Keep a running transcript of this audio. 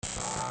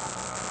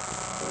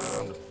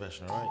I'm the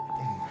professional, right?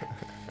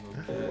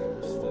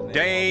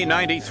 Day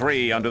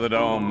 93 under the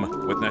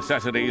dome. With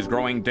necessities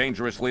growing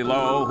dangerously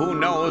low, who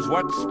knows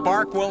what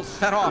spark will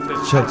set off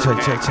this Check.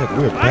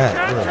 We're back.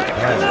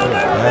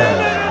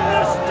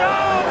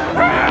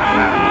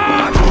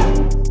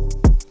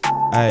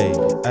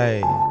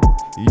 Hey.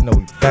 You know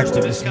we back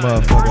to this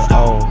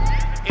motherfucker.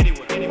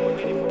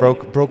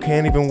 Bro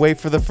can't even wait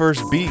for the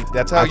first beat.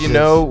 That's how you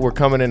know we're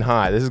coming in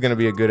high. This is gonna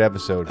be a good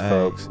episode,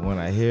 folks. When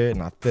I hear it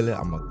and I feel it,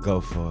 I'm gonna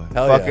go for it.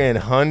 Fucking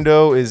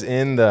Hundo is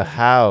in the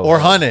house. Or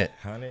Hunnit.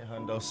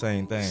 Hundo,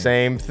 same thing.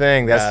 Same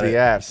thing. That's the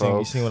app, You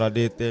folks. seen what I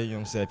did there? You know what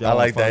I'm saying? If I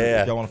like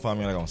that, If y'all want to find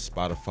me like on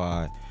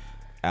Spotify,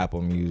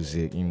 Apple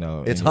Music, you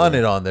know. It's anywhere.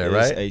 Hunnit on there,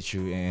 right? It's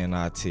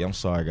Hunnit. I'm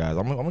sorry, guys.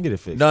 I'm gonna get it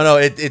fixed. No,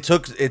 it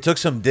took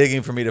some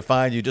digging for me to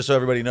find you. Just so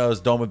everybody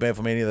knows, Dome with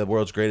Banfomania, the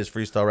world's greatest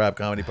freestyle rap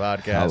comedy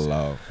podcast.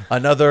 Hello.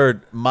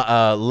 Another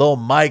Lil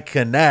Mike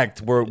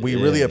Connect, where we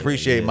really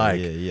appreciate Mike.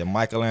 Yeah.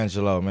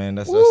 Michelangelo, man.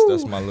 That's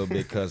my little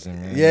big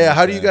cousin, man. Yeah,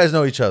 how do you guys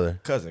know each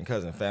other? Cousin,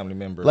 family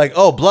member. Like,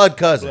 blood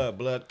cousin.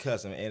 Blood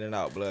cousin, in and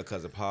out, blood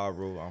cousin. Power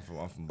rule. I'm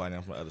from Bunny.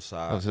 I'm from the other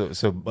side.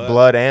 So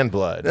blood and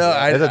blood. No,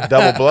 That's a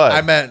double blood. I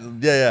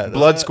meant, yeah.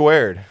 Blood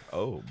squared.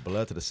 Oh,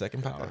 blood to the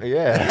second power.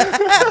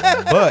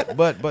 Yeah.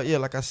 but yeah,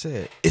 like I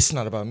said, it's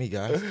not about me,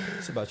 guys.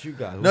 It's about you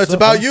guys. No, it's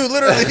about you,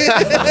 literally.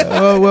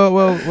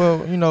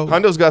 well, you know.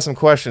 Hundo's got some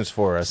questions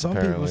for us. Some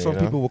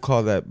people will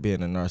call that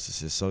being a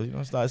narcissist. So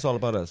it's all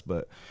about us.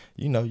 But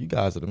you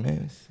guys are the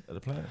men of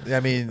the planet. I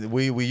mean,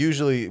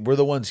 we're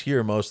the ones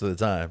here most of the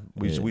time.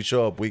 We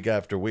show up week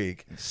after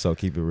week. So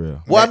keep it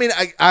real. Well, I mean,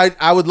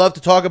 I would love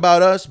to talk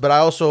about us, but I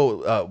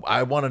also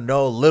I want to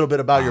know a little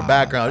bit about your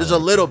background, just a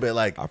little bit.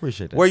 Like, I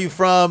appreciate that. Where you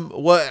from?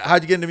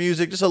 How'd you get into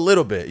music? Just a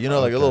little bit,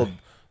 like a little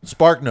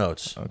spark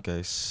notes.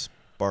 Okay,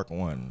 spark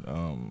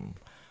one.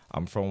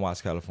 I'm from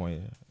Watts, California.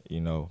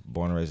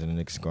 Born and raised in the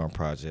Nixon Garden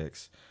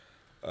Projects.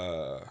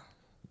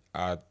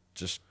 I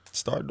just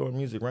started doing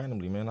music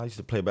randomly, man. I used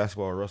to play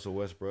basketball with Russell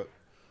Westbrook.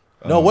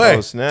 No way.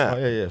 Oh, snap.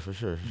 Oh, yeah, for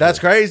sure. That's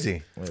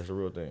crazy. Yeah, it's a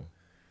real thing.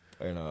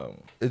 And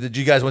Did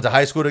you guys went to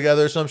high school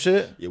together or some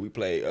shit? yeah, we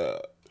played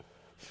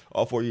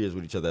all 4 years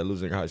with each other at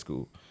Losing High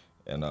School.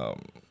 And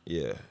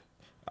yeah,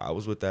 I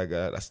was with that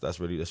guy. That's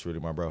really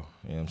my bro.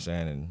 You know what I'm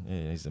saying? And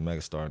yeah, he's a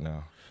megastar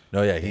now.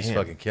 No, yeah, he's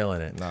fucking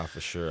killing it. Nah, for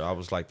sure. I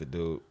was like the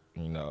dude,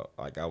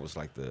 like I was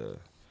like the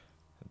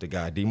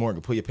guy. D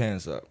Morgan, pull your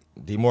pants up.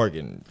 D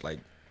Morgan, like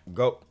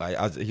go.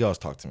 He always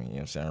talked to me. You know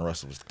what I'm saying?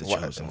 Russell was the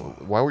chosen one.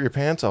 Why were your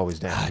pants always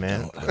down,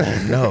 man?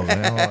 No,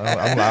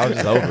 man. I was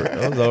just over it.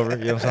 I was over it.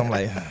 You know what I'm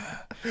saying? I'm like,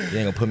 you ain't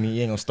gonna put me.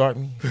 You ain't gonna start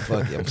me.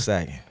 Fuck it. I'm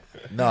sagging.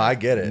 No, I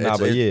get it. Nah,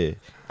 but yeah,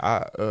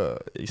 I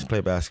used to play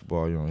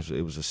basketball.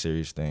 It was a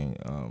serious thing.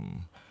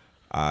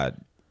 I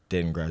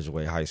didn't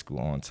graduate high school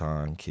on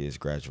time. Kids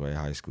graduate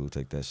high school,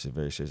 take that shit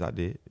very serious. I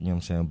did. You know what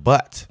I'm saying?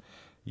 But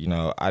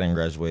I didn't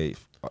graduate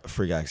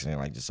freak accident,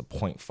 like just a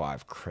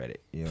 0.5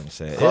 credit. You know what I'm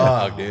saying?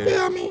 Fuck, dude.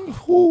 Yeah, I mean,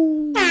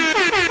 who?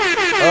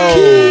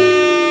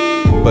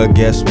 Oh. But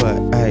guess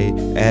what? Hey,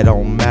 it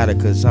don't matter,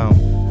 cause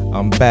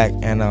I'm back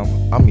and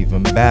I'm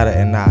even better.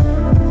 And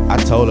I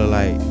told her,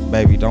 like,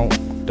 baby, don't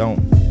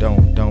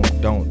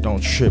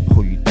trip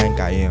who you think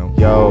I am.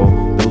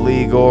 Yo, the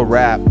legal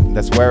rap,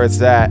 that's where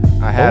it's at.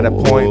 I had a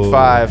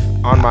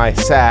 0.5 on my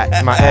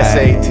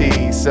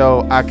SAT,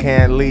 so I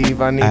can't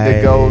leave. I need to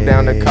go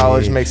down to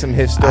college, make some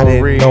history. I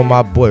didn't know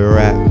my boy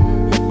rap,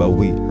 but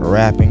we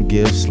rapping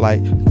gifts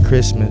like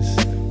Christmas.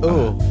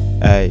 Ooh.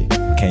 Hey,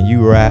 can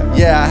you rap?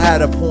 Yeah, I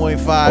had a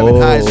 0.5 in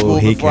high school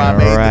before I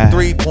made rap. the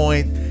 3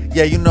 point.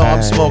 Yeah,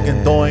 I'm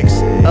smoking doinks.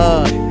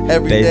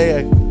 Every day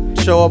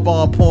I show up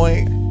on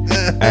point.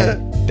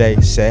 They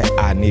said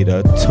I need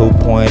a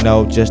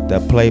 2.0 just to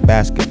play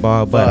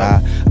basketball, but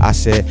I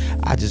said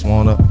I just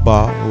wanna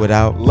ball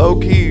without low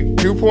key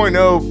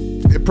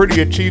 2.0,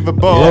 pretty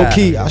achievable. Low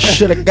key, I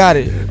should have got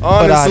it.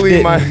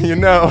 Honestly, but I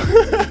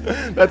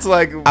didn't. That's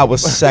like I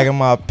was sagging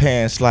my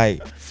pants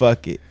like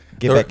fuck it,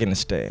 get back in the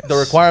stands. The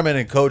requirement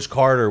in Coach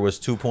Carter was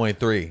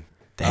 2.3.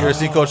 You ever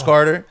seen Coach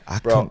Carter? I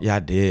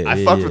did.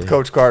 I fucked with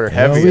Coach Carter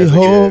heavy. As a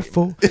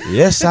hopeful.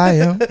 Yes, I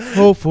am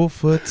hopeful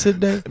for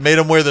today. Made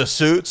him wear the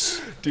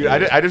suits. Dude,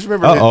 I just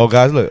remember.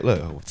 Guys,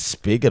 look.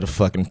 Speak of the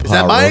fucking power. Is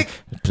that Mike?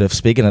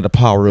 Speaking of the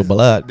power of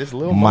blood, This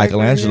little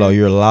Michelangelo, Mike right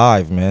you're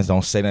live, man.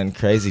 Don't say nothing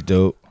crazy,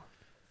 dude.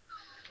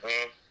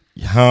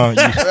 You live.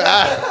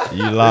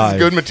 This is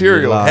good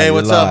material. Hey,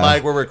 what's up,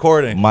 Mike? We're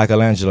recording.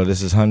 Michelangelo,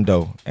 this is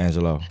Hundo.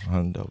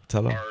 Hundo.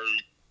 Tell him.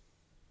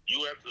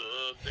 You have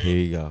to. Here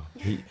you go.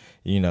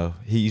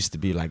 He used to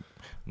be like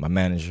my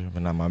manager,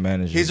 but not my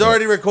manager. He's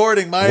already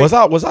recording, Mike.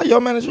 Was I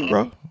your manager,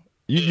 bro?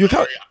 You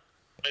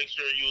Make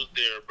sure you was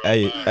there,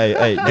 bro.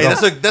 Hey.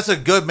 Hey, that's a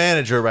good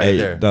manager right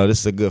there. No, this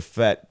is a good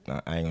fat.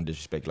 I ain't gonna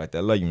disrespect you like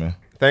that. Love you, man.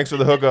 Thanks for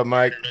the hookup,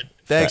 Mike.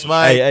 Thanks,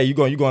 Mike. Hey, you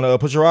gonna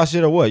put your ass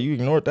shit or what? You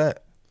ignored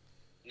that?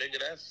 Nigga,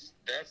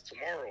 that's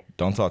tomorrow.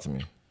 Don't talk to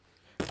me.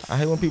 I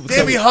hate when people Damn,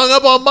 tell he me. hung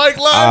up on Mike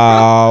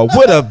Live.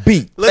 What a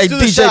beat. Let's do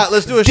the DJ, shot.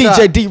 Let's do a DJ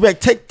shot.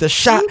 D-Rec, take the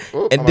shot.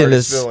 Oop, and I'm then already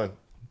let's spilling.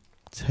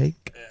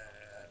 take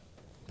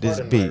this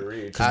Pardon my beat.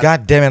 reach. Because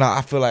God damn it,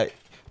 I feel like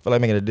feel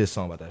like making a diss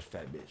song about that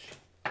fat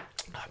bitch.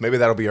 Maybe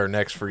that'll be our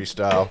next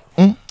freestyle.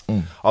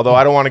 Although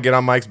I don't want to get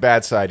on Mike's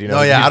bad side. You know,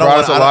 No, yeah, he I don't brought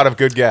wanna- us a I lot don't- of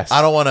good guests.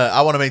 I want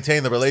to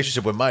maintain the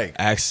relationship with Mike.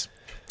 Ask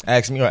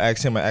me or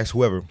ask him or ask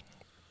whoever.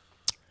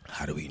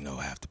 How do we know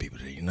half the people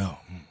that you know?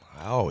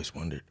 I always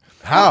wondered.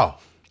 How?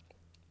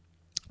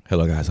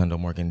 Hello guys,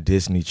 I'm working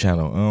Disney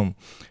Channel.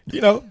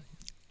 You know,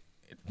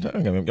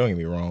 don't get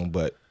me wrong,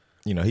 but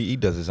you know he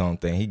does his own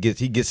thing. He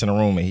gets in a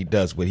room and he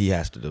does what he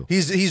has to do.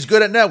 He's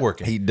good at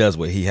networking. He does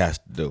what he has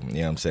to do. You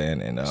know what I'm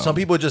saying? And Some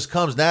people it just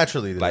comes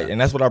naturally to like, them.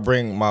 and that's what I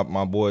bring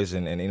my boys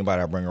and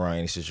anybody I bring around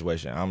any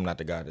situation. I'm not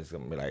the guy that's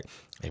gonna be like,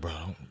 hey bro,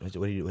 what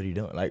are you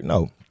doing? Like,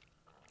 no,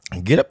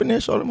 get up in there,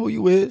 show them who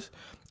you is,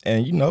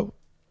 and you know,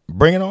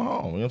 bring it on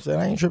home. You know what I'm saying?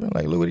 I ain't tripping.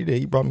 Like, look what he did.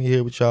 He brought me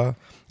here with y'all,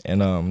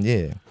 and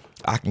yeah,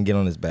 I can get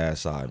on his bad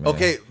side, man.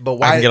 Okay, but I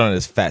why? can get on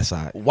his fat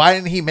side. Why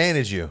didn't he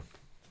manage you?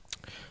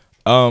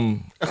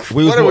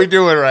 What are we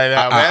doing right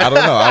now, man? I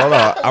don't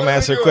know. I'm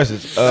answering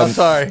questions. I'm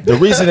sorry. The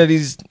reason that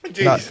he's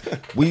not,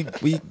 we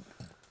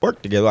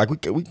work together. Like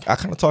I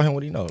kind of taught him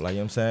what he know. Like, you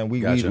know what I'm saying?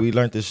 Gotcha. We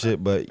learned this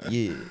shit, but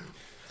yeah.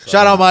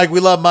 Shout out Mike.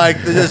 We love Mike.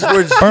 We're just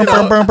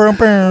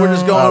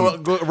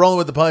going rolling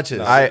with the punches.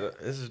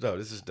 This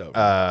is dope.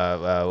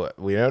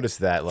 We noticed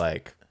that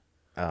like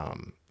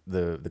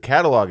the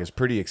catalog is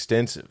pretty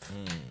extensive.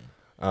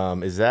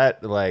 Is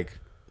that like,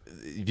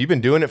 have you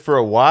been doing it for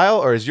a while,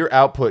 or is your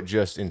output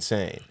just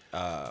insane?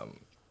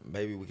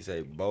 Maybe we could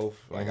say both.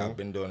 Like, I've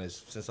been doing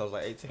this since I was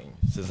like 18.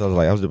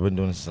 I've been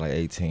doing this since like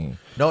 18.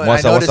 No, and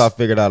once I noticed- I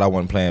figured out I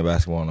wasn't playing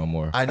basketball no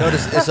more. I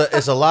noticed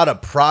it's a lot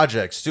of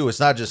projects too. It's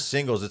not just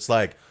singles. It's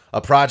like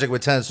a project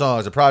with 10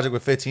 songs, a project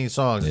with 15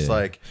 songs. It's Yeah.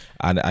 like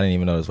I didn't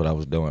even notice what I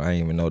was doing. I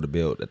didn't even know the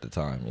build at the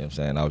time. You know what I'm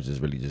saying? I was just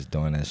really just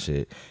doing that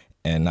shit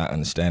and not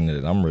understanding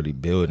that I'm really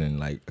building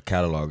like a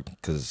catalog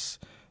because,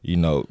 you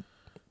know,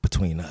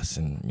 between us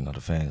and, you know,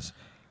 the fans,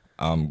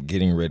 I'm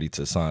getting ready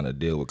to sign a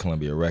deal with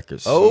Columbia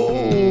Records.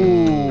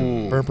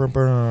 oh Burn, burn,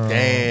 burn.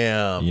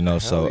 damn. You know,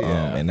 so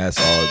and that's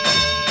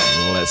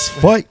all. Let's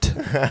fight.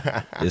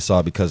 It's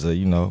all because of,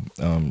 you know,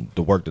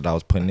 the work that I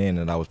was putting in,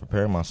 that I was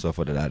preparing myself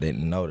for, that I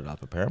didn't know that I was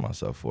preparing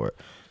myself for it.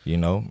 You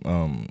know,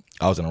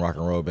 I was in a rock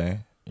and roll band.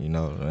 You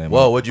know, and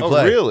Whoa, what'd you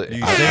play? Really?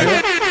 You sing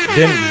it?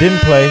 didn't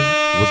play.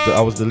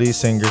 I was the lead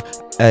singer.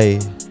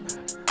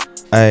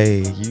 Hey,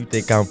 you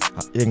think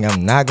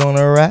I'm not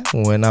gonna rap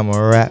when I'm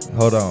a rap?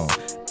 Hold on.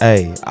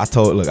 Hey, I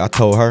told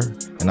her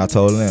and I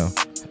told them,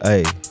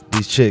 hey,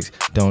 these chicks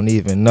don't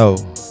even know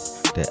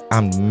that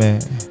I'm the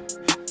man.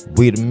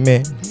 We the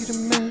men.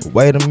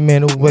 Wait a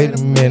minute, we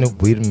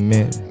the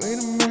men.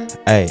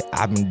 Hey,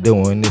 I've been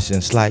doing this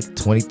since like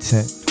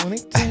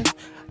 2010.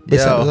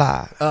 It's a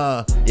lie.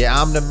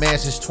 Yeah, I'm the man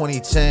since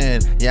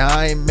 2010. Yeah,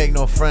 I ain't make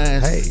no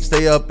friends. Hey.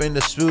 Stay up in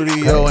the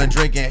studio and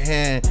drinking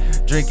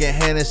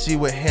Hennessy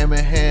with him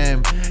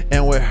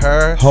and with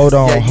her. Hold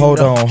on, Yeah, you hold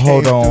know, on, came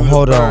hold through on, the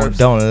hold on. burbs.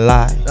 Don't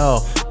lie.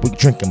 Oh, We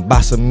drinking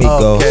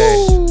Basamigos.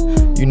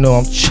 Okay. You know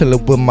I'm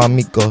chilling with my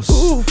amigos.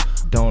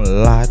 Don't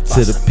lie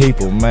to the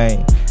people,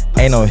 man.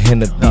 Ain't no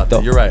hint of beat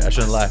though. you're right. I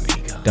shouldn't lie.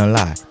 Don't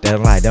lie.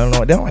 Don't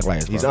like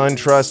liars. He's bro.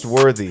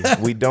 untrustworthy.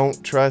 We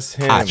don't trust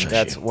him. I trust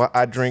That's you. why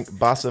I drink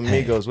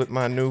Basamigos with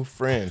my new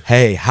friend.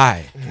 Hey,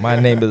 hi. My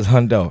name is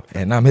Hundo,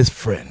 and I'm his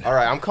friend. All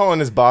right, I'm calling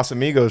this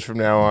Basamigos from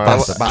now on.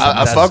 Basa-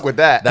 I fuck with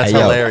that. That's Hey,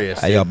 yo. hilarious.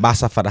 Hey, yo,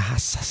 Basa for the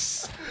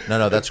hasas.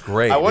 No, that's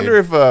great. I wonder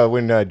if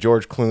when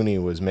George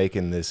Clooney was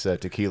making this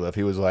tequila, if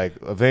he was like,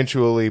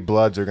 eventually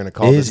Bloods are going to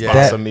call Is this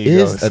that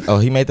Basamigos. oh,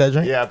 he made that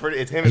drink? Yeah,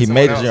 it's him. He And someone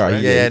made the else, drink.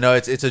 right? Yeah, no,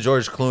 it's a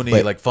George Clooney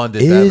But like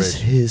funded is beverage.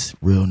 his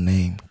real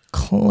name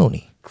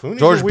Clooney? Clooney's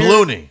George a weird-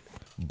 Clooney.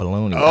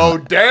 Baloney. Oh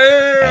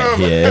damn!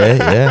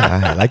 Yeah.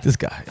 I like this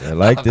guy. I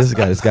like this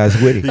guy. This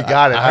guy's witty. You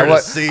got it. I heard a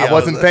C. I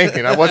wasn't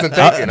thinking. I'm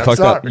Fucked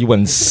sorry. up. You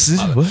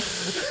wasn't. What?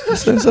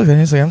 It's okay.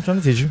 It's okay. I'm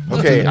trying to teach you.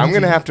 Okay, I'm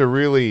gonna have to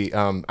really.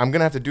 I'm gonna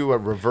have to do a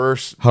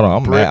reverse. Hold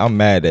on, brick. I'm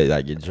mad that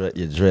like your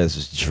dress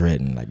is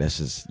dreading. Like that's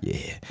just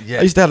Yeah.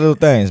 I used to have little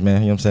things,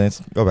 man. You know what I'm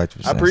saying? Go back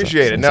to. I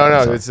appreciate it. No,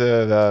 it's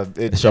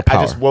It's your I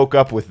power. just woke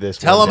up with this.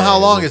 Tell one him how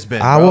day. long it's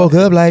been. I bro. woke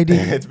up like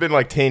this. It's been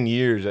like 10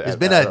 years. It's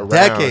been a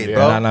decade,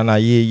 bro. Nah.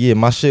 Yeah.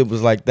 My shit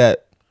was like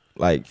that,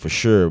 like for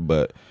sure.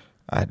 But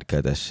I had to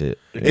cut that shit.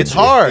 It's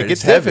hard. It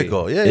gets It's heavy.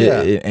 difficult.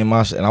 Yeah. And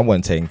I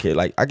wasn't taking care.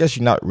 Like I guess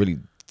you're not really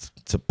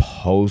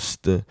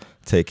supposed to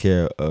take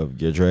care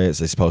of your dreads.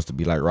 They're supposed to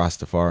be like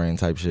Rastafarian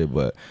type shit,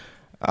 but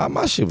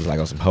my shit was like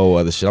on some whole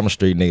other shit. I'm a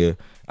street nigga.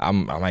 I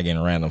might get in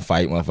a random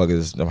fight,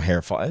 motherfuckers. My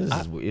hair fall.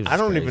 I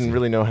don't even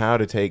really know how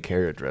to take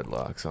care of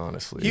dreadlocks,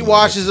 honestly. He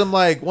washes them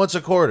like once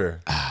a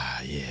quarter.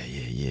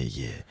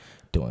 Yeah.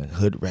 Doing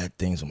hood rat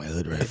things with my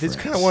hood rat. It's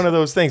kind of one of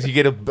those things. You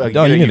get a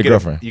you need a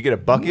girlfriend. You get a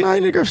bucket, Nah, you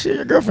need a girlfriend.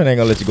 Your girlfriend ain't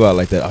gonna let you go out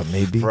like that.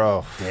 Maybe.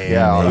 bro.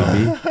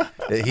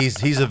 Maybe.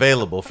 He's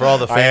available for all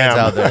the fans am.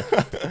 out there.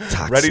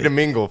 Toxic. Ready to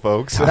mingle,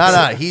 folks. No,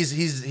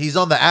 he's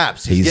on the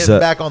apps. He's He's, getting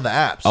back on the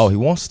apps. Oh, he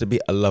wants to be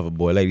a lover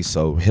boy, lady.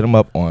 So hit him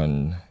up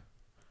on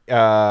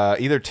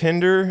Either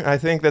Tinder. I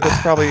think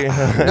that's probably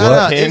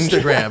no, Hinge.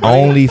 Instagram.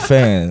 buddy.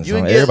 OnlyFans. You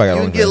can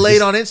Everybody got get OnlyFans.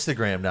 laid on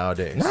Instagram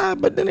nowadays. Nah,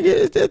 but then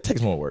again, it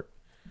takes more work.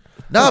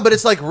 Nah, but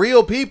it's like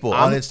real people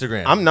on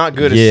Instagram. I'm not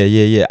good.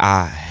 Yeah.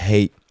 I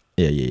hate.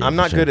 Yeah. I'm for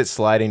not sure. good at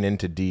sliding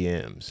into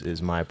DMs.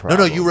 Is my No,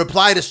 problem. you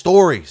reply to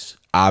stories.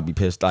 I'll be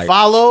pissed. Like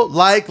Follow,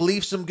 like,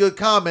 leave some good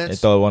comments. and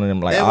throw one of them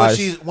like Then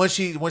eyes. when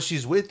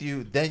she's with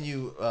you, then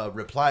you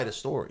reply to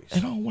stories.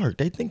 It don't work.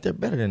 They think they're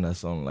better than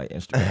us on like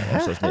Instagram.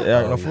 On social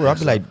media. No, for real. I'll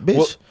be like,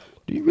 bitch,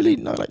 do you really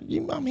know? Like,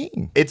 I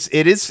mean,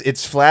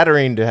 It's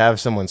flattering to have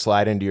someone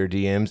slide into your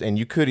DMs, and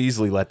you could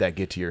easily let that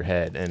get to your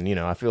head. And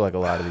I feel like a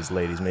lot of these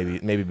ladies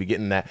maybe be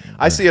getting that.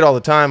 I see it all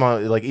the time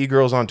on like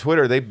e-girls on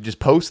Twitter. They just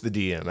post the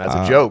DM as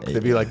a joke.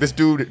 They'd be like, "This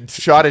dude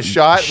shot his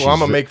shot. Well, I'm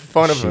gonna make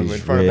fun of him in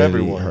front of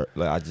everyone."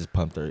 Like I just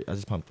pumped her up. You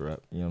know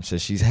what I'm saying?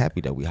 She's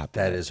happy that we hopped.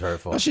 That in. is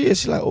hurtful. No, she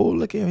is. She's like, oh,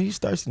 look at him. He's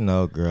thirsty.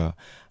 No, girl.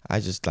 I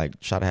just like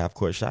shot a half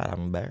court shot.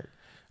 I'm embarrassed.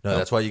 No,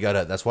 that's why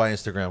that's why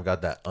Instagram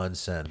got that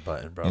unsend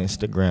button, bro.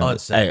 Instagram.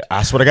 Unsend. Hey,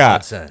 I swear to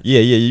God. Unsend. Yeah.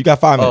 You got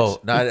 5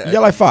 minutes. You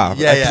got like 5.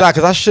 Yeah.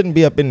 Because I shouldn't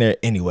be up in there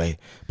anyway.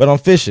 But on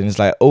fishing, it's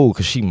like, oh,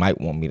 because she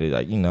might want me to,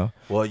 like,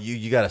 Well,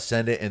 you got to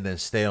send it and then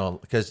stay on,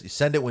 because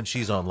send it when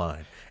she's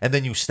online, and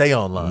then you stay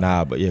online.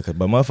 Nah, but yeah, but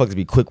motherfuckers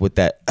be quick with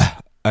that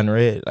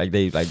unread. Like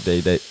they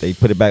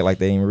put it back like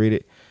they didn't read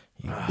it.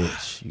 You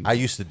bitch. I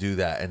used to do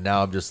that, and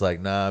now I'm just like,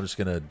 nah, I'm just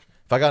gonna.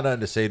 If I got nothing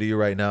to say to you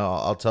right now,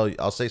 I'll tell you.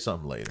 I'll say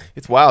something later.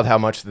 It's wild how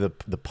much the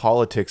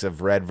politics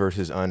of read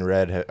versus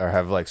unread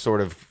have like sort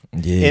of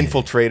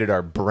infiltrated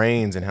our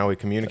brains and how we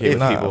communicate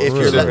with people,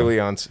 specifically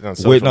on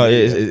social media.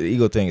 It's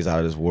ego thing is out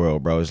of this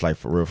world, bro. It's like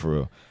for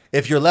real.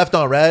 If you're left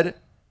on read,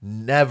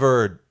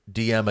 never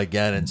DM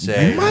again and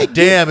say, might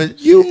 "Damn, it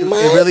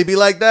really be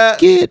like that."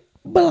 Get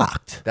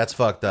blocked. That's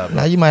fucked up.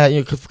 Now you might.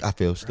 I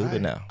feel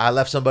stupid now. I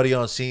left somebody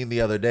on scene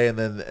the other day, and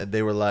then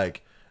they were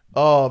like,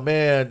 "Oh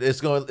man,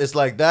 it's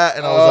like that,"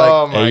 and I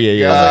was like, my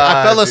yeah. God,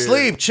 "I fell dude.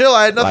 asleep. Chill.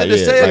 I had nothing Like,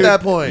 to say at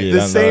that point." yeah. The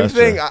no, same that's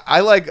thing. true.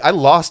 I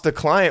lost a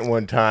client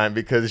one time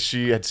because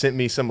she had sent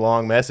me some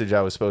long message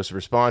I was supposed to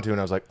respond to, and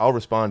I was like, I'll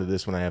respond to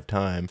this when I have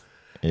time.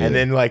 Yeah. And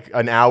then like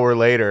an hour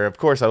later, of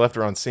course, I left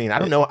her on scene. I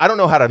don't know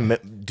how to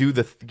do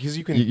because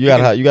you can. You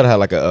gotta have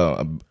like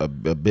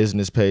a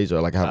business page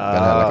or like gotta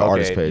have like an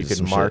artist page. You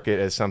can mark it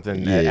as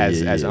something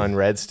as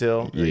unread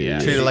still.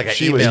 Yeah. Treat it like an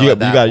You email. at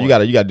that point.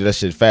 gotta do that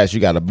shit fast. You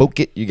gotta book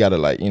it. You gotta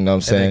like, you know what I'm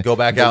And saying? then go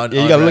back out.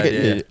 Yeah, you gotta look at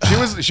it.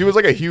 She was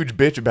like a huge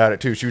bitch about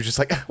it too. She was just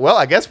like, well,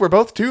 I guess we're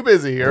both too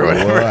busy or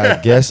whatever. Well,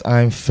 I guess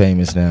I'm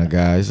famous now,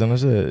 guys. And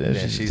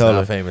She's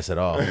not famous at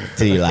all.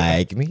 Do you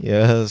like me?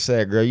 Yeah,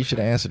 sad girl. You should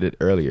have answered it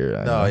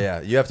earlier. No,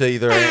 yeah, you have to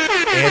either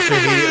answer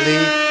immediately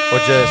or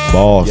just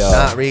Boss.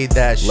 not read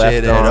that Left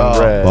shit on at all.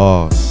 red.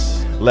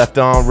 Boss. Left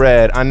on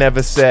red. I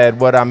never said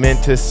what I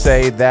meant to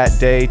say that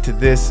day to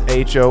this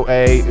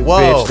HOA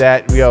Whoa.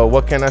 bitch.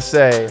 What can I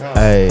say?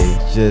 Hey,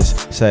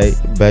 just say,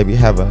 baby,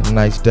 have a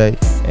nice day,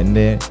 and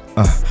then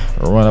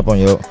run up on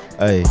your.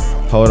 Hey,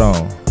 hold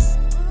on.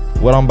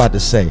 What I'm about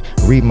to say,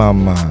 read my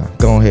mind.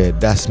 Go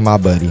ahead, that's my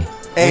buddy.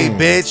 Hey,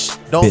 bitch,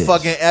 don't Bitch.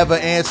 fucking ever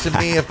answer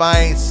me if I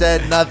ain't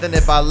said nothing.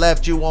 If I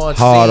left you on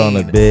Hard scene. on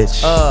the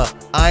bitch.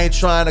 I ain't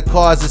trying to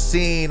cause a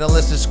scene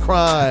unless it's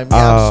crime.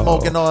 Yeah, I'm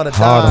smoking on a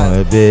hard dime. on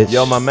the bitch.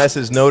 Yo, my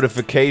message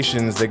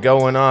notifications, they're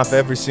going off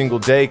every single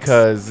day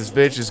because this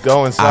bitch is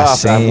going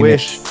soft. I seen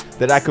wish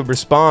that I could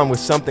respond with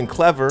something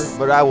clever,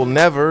 but I will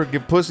never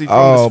get pussy from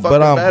Oh, this fucking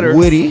but I'm better.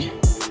 witty.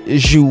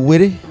 Is you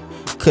with it?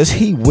 Cause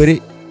he with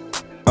it.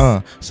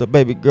 So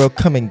baby girl,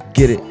 come and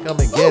get it. Come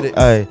and get it.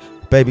 Hey,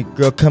 baby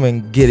girl, come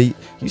and get it.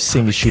 You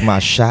see me shoot my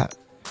shot.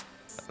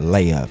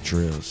 Layup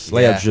drills. Yeah.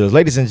 Layup drills.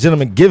 Ladies and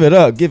gentlemen, give it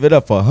up. Give it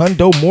up for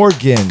Hundo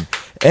Morgan.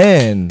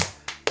 And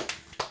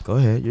go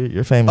ahead.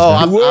 You're famous. Oh,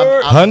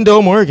 now. I'm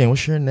Hundo Morgan.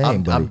 What's your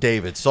name, buddy? I'm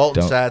David. Salt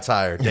and Don't-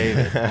 satire,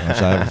 David. Don't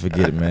y'all ever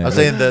forget it, man. I'm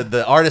saying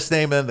the artist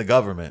name and the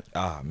government.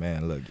 Ah,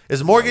 man, look.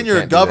 Is Morgan your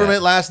can't do government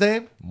that. last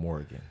name?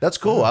 Morgan. That's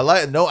cool. I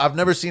like. No, I've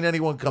never seen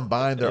anyone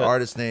combine their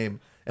artist name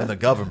and the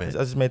government. I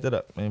just made that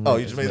up. Oh,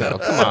 you just made that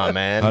up. Come on,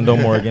 man.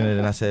 Hundo Morgan, and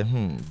then I said,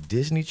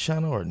 Disney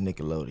Channel or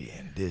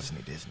Nickelodeon? Disney.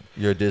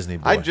 You're a Disney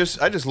boy. I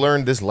just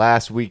learned this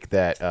last week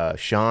that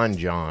Sean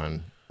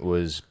John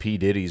was P.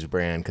 Diddy's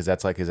brand because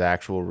that's like his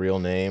actual real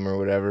name or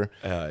whatever.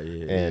 Yeah.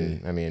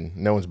 And I mean,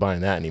 no one's buying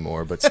that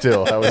anymore. But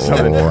still, that was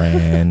something.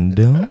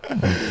 Random.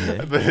 Okay.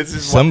 But it's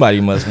just Somebody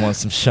must want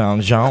some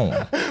Sean John.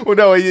 well,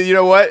 no, you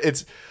know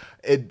what?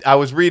 I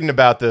was reading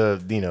about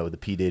the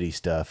P. Diddy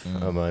stuff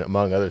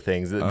among other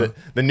things. The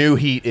new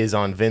heat is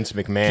on Vince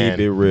McMahon. Keep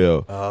it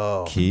real.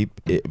 Oh.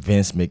 Keep it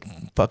Vince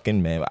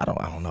fucking man. I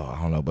don't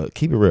know, but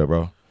keep it real,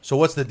 bro. So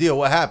what's the deal?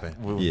 What happened?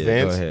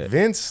 Yeah, go ahead.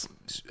 Vince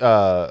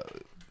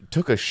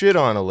took a shit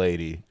on a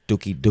lady.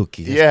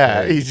 Dookie.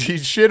 Yeah, he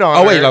shit on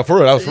her. Oh, wait, like, for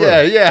real? That was for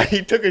real? Yeah,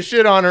 he took a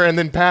shit on her and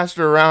then passed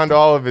her around to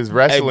all of his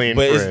wrestling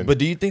friends. But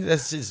do you think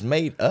that's just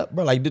made up,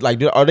 bro? Are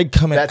they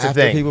coming That's the after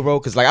thing. people, bro?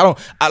 Because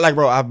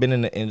bro, I've been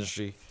in the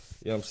industry,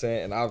 you know what I'm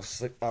saying, and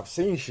I've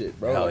seen shit,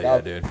 bro. Hell Like, yeah,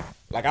 I've- dude.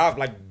 Like I've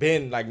like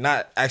been like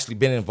not actually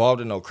been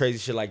involved in no crazy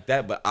shit like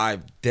that, but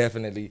I've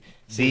definitely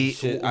seen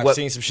shit. I've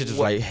seen some shit that's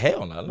like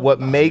hell no. What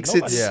makes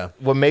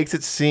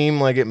it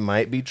seem like it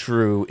might be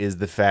true is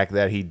the fact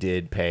that he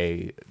did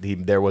pay.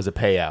 There was a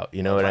payout.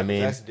 You know what I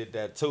mean? Jackson did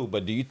that too.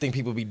 But do you think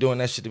people be doing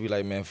that shit to be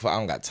like, man, I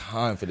don't got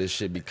time for this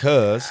shit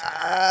because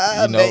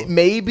you know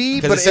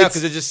maybe, but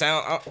because it just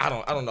sound. I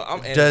don't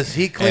know. Does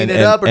he clean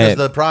it up or does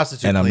the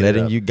prostitute? And I'm clean it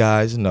letting up? you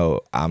guys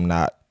know I'm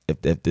not.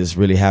 If this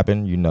really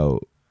happened, you know.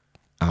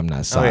 I'm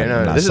not sorry.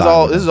 This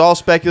is all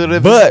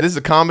speculative. But this is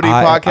a comedy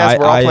podcast.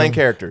 We're all playing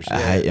characters.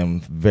 I am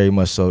very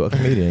much so a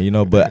comedian, you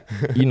know. But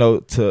you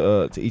know,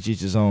 to each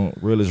his own.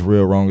 Real is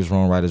real, wrong is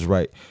wrong, right is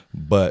right.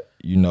 But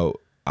you know,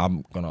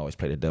 I'm gonna always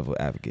play the devil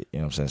advocate. You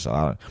know what I'm saying? So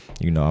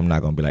I'm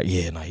not gonna be like,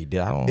 yeah, no, he did.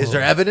 I don't. Is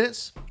there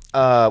evidence?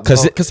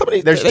 Because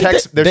somebody there's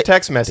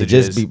text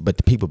messages. But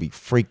the people be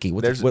freaky.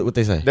 What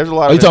they say? There's a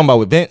lot. Are you talking about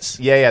with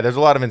Vince? Yeah. There's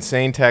a lot of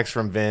insane texts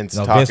from Vince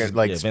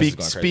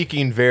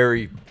speaking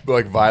very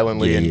like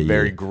violently and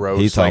very gross.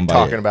 He's like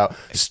talking about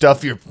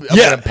stuff I'm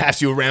gonna pass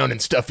you around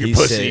and stuff your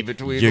pussy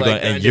between.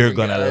 You're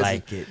gonna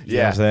like it. You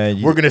know what I'm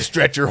saying? We're gonna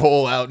stretch your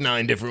hole out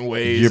 9 different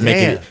ways.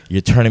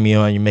 You're turning me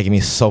on. You're making me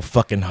so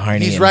fucking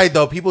horny. He's right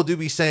though. People do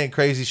be saying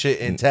crazy shit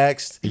in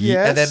text,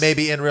 yes. and then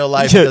maybe in real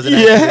life it doesn't.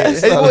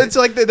 It's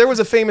like there was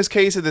a famous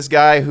case of this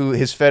guy who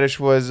his fetish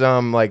was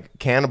like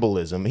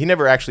cannibalism. He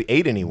never actually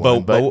ate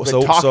anyone, but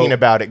talking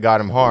about it got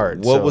him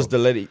hard. What was the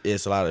lady?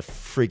 It's a lot of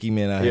freaky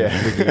men out here,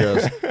 freaky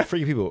girls,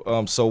 freaky people.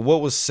 So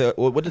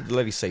what did the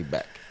lady say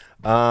back?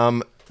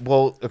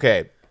 Well,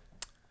 okay.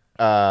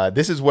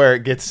 This is where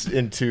it gets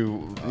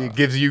into. It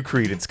gives you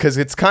credence because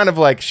it's kind of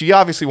like she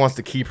obviously wants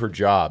to keep her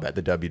job at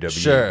the WWE.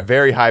 Sure,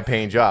 very high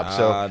paying job.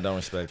 So I don't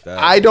respect that.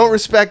 I don't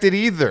respect it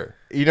either.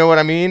 You know what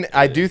I mean? Yeah.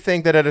 I do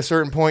think that at a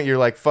certain point you're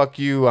like, fuck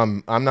you.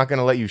 I'm not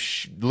gonna let you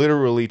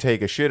literally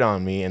take a shit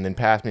on me and then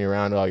pass me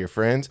around to all your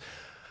friends.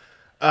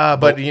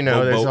 But you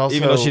know, there's also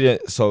even though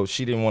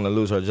she didn't want to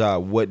lose her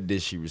job. What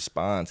did she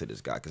respond to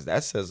this guy? Because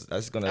that's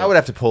gonna. I would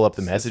have to pull up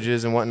the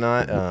messages and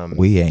whatnot.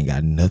 We ain't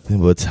got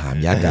nothing but time.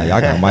 Y'all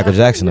got Michael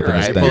Jackson up in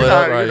this thing.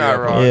 You're not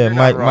wrong. Yeah,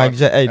 Mike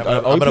Jackson. Hey,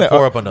 I'm gonna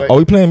pour up on that. Are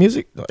we playing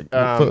music? Like,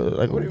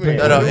 what do you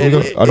mean?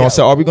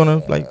 Are we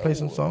gonna like play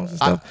some songs and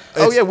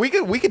stuff?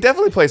 We could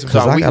definitely play some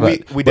songs.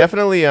 We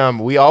definitely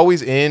we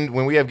always end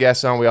when we have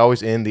guests on. We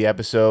always end the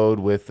episode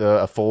with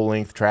a full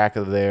length track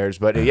of theirs.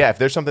 But yeah, if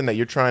there's something that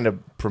you're trying to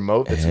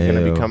promote that's going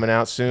to be coming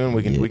out soon,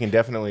 we can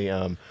definitely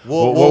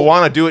we'll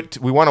want to do it.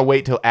 We want to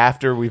wait till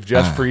after we've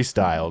just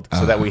freestyled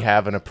so that we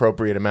have an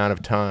appropriate amount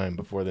of time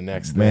before the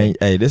next thing.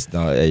 Hey,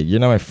 you're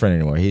not my friend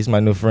anymore. He's my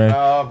new friend.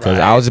 Because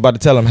I was about to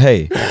tell him,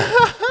 hey,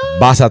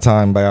 Basa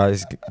time,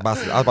 guys. I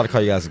was about to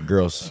call you guys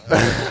girls.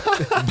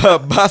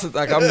 But Basa,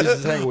 like I'm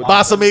just hanging with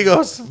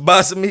Basamigos.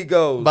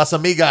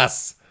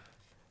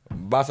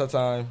 Basa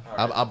time.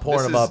 I'm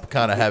pouring them up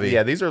kind of heavy.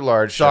 Yeah, these are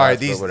large. Sorry,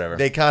 shots, but whatever.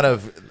 They kind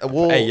of.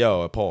 Hey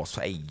yo, pause.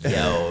 Hey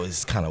yo,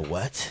 it's kind of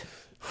what?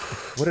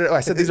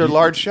 I said these are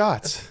large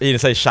shots. You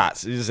didn't say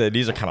shots. You just said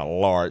these are kind of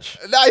large.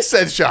 I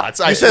said shots.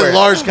 You said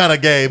large, kind of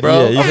gay,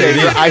 bro.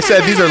 Yeah, I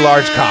said these are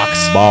large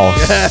cocks.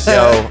 Boss.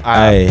 Yo,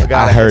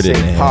 I heard it.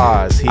 Man.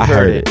 Pause. He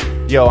heard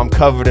it. Yo, I'm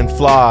covered in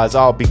flaws,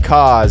 all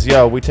because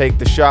we take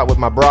the shot with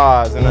my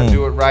bras, and I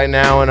do it right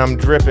now, and I'm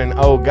dripping.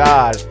 Oh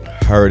God.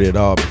 Heard it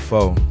all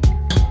before.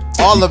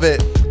 All of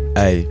it.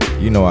 Hey,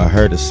 you know I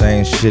heard the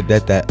same shit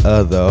that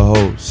other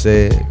hoe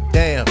said.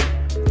 Damn.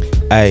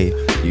 Hey,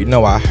 you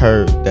know I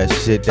heard that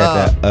shit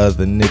that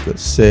other nigga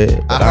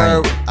said.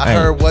 I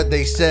heard what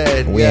they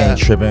said. We ain't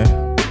tripping.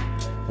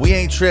 We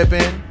ain't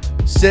tripping.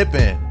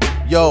 Sipping.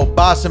 Yo,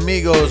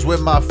 Basamigos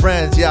with my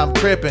friends. Yeah, I'm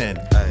crippin'.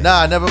 Hey.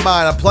 Nah, never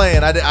mind. I'm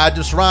playing. I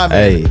just rhyming.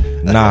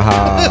 Hey,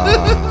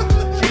 nah.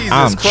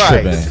 I'm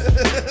tripping.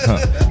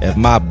 If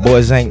my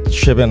boys ain't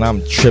tripping,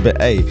 I'm tripping.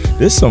 Hey,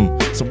 this some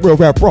real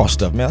rap raw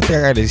stuff, man. I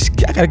think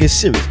I gotta get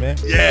serious, man.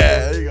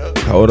 Yeah, there you go.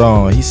 Hold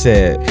on. He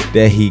said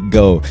that he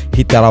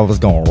thought I was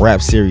gonna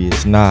rap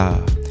serious. Nah,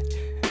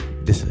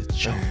 this is a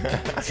joke.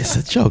 It's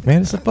a joke,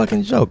 man. It's a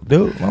fucking joke,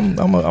 dude.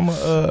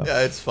 Yeah,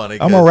 it's funny.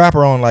 I'm a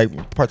rapper on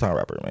like part-time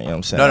rapper, man. You know what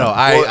I'm saying? No,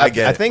 I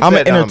get it. I think I'm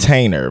an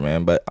entertainer,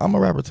 man, but I'm a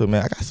rapper too,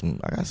 man. I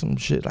got some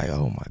shit like,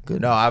 oh my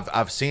goodness. No,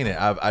 I've seen it.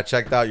 I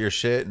checked out your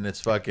shit and it's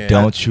fucking.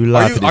 Don't you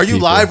lie? Are you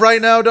live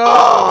right now, dog?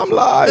 Oh, I'm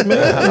live,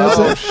 man. You know what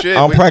I'm shit.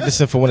 I'm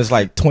practicing for when it's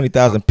like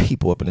 20,000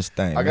 people up in this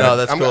thing.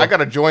 That's cool. I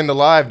gotta join the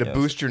live to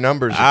boost your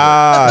numbers.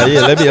 Yeah,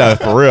 let me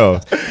for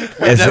real.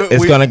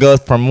 It's gonna go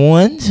from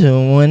 1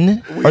 to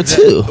 1 or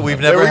 2. We've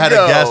never had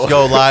a guest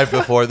go live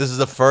before. This is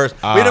the first.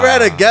 We never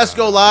had a guest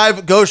go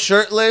live, go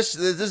shirtless.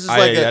 This is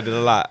like I did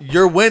a lot.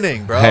 You're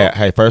winning, bro.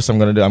 Hey, first I'm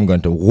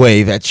going to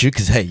wave at you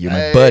because hey, you're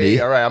my buddy.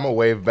 All right, I'm gonna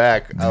wave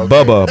back. Okay.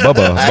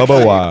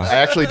 Bubba, why? I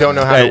actually don't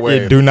know how to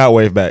wave. Do not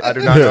wave back. I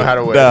do not know how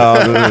to wave.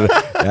 No.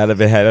 I'd have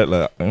been had it.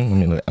 Like, I'm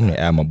gonna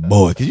add my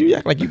boy because you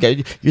act like you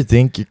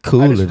think you're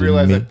cooler I just than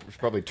realized me. I should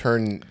probably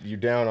turn you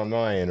down on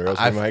my end, or else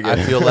I we might get.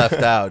 feel left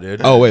out,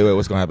 dude. Oh wait,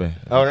 what's gonna happen?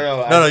 Oh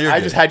no, No, you're I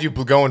good. just had you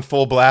going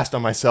full blast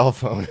on my cell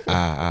phone.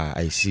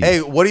 I see.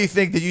 Hey, what do you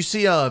think? Did you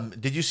see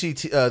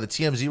the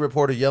TMZ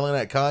reporter yelling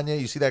at Kanye?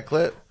 You see that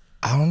clip?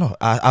 I don't know.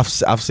 I've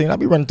seen. I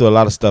be running through a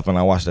lot of stuff, and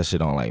I watch that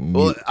shit on like mute.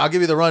 Well, I'll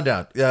give you the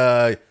rundown.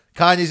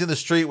 Kanye's in the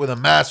street with a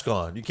mask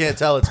on. You can't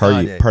tell it's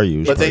Kanye. per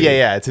usual. But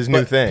yeah, it's his new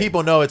But thing.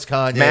 people know it's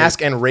Kanye.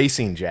 Mask and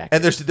racing jacket.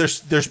 And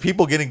there's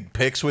people getting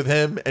pics with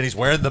him, and he's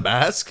wearing the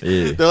mask.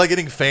 Yeah. They're like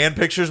getting fan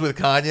pictures with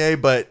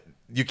Kanye, but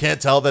you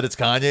can't tell that it's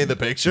Kanye in the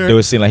picture. It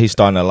would seem like he's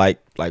starting to like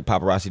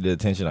paparazzi the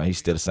attention, or he's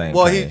still the same.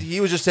 Well, Kanye. he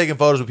was just taking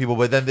photos with people,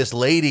 but then this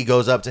lady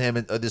goes up to him,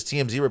 and this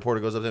TMZ reporter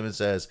goes up to him and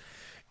says,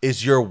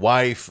 "Is your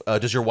wife?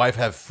 Does your wife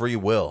have free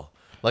will?"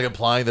 Like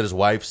implying that his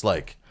wife's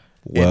like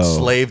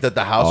enslaved at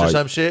the house or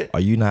some shit. Are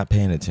you not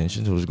paying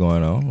attention to what's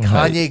going on?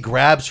 Kanye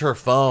grabs her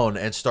phone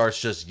and starts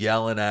just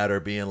yelling at her,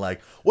 being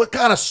like, "What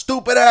kind of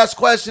stupid ass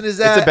question is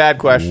that?" It's a bad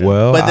question.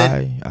 Well, But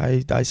then-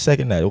 I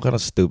second that. What kind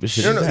of stupid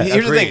shit No, is no, that?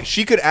 here's the Agreed. thing.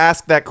 She could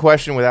ask that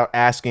question without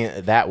asking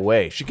it that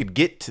way. She could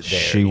get to there.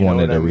 She you know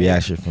wanted what I a mean?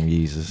 reaction from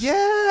Jesus.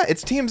 Yeah,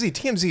 it's TMZ.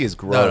 TMZ is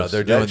gross. No,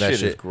 they're doing that Is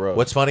shit. gross.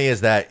 What's funny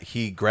is that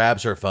he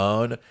grabs her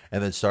phone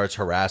and then starts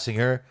harassing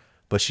her,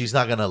 but she's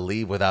not gonna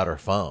leave without her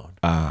phone.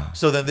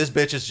 So then this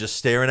bitch is just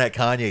staring at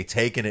Kanye,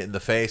 taking it in the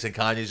face, and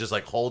Kanye's just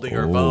like holding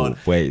her phone.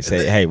 Wait,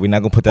 say, hey, we're not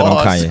gonna put that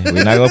on Pause. Kanye.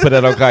 We're not gonna put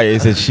that on Kanye. He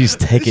said she's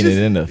taking it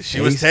in the face.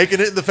 She was taking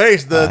it in the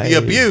face, the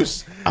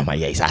abuse. Oh my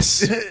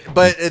Jesus.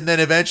 And then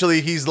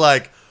eventually he's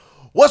like,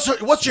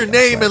 "What's your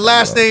name and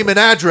last name and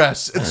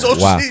address?" And so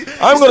Wow. she,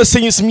 I'm gonna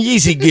send you some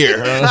Yeezy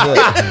gear.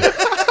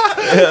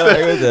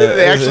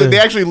 They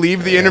actually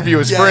leave the interview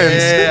as friends.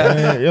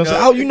 yeah. You know what I'm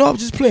saying? Oh, you know, I'm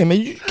just playing, man.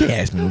 You can't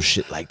ask me no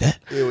shit like that.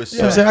 It was You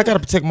know what I'm saying? I gotta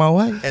protect my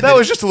wife. And That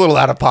was just a little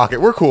out of pocket.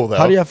 We're cool though.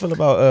 How do y'all feel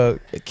about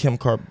Kim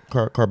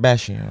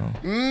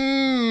Kardashian?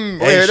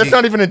 Hey, that's she-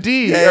 not even a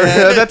D.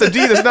 Yeah. That's a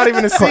D. That's not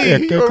even a C.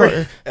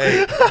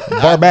 Hey,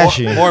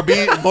 Barbashian.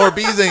 more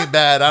bees ain't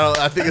bad.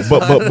 I think it's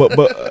But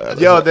fine.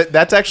 Yo,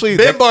 that's actually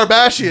Ben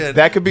Barbashian.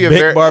 that could be a Big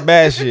very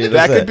Barbashian.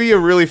 that could be a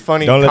really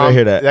funny. Don't let her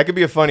hear that. That could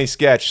be a funny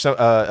sketch. Some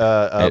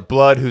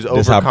Blood who's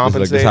This how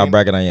overcompensating.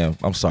 bragging I am.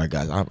 I'm sorry,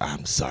 guys.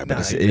 I'm sorry,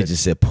 but it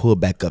just said pull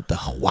back up to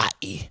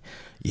Hawaii.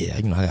 Yeah,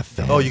 you know I got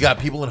fans. Oh, you got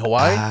people in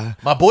Hawaii?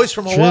 My boy's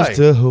from trips Hawaii.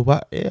 to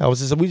Hawaii. Yeah,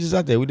 we just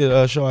out there. We did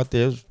a show out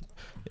there.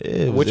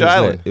 Which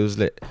island? Lit. It was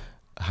lit.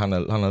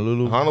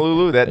 Honolulu.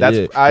 Honolulu. That's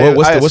Yeah.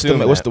 What's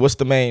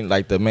the main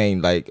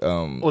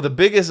well, the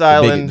biggest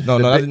island. not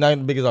the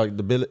biggest island.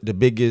 The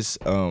biggest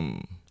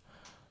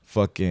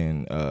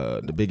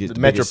the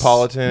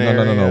metropolitan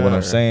No. area, What I'm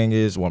or- saying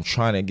is what I'm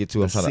trying to get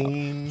to. I'm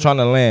scene? trying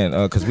to land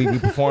because we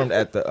performed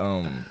at the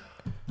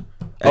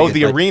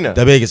the arena.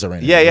 the biggest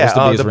arena. Yeah. What's the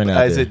biggest arena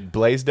out is there? it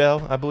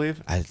Blaisdell? I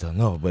believe. I don't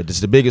know, but it's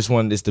the biggest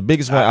one. It's the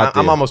biggest one out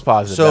there. I'm almost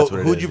positive. So that's what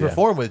it who'd is, you yeah.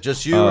 perform with?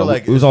 Just you or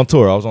like? we was on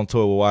tour. I was on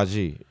tour with YG.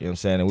 You know what I'm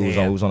saying? And we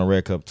Damn. was on a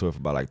Red Cup tour for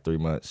about like 3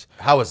 months.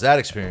 How was that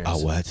experience? Oh,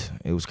 what?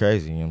 It was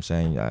crazy. You know what I'm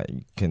saying?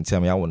 You couldn't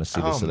tell me I want to see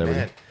the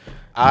celebrity. Man.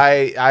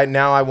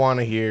 I want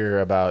to hear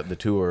about the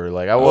tour.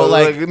 Like I Well, will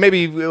like-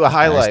 maybe a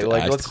highlight. I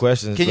Like asked let's the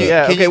questions. Can you? look.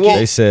 Yeah, Can okay, you well-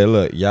 They said,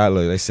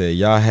 they said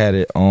y'all had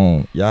it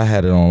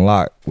on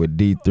lock with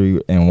D3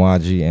 and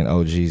YG and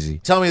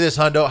OGZ. Tell me this,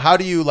 Hundo. How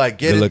do you like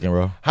get Good it? looking,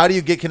 bro. How do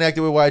you get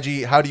connected with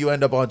YG? How do you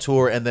end up on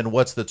tour? And then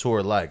what's the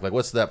tour like? Like,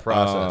 what's that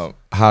process?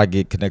 How I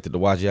get connected to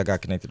YG? I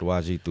got connected to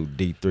YG through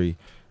D3,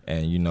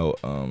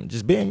 and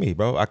just being me,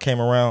 bro. I came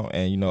around,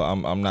 and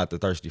I'm not the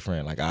thirsty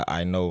friend. Like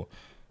I know,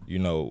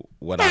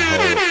 what I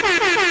hold.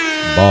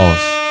 Boss.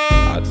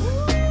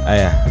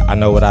 I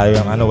know what I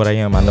am. I know what I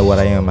am. I know what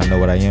I am. I know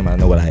what I am. I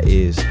know what I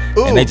is.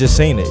 Ooh. And they just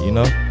seen it,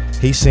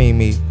 He seen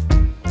me,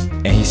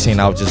 and he seen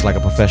I was just like a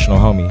professional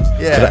homie.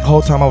 Yeah. But the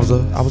whole time I was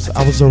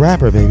a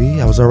rapper,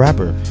 baby. I was a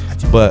rapper.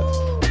 But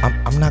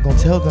I'm not gonna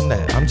tell them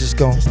that.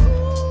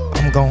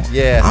 I'm gonna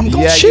Yeah,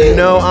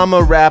 chill. I'm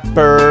a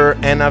rapper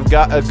and I've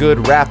got a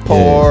good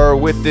rapport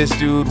with this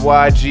dude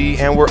YG,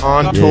 and we're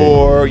on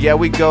tour. Yeah,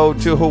 we go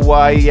to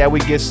Hawaii. Yeah, we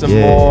get some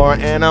Yeah. more,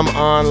 and I'm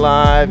on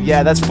live.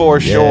 Yeah, that's for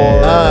sure.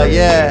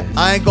 Yeah.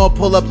 I ain't gonna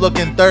pull up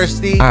looking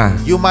thirsty.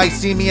 You might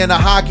see me in a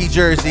hockey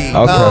jersey.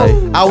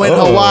 Okay. I went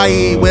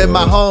Hawaii with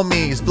my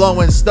homies,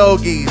 blowing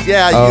stogies.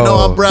 Yeah, you know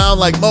I'm brown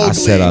like Mowgli. I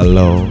said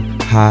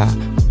aloha,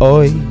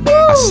 oi.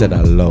 I said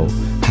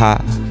aloha.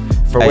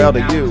 Farewell to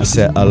you. I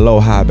said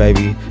aloha,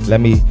 baby.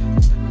 Let me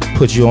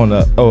put you on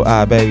the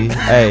OI, baby.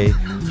 Hey,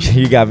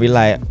 you got me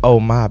like, oh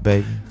my,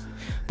 baby.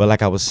 But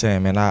like I was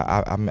saying, man,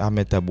 I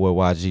met that boy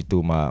YG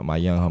through my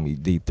young homie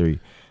D3.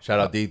 Shout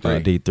out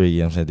D3. D3, you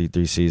know what I'm saying?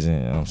 D3 season. You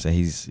know what I'm saying?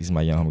 He's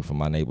my young homie from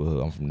my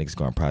neighborhood. I'm from Niggas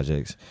Garden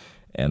Projects.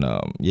 And I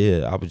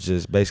was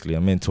just basically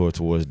a mentor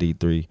towards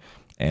D3.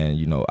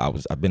 And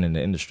I've been in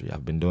the industry.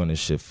 I've been doing this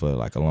shit for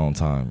like a long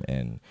time.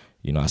 And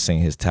I seen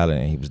his talent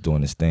and he was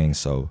doing his thing.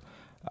 So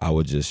I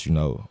would just, kind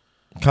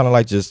of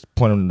like just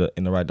point him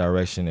in the right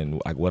direction and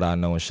like what I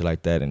know and shit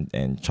like that,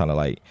 and trying to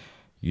like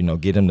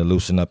get him to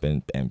loosen up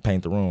and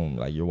paint the room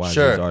like your YG's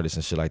Sure. artist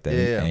and shit like that.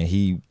 Yeah. And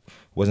he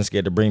wasn't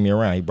scared to bring me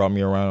around. He brought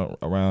me around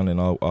and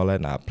all that,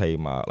 and I played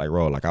my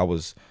role. Like I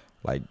was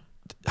like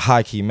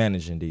high key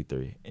managing D3.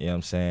 You know what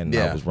I'm saying? And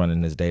Yeah. I was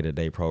running this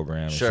day-to-day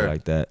program and Sure. shit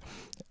like that.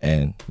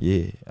 And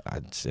yeah, I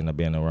just ended up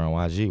being around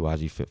YG.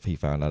 He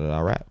found out that I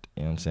rapped.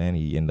 You know what I'm saying?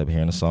 He ended up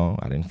hearing the song.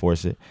 I didn't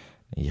force it.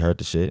 He heard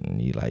the shit and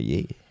he like, yeah.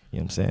 You know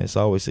what I'm saying? It's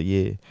always a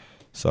yeah.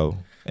 So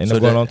ended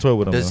up going on tour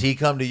with him. Does man. he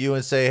come to you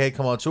and say, "Hey,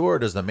 come on tour"? Or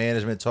does the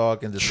management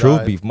talk and decide?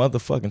 Truth be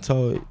motherfucking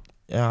told.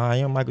 Yeah, I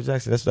am Michael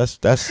Jackson.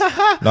 That's.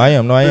 No, I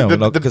am.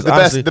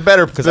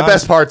 The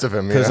best parts of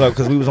him.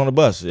 Because we was on the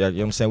bus. Yeah, you know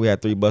what I'm saying? We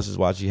had 3 buses.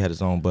 YG had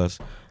his own bus.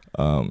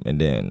 And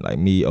then like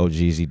me,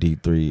 OGZ,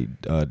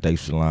 D3, Dave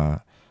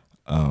Salon.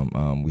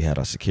 We had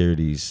our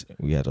securities.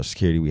 We had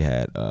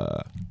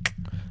a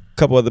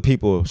couple other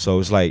people. So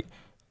it's like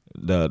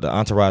the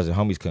entourage and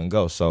homies couldn't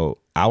go. So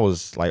I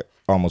was like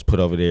almost put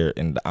over there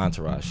in the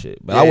entourage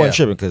shit. But I wasn't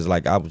tripping because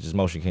like I was just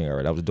Motion King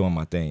already. I was doing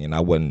my thing and I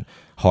wasn't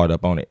hard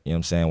up on it. You know what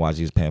I'm saying?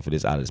 YG was paying for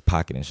this out of his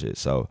pocket and shit.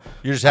 So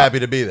You're just happy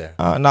to be there.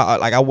 no,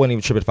 like I wouldn't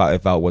even trip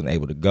if I wasn't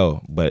able to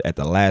go. But at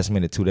the last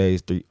minute, 2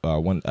 days,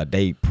 a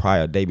day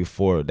prior, a day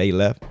before they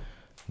left,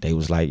 they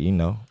was like,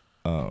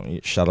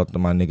 shout out to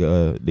my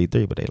nigga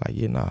D3, but they like,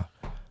 yeah, nah.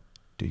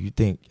 Do you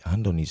think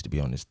Hundo needs to be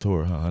on this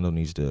tour? Huh? Hundo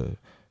needs to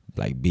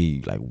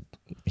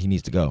he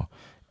needs to go.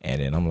 And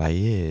then I'm like,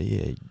 yeah,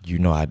 I do. You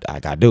know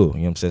what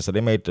I'm saying? So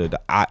they made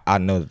I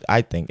know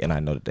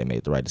that they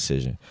made the right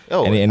decision.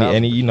 Oh, and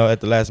at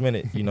the last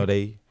minute,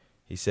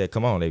 he said,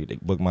 come on, they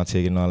booked my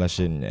ticket and all that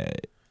shit, and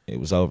it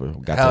was over.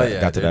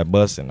 Got to that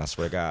bus, and I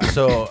swear to God,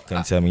 So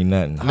couldn't tell me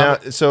nothing. Now,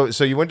 so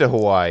you went to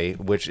Hawaii,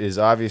 which is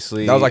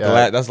obviously That was like the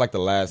last. That's like the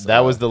last. That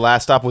was the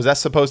last stop. Was that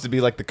supposed to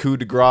be like the coup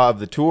de grace of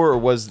the tour, or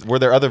were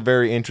there other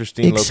very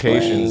interesting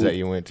locations that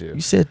you went to? You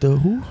said the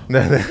who?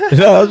 No,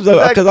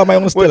 because I might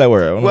want to steal that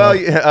word.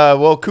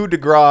 Well, coup de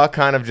grace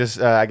kind of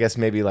just I guess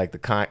maybe like the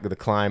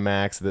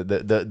climax,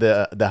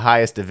 the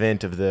highest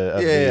event of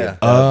the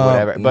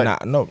whatever. But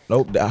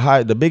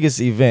the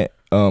biggest event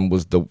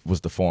was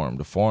the forum.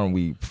 The forum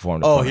we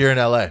performed. Here in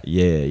LA.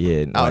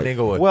 Yeah. Out in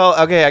Inglewood.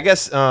 well, okay, I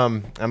guess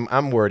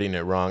I'm wording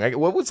it wrong.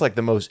 What was like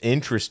the most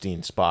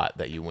interesting spot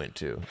that you went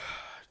to?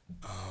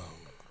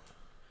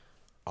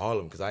 All of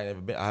them, because I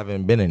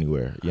haven't been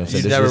anywhere. You know what I'm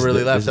saying? You've never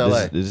really left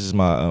LA. This is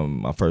my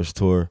my first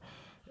tour,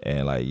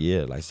 and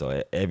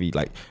so every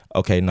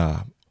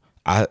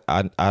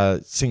I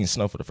seen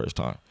snow for the first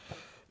time.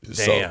 Damn.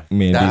 So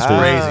me and That's D3,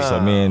 crazy. So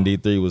me and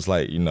D3 was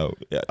like,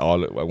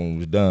 when we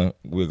was done,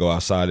 we'll go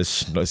outside.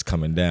 It's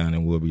coming down,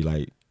 and we'll be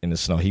like in the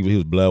snow. He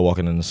was blood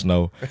walking in the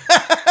snow,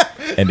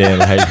 and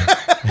then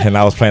and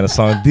I was playing a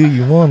song. Do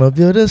you wanna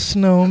build a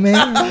snowman?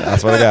 I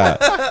swear to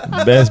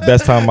God,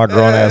 best time of my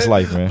grown ass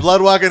life, man.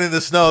 Blood walking in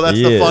the snow. That's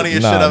the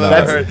funniest shit I've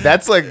ever heard.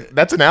 That's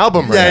an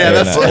album, right?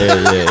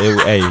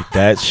 Yeah, Hey,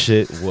 that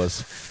shit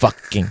was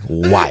fucking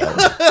wild.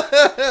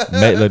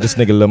 Look, this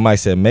nigga Lil Mike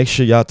said, make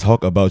sure y'all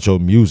talk about your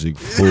music,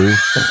 fool.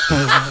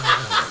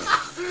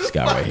 This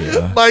guy right here.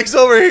 Huh? Mike's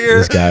over here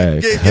This guy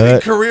giving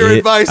career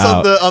advice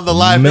on the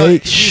live.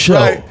 Make He's sure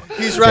right.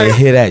 He's right. they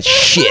hear that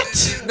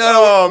shit.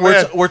 No,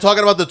 man. we're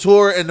talking about the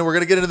tour, and we're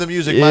gonna get into the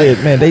music. Yeah,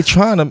 Mike. man, they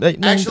trying to.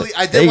 Actually,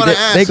 I did want to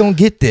ask. They gonna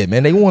get there,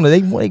 man. They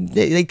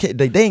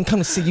ain't come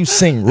to see you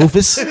sing,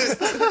 Rufus.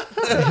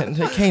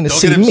 They came to Don't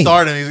see get him me.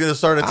 started. He's gonna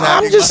start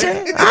attacking.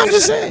 I'm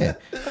just saying.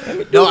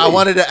 No, I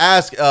wanted to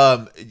ask.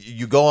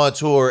 You go on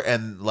tour,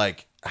 and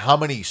like, how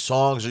many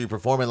songs are you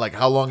performing? Like,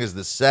 how long is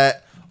the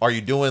set? Are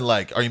you doing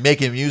are you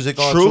making music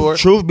on tour?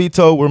 Truth be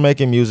told, we're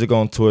making music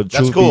on tour.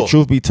 That's cool.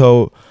 Truth be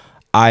told,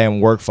 I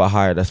am work for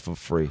hire. That's for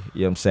free.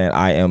 You know what I'm saying?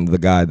 I am the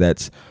guy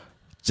that's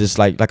just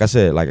like I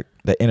said, like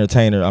the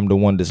entertainer. I'm the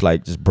one that's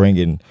like just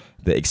bringing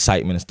the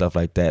excitement and stuff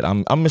like that.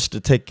 I'm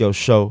Mr. Take Your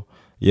Show.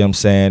 You know what I'm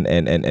saying?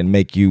 And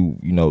make you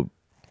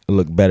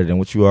look better than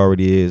what you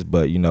already is.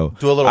 But do a little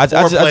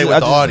foreplay with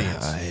the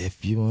audience.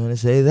 If you want to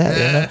say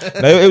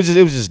that, no, it was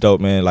just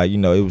dope, man. Like it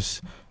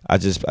was. I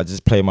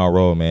just played my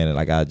role, man, and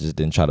like I just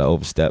didn't try to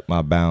overstep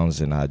my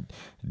bounds, and I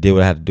did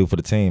what I had to do for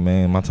the team,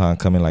 man. My time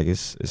coming, like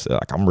it's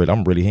like I'm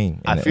really him.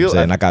 I feel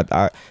like I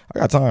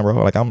got time,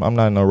 bro. Like I'm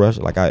not in no rush.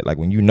 Like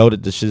when you know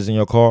that the shit's in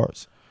your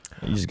cards,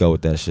 you just go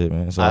with that shit,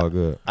 man. It's all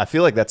good. I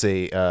feel like that's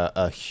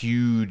a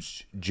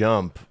huge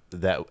jump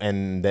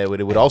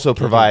it would also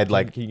provide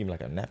Can you give me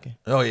like a napkin?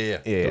 Oh yeah.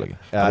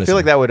 I feel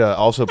like that would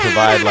also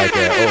provide like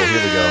here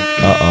we go.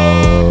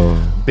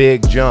 Uh-oh.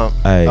 Big jump.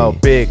 Hey. Oh,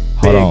 big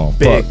jump.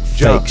 Fake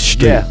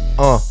street.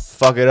 Yeah.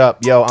 Fuck it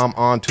up. Yo, I'm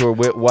on tour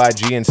with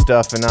YG and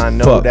stuff, and I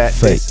know Fuck that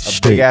fake it's a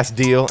street. big ass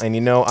deal.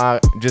 And I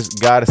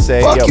just gotta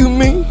say, Fuck yo, you,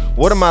 me.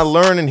 what am I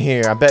learning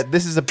here? I bet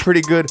this is a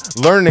pretty good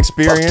learning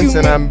experience, you,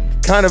 and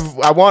man.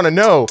 I want to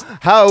know,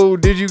 how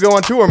did you go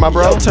on tour, my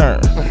bro? Your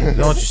turn.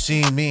 Don't you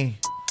see me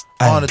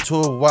on the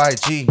tour with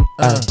YG?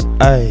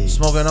 Ay.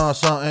 Smoking on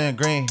something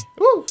green.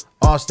 Woo.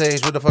 On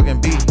stage with a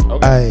fucking beat.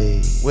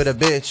 Ay. With a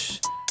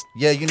bitch.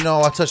 Yeah,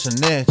 I touch a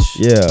niche.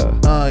 Yeah.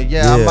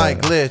 I might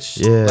glitch.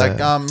 Yeah. Like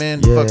I'm in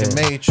Yeah. fucking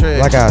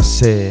Matrix. Like I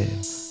said,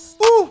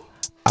 Woo.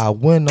 I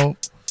went on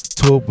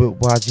tour with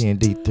YG and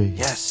D3.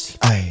 Yes.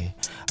 Hey,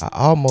 I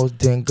almost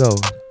didn't go,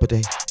 but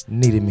they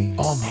needed me.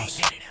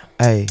 Almost.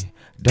 Hey,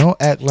 don't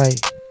act like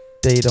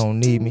they don't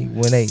need me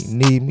when they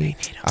need me.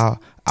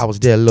 I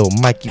was there, little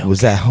Mikey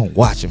was at home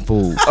watching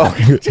food.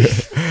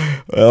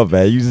 Well,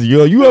 man,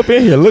 you up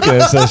in here looking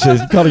at some shit.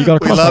 You gotta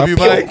We love you,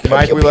 Mike.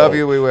 Mike, we love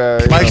you.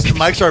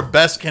 Mike's our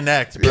best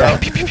connect, bro.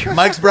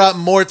 Mike's brought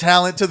more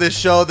talent to this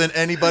show than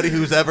anybody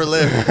who's ever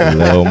lived.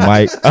 Little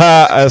Mike.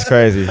 That's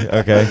crazy.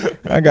 Okay.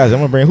 I got you. I'm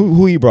gonna bring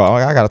who he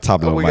brought. I got a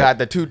top little We Mike. got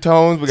the two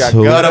tones. We got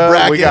Two.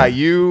 Gutta. We got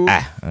you.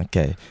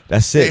 Okay.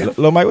 That's it.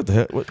 Little Mike, what the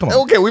hell? Come on.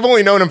 Okay, we've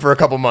only known him for a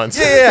couple months.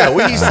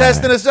 Yeah. He's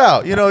testing us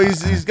out. You know,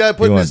 he's got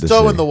putting want his this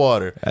toe shit. in the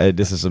water. Hey,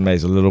 this is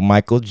amazing. Little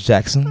Michael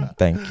Jackson.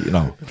 Thank you.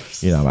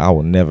 I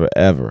will never,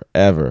 ever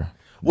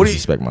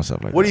disrespect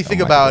myself like that. What do you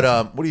think Oh, Michael about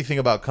Jackson. what do you think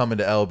about coming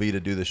to LB to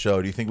do the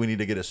show? Do you think we need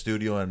to get a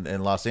studio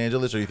in Los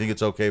Angeles, or do you think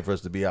it's okay for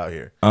us to be out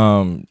here?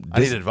 I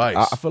need advice.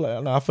 I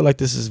feel like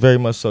this is very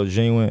much so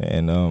genuine,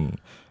 and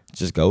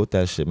just go with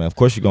that shit, man. Of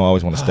course, you're gonna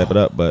always want to step it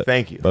up, but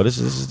Thank you. bro. This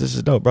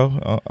is dope,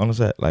 bro. On the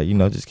set, like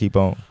just keep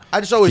on. I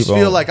just always keep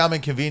feel on. like I'm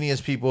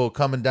inconvenience people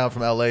coming down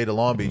from LA to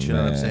Long Beach. You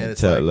know what I'm saying?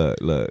 It's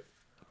Look.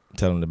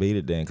 Tell them to beat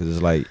it then, because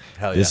it's like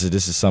Hell this yeah.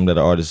 is something that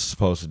an artist is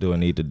supposed to do and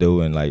need to do,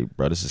 and like,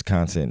 bro, this is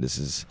content. This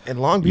is And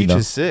Long Beach know.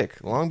 is sick.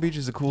 Long Beach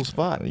is a cool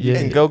spot. You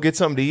Yeah. can go get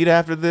something to eat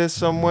after this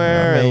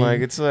somewhere, I mean, and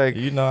like it's like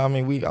I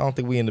don't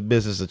think we in the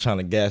business of trying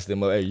to gas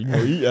them up. Hey,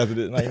 eat after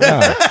this. Like,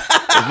 nah.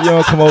 If you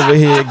don't come over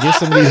here, get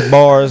some of these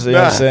bars, you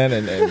know what I'm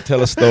saying, and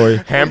tell a story.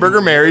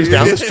 Hamburger Mary's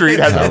down the street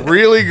has a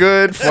really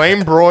good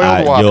flame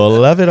broiled waffle. You'll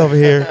love it over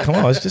here. Come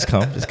on, just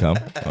come.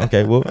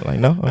 Okay, well,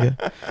 no, okay.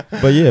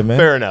 But yeah, man.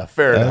 Fair enough.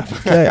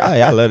 Okay,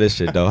 I love this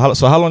shit though.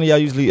 So how long do y'all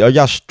usually? Are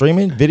y'all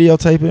streaming,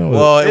 videotaping?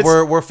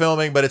 well, we're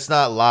filming, but it's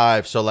not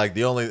live. So like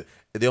the only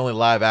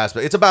live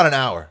aspect, it's about an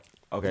hour.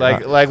 okay,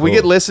 Like we cool.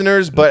 get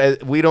listeners,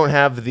 but we don't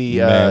have the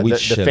Man, we the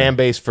chilling. fan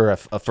base for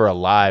a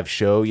live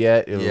show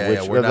yet.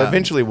 Yeah, we're not.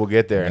 Eventually we'll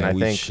get there, Man, and I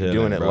we think chilling,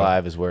 doing it bro.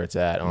 live is where it's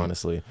at.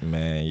 Honestly,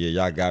 Man, yeah,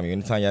 y'all got me.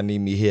 Anytime y'all need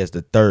me here as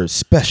the third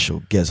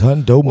special guest,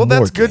 Hundo. well,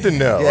 that's good to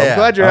know. Yeah. I'm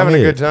glad you're I'm having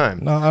here. a good time.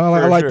 No, I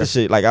For like sure. this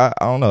shit. Like I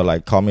don't know.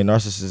 Like call me a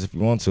narcissist if you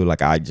want to.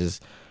 Like I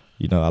just,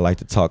 I like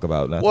to talk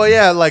about nothing. Well,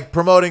 yeah, like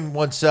promoting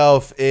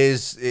oneself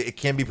it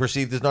can be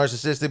perceived as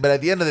narcissistic, but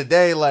at the end of the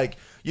day, like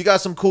you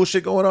got some cool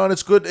shit going on.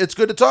 It's good. It's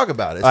good to talk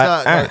about it. It's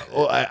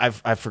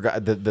I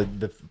forgot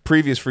the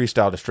previous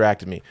freestyle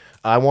distracted me.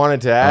 I wanted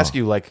to ask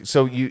you, like,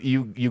 so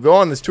you go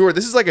on this tour.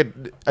 This is like a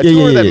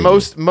tour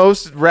that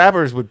most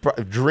rappers would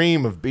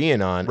dream of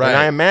being on, Right. and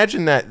I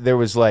imagine that there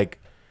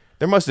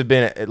must have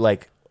been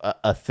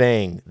a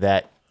thing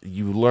that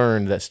you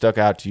learned that stuck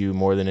out to you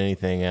more than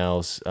anything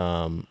else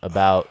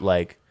about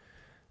like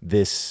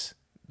this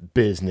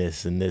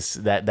business and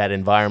that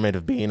environment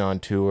of being on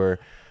tour.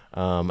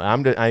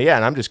 I'm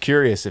just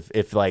curious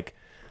if like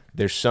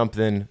there's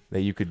something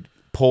that you could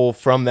pull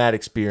from that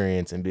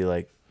experience and be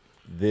like,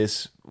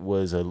 this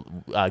was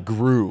I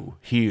grew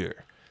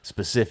here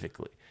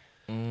specifically.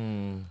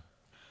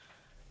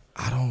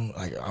 I don't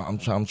like. I'm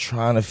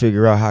trying to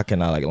figure out how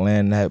can I like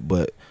land that,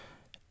 but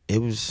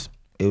it was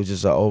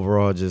just an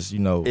overall just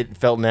It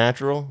felt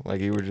natural,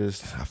 like you were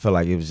just. I feel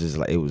like it was just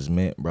like it was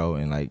meant, bro,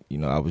 and like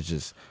I was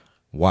just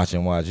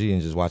watching YG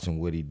and just watching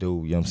what he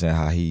do. You know what I'm saying?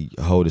 How he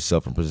hold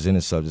himself and present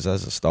himself just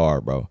as a star,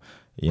 bro.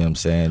 You know what I'm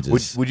saying?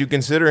 Just Would you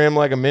consider him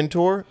like a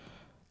mentor?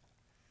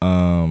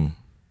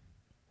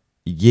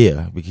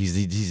 yeah, because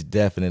he's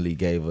definitely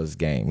gave us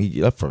game.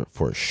 He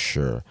for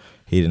sure.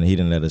 He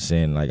didn't let us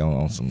in like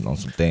on some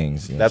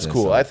things. You know That's what I'm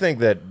cool. saying? I think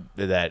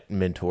that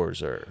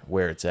mentors are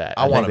where it's at.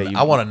 I want think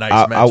that a nice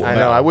I- mentor. I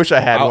know. I wish I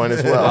had one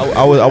as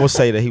well. I would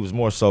say that he was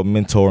more so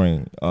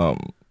mentoring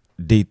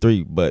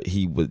D3, but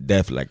he was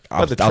definitely like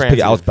I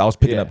was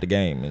picking yeah. up the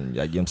game, and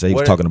like, you know what I'm saying, he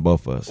was What- talking to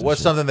both of us. and What's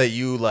shit. something that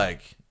you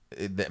like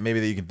that maybe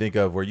that you can think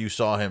of where you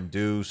saw him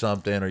do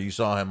something, or you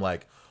saw him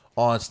like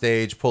on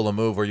stage pull a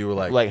move where you were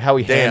like How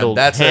he "Damn,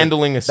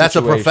 handling a that's a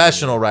situation."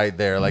 professional right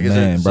there. Like is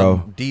Man, it bro.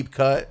 some deep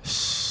cut?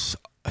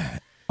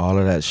 All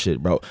of that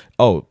shit, bro.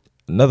 Oh,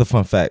 another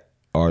fun fact,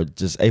 or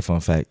just a fun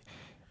fact.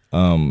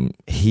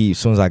 As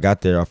soon as I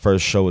got there, our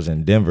first show was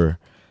in Denver,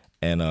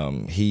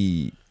 and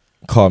he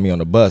called me on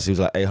the bus. He was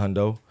like, "Hey,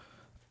 Hundo,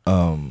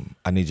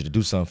 I need you to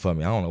do something for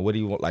me. I don't know what do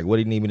you want, like what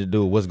do you need me to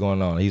do? What's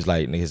going on?" He's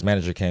like, his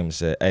manager came and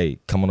said, "Hey,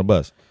 come on the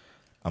bus."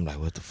 I'm like,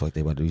 "What the fuck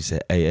they about to do?" He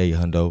said, "Hey,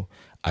 Hundo,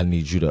 I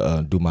need you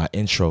to do my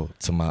intro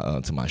to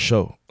my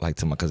show, like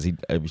because he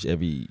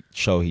every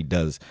show he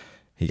does."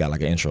 He got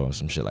like an intro or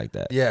some shit like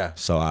that. Yeah.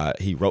 So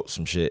he wrote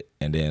some shit,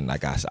 and then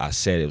like I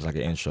said it was like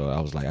an intro.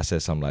 I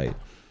said something like,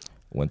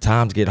 "When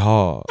times get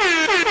hard,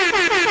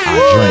 I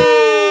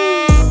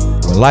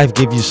drink. When life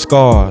give you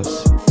scars,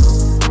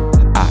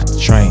 I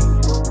drink."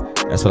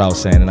 That's what I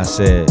was saying, and I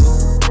said,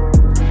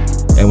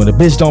 "And when the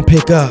bitch don't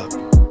pick up,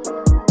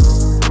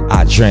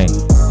 I drink."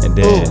 And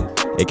then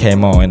it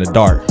came on in the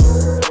dark.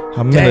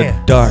 I'm in the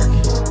Damn. dark.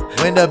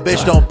 When the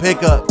bitch don't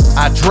pick up,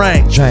 I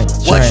drank. Drank,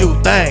 What drank.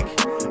 you think?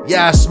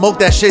 Yeah, I smoked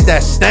that shit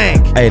that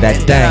stank. Hey, that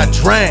And then dank.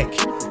 I drank.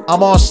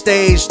 I'm on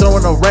stage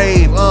throwing a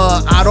rave.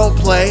 I don't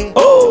play.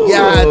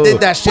 Yeah, I did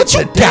that shit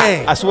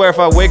today. I swear if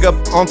I wake up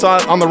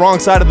on the wrong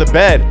side of the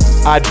bed,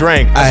 I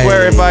drank. I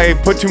swear if I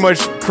put too much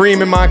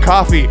cream in my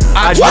coffee,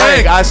 I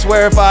drank. I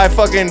swear if I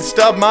fucking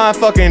stub my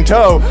fucking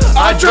toe,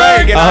 I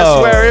drank. And I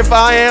swear if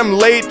I am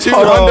late to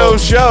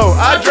Hondo's show,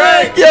 I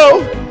drank.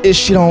 Yo, if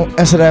she don't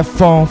answer that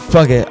phone,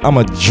 fuck it,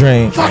 I'ma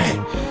drink. Fuck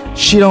it.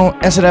 She don't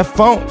answer that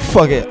phone,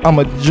 fuck it,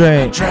 I'ma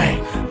drink.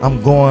 Drink.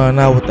 I'm going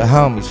out with the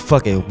homies,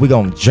 fuck it, we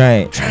gon'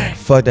 drink.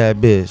 Fuck that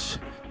bitch,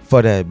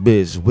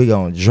 we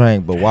gon'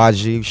 drink. But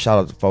YG, shout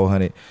out to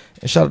 400.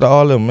 And shout out to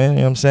all of them, man. You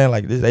know what I'm saying?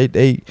 Like this,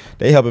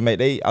 they helping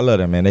make I love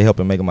them, man. They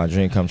helping make my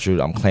dream come true.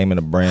 I'm claiming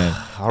the brand.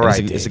 All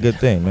right, it's a good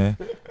thing, man.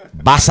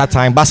 Basa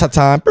time.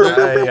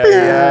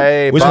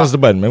 Which one's the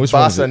button, man? Which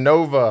one's Bossa it?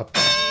 Nova.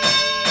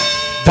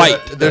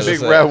 Fight. The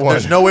big red one.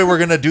 There's no way we're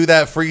gonna do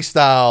that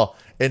freestyle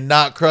and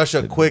not crush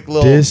a quick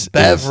little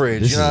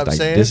beverage. You know what I'm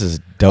saying? This is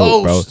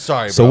dope, bro.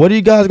 Sorry, bro. So what are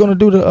you guys gonna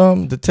do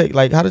to take,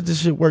 like, how does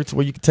this shit work to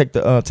where you can take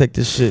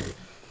this shit,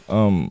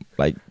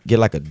 like get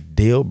like a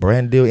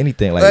brand deal,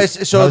 anything like?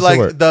 So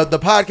like the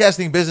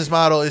podcasting business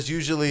model is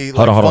usually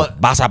like hold on. fun-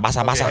 Basa.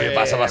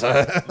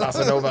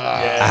 Bossa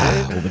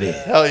Nova. Over there.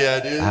 Hell yeah,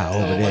 dude.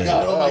 Over there.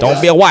 God, oh my Don't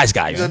God. be a wise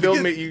guy.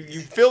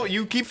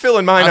 You keep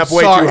filling mine I'm up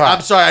way sorry. too high.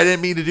 I'm sorry. I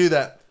didn't mean to do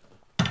that.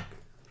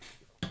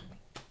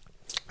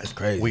 That's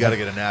crazy. We got to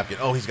get a napkin.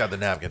 Oh, he's got the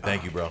napkin.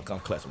 Thank you, bro. I'm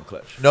clutch.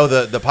 No,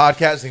 the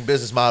podcasting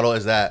business model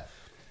is that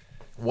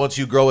once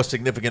you grow a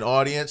significant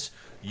audience,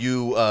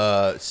 you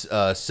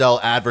sell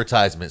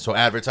advertisements. So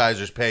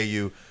advertisers pay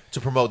you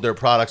to promote their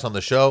products on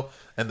the show,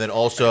 and then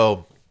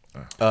also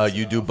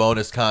you do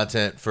bonus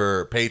content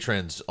for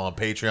patrons on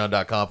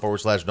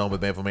patreon.com/Dome with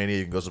Manfomania.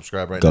 You can go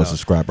subscribe right now. Go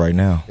subscribe right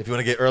now. If you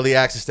want to get early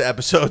access to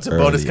episodes and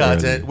bonus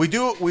content,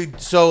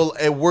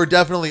 we're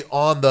definitely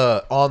on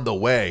the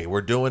way.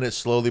 We're doing it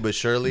slowly but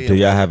surely. Do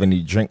y'all have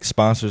any drink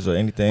sponsors or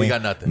anything? We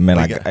got nothing. Man,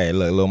 We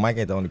look, Lil Mike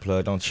ain't the only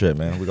plug. Don't trip,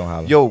 man. We gonna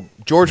holler. Yo,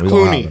 George We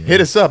gonna Clooney, holler,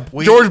 hit us up.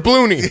 We- George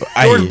Blooney.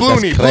 George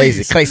Blooney, that's crazy,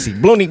 please. crazy.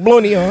 Blooney,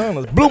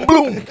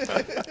 bloom.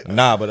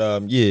 Nah,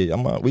 but yeah,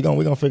 we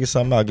gonna figure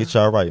something out. Get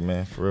y'all right,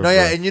 man. For real. No, for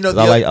yeah, real. and you know,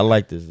 'Cause I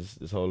like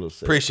this whole little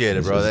set. Appreciate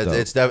it, bro.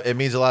 This is dope. It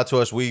means a lot to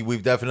us.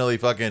 We've definitely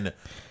fucking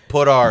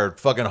put our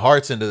fucking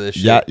hearts into this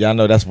shit. Y'all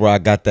know that's where I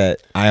got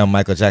that. I am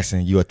Michael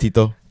Jackson. You a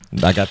Tito?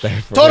 I got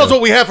that. Told us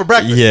what we had for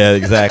breakfast. Yeah,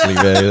 exactly,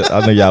 man.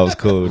 I know y'all was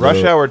cool. Rush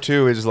dude. Hour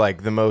 2 is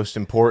like the most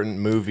important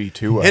movie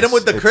to us. Hit him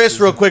with the Chris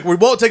real quick. We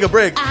won't take a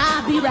break.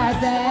 I'll be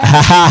right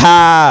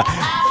back.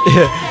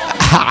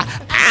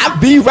 I'll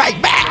be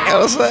right back. You know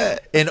what I'm saying?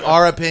 In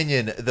our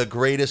opinion, the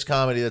greatest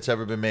comedy that's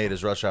ever been made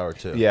is Rush Hour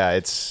 2. Yeah,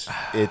 it's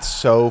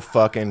so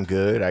fucking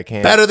good. I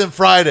can't. Better than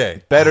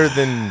Friday. Better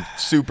than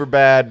Super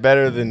Bad.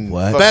 Better than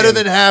What? Better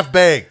than Half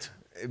Baked.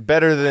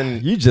 Better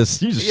than. You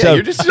just Yeah, shut-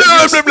 you're just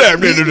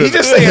he's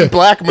just saying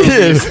black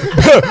movies.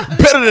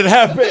 better than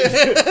half baked.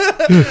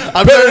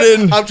 I'm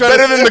trying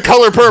Better than The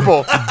Color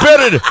Purple.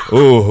 Better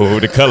than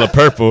the color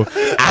purple.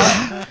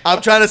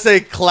 I'm trying to say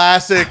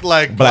classic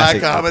like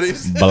black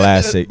comedies.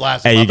 Classic.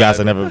 Blastic, Hey, my you guys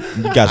bad. are never.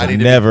 You guys I are need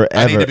to never be,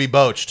 I need ever. to be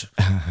boached.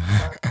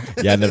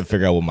 Yeah, I never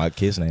figure out what my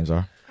kids' names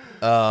are.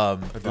 Do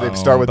they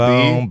start with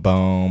B?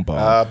 Boom.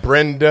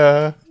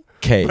 Brenda.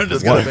 K.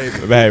 Brenda's got a baby.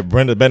 Hey,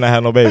 Brenda better not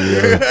have no baby.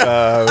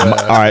 All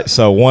right,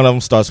 so one of them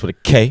starts with a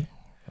K,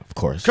 of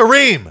course.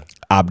 Kareem.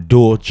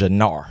 Abdul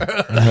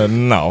Jannah.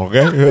 No,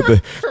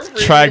 okay.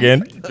 Try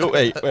again. Oh,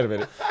 wait a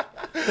minute.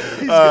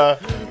 I'll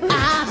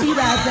be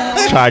right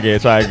back. Try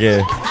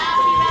again.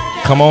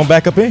 Come on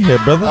back up in here,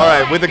 brother. All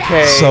right, with a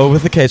K. So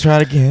with the K, try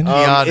it again.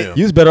 Keanu.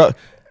 Use better.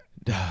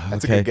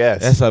 That's a good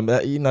guess. That's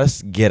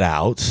let's get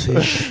out.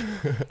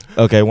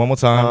 Okay, one more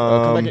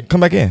time.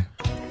 Come back in.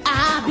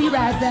 I'll be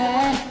right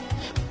back.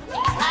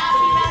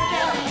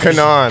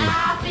 Kanan.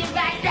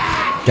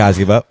 Guys,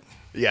 give up.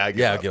 Yeah,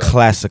 Yeah, give up.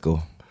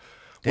 Classical.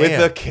 with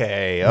Damn. a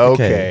K.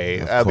 Okay.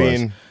 Of I course.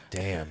 mean,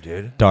 Damn,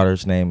 dude.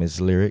 Daughter's name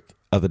is Lyric.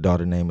 Other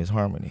daughter name is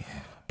Harmony.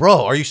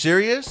 Bro, are you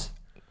serious?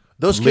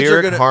 Those kids are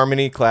lyric, gonna.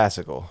 harmony,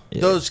 classical.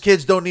 Those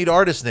kids don't need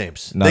artist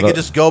names. No, they tho- can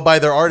just go by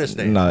their artist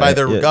name, No, by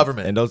their yeah.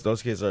 government. And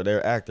those kids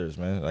they're actors,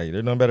 man. Like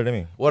they're doing better than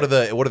me. What are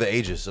the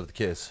ages of the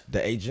kids?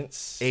 The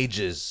agents.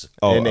 Ages.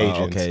 Oh, And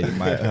agents.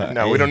 okay.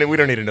 No, we don't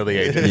need to know the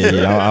agents.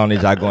 Yeah, I don't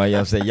need y'all going. You know what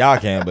I'm saying? Y'all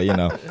can, but you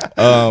know.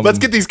 Let's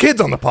get these kids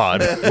on the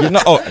pod.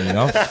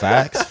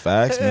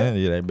 Facts, man.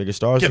 Yeah, they bigger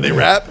stars. Can than they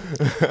me. rap?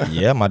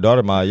 Yeah, my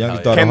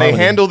youngest daughter. Can they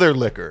Harmony. handle their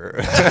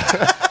liquor?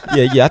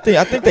 Yeah. I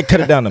think they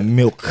cut it down to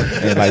milk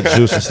and like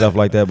juice and stuff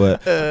like that.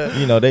 But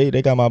you know, they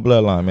got my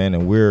bloodline, man,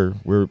 and we're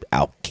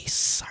alkies.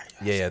 Sorry.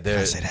 Yeah, Can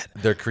I say that?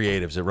 they're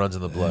creatives. It runs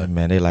in the blood.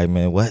 Man, they like,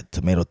 man, what?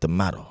 Tomato,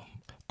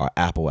 or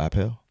apple.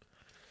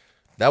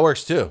 That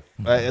works too.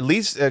 At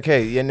least,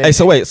 okay. Yeah, Hey,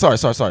 so wait, sorry.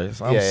 I'm Yeah,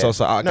 so yeah.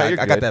 sorry. No, I you're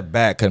got good. that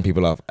bad cutting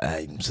people off.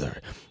 I'm sorry.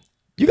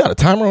 You got a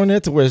timer on there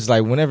to where it's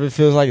like whenever it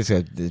feels like it's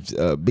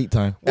beat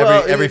time.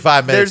 Every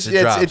 5 minutes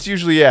it drops. It's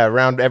usually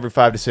around every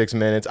 5 to 6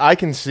 minutes. I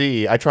can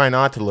see. I try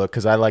not to look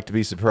because I like to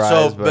be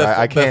surprised. So but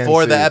I can't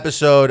before the see.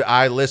 episode,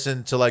 I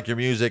listened to like your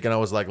music and I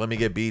was like, let me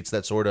get beats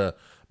that sort of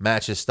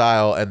match his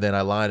style, and then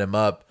I line him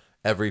up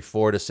every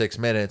 4 to 6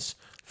 minutes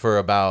for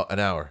about an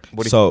hour.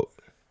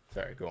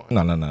 Sorry, go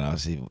on. No.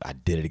 See, I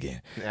did it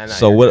again. Nah,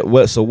 So you're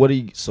what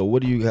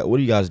do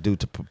you guys do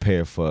to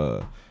prepare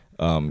for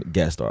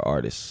guests or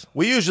artists?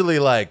 We usually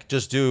like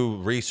just do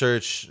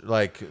research,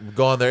 like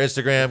go on their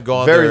Instagram, go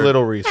on Very their,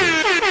 little research.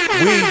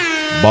 We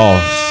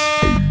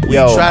Boss.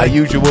 Yo, try I to-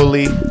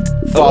 usually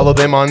follow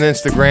them on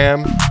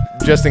Instagram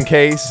just in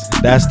case,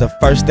 That's the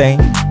first thing.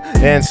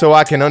 and so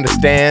I can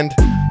understand,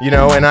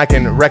 and I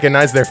can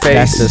recognize their face.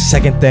 That's the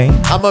second thing.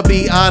 I'ma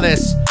be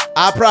honest.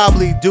 I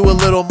probably do a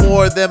little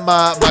more than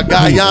my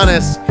guy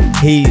Giannis.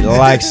 He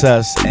likes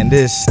us, and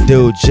this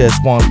dude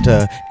just want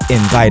to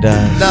invite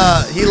us.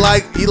 Nah,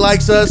 he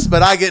likes us,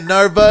 but I get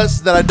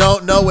nervous that I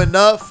don't know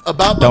enough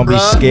about my Don't be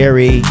bruh.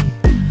 scary.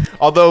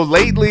 Although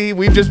lately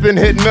we've just been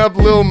hitting up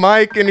Lil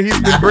Mike, and he's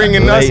been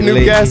bringing us new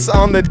Lately. guests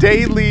on the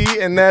daily,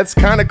 and that's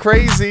kind of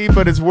crazy,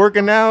 but it's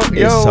working out.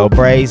 It's so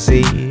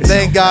brazy.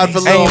 Thank God for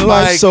Lil Ain't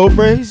life Mike. so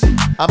brazy?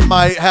 I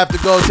might have to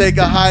go take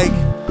a hike.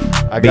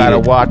 I gotta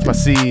Beat it. watch my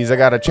C's. I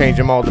gotta change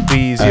them all to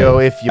B's, yo,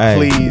 if you Hey,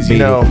 please.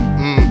 beat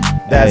it.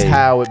 That's Hey.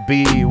 how it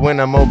be when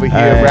I'm over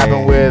here Hey.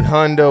 rapping with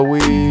Hundo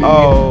Weed.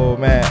 Oh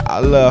man, I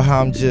love how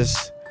I'm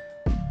just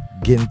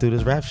getting through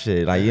this rap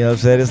shit. Like, you know what I'm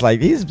saying? It's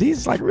like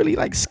he's like really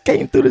like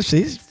skating through this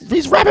shit.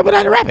 He's rapping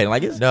without rapping.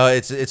 Like it's No,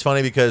 it's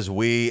funny because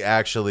we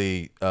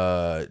actually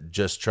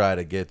just try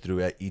to get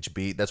through at each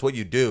beat. That's what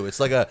you do.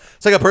 It's like a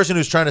person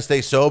who's trying to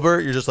stay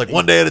sober. You're just like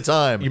one day at a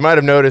time. You might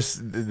have noticed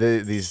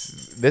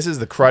this is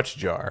the crutch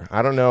jar.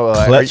 I don't know.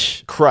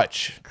 Clutch?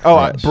 Crutch.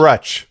 Oh,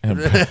 Crutch.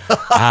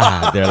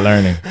 brutch. they're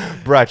learning.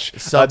 Brutch.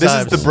 This is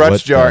Sometimes. the brutch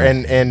What jar,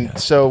 the- and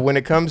so when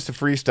it comes to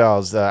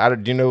freestyles,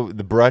 do you know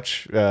the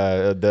brutch?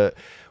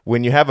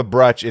 When you have a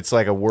brutch, it's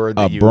like a word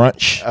that A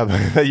brunch?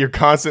 that you're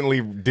constantly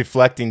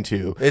deflecting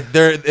to.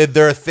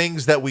 There are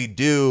things that we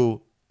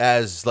do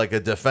as like a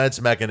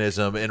defense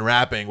mechanism in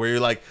rapping where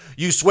you're like,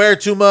 you swear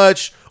too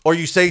much, or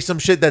you say some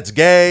shit that's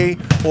gay,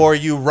 or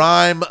you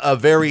rhyme a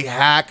very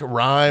hack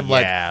rhyme,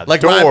 Yeah, like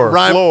door,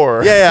 rhyme,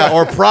 floor. yeah,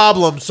 or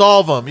problem,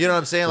 solve them. You know what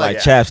I'm saying? Like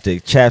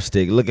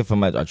chapstick, looking for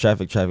my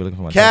traffic, looking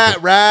for my cat,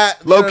 chapstick. rat.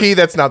 you Low know- key,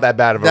 that's not that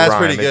bad of a That's rhyme.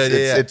 pretty good,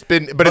 yeah. It's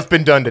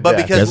been done to but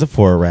death. because- There's a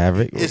for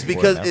rabbit. It's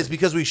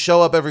because we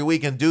show up every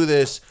week and do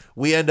this.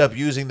 We end up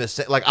using the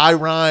same. Like I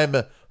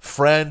rhyme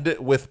friend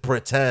with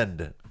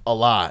pretend a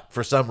lot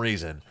for some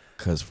reason.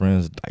 Because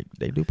friends, like,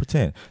 they do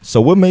pretend. So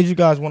what made you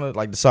guys want to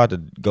like decide to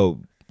go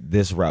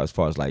this route as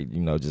far as like,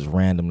 just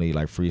randomly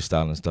like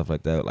freestyling and stuff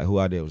like that? Like, who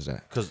idea was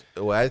that? Because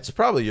it's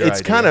probably your It's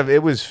idea. kind of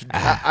it was.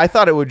 I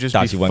thought it would just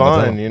Thought be you wasn't gonna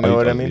tell fun. him. You Oh, know you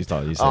what I thought- mean? you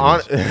thought you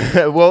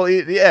said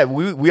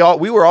Well,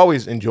 we were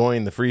always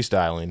enjoying the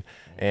freestyling,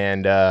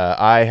 and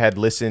I had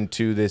listened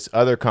to this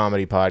other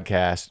comedy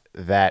podcast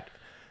that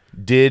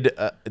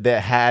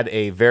had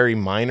a very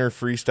minor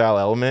freestyle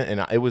element,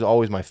 and it was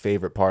always my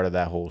favorite part of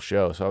that whole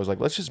show. So I was like,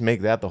 let's just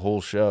make that the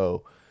whole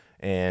show,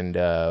 and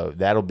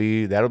that'll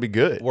be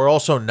good. We're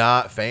also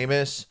not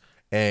famous,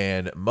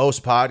 and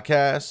most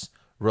podcasts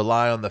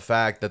rely on the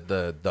fact that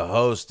the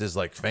host is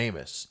like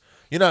famous.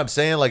 You know what I'm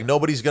saying? Like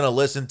nobody's gonna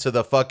listen to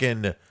the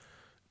fucking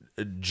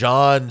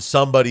John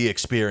somebody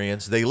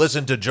experience. They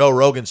listen to Joe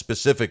Rogan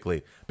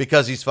specifically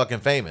because he's fucking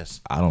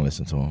famous. I don't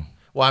listen to him.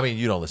 Well, I mean,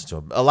 you don't listen to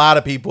him. A lot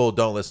of people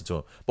don't listen to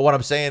him. But what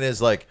I'm saying is,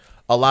 like,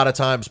 a lot of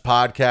times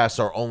podcasts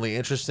are only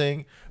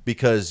interesting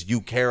because you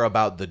care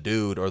about the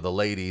dude or the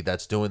lady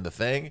that's doing the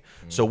thing.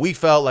 So we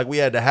felt like we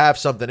had to have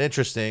something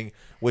interesting,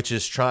 which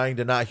is trying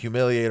to not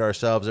humiliate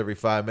ourselves every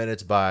 5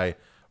 minutes by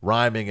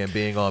rhyming and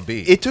being on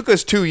beat. It took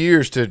us 2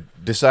 years to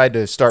decide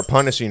to start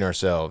punishing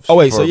ourselves. Oh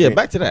wait, for so yeah, being-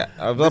 back to that.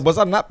 Was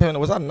I not paying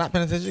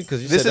attention?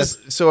 Because you This said is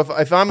so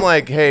if I'm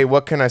like, hey,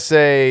 what can I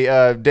say?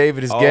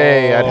 David is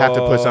gay. I'd have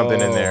to put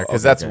something in there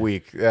because Okay, that's okay.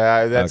 weak.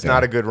 That's Okay.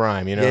 not a good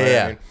rhyme. You know? yeah, what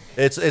yeah. I mean?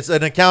 It's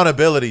an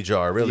accountability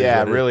jar, really. Yeah, is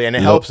what it is. really, and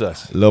it helps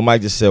us. Lil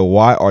Mike just said,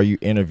 "Why are you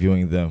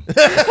interviewing them?"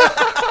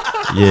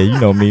 Yeah, you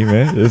know me,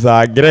 man. This is how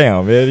I get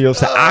down, man. You know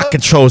what I'm saying? I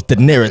controls the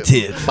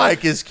narrative.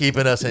 Mike is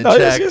keeping us in No,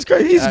 check. it's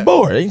crazy. He's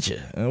bored, ain't you?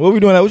 What we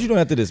doing? What you doing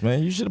after this,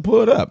 man? You should have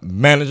pulled up,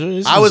 manager.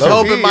 I was over.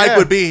 hoping Mike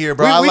would be here,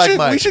 bro. I like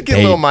Mike. We should get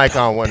Hey. Lil Mike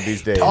on one of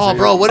these days. Oh,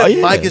 bro, what if Oh,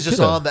 yeah, Mike is just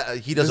get him. on that?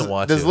 He doesn't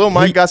want Does to. Lil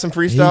Mike got some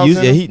freestyles?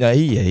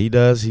 He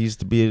does. He used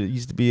to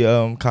be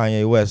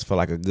Kanye West for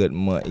like a good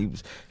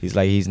month.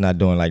 He's not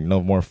doing like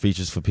no more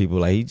features for people.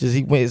 Like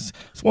he went.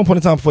 It's one point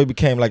in time before he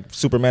became like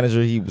super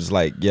manager. He was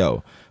like,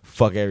 yo,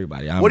 fuck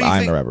everybody. I'm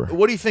the rapper.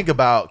 What do you think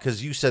about?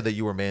 Because you said that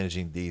you were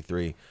managing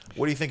D3.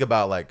 What do you think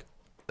about like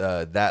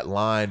that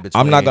line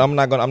between? I'm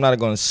not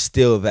gonna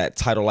steal that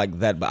title like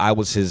that. But I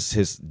was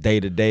his day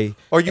to day.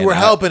 Or you were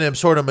helping him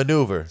sort of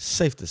maneuver.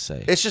 Safe to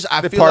say. It's just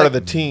I They're feel part like of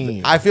the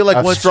team. I feel like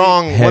a once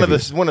strong you- one of the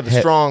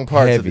strong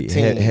parts of the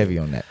team. Heavy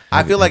on that.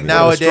 I feel like One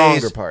of the stronger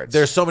nowadays parts.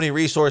 there's so many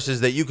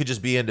resources that you could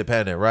just be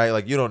independent, right?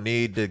 Like you don't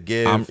need to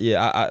give. Like,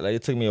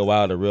 it took me a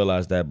while to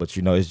realize that, but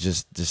it's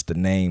just the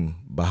name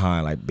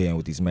behind like being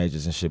with these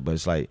majors and shit. But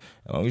it's like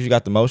as long as you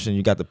got the motion,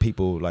 you got the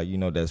people like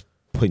that's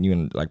putting you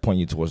in, like pointing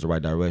you towards the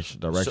right direction.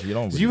 You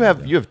don't. Really you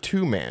need have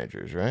 2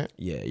 managers, right?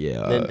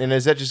 Yeah. And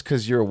is that just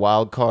because you're a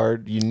wild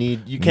card?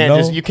 You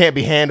can't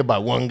be handled by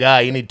one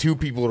guy. You need 2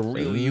 people to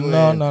reel you in.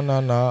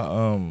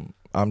 No.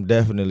 I'm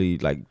definitely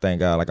like,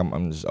 thank God, like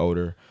I'm just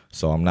older,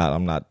 so I'm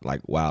not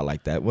like wild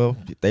like that. Well,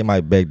 they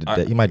might beg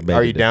to. He might beg.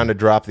 Are you down to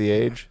drop the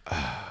age?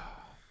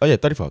 Oh yeah,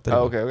 34.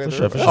 Oh, okay. For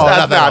sure. Oh,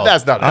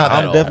 that's not.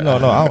 I'm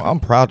definitely I'm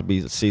proud to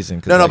be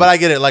seasoned. No, but I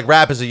get it. Like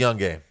rap is a young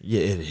game.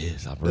 Yeah, it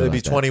is. There'd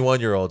be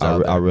 21-year-olds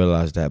out there. I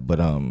realize that, but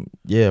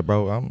yeah,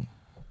 bro,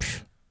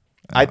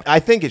 I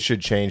think it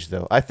should change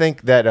though. I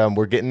think that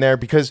we're getting there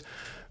because.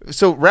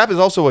 So rap is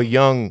also a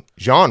young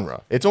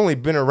genre. It's only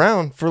been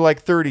around for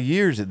like 30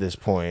 years at this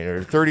point,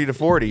 or 30 to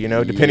 40, you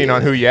know, depending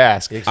on who you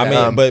ask. Exactly.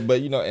 I mean, but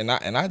you know, and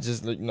I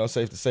just, you know,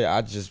 safe to say,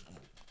 I just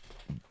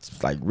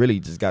like really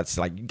just got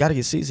like, you got to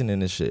get seasoned in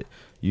this shit.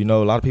 You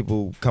know, a lot of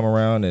people come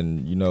around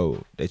and you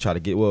know they try to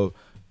get a lot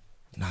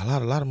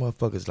of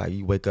motherfuckers like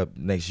you wake up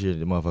next year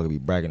the motherfucker be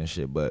bragging and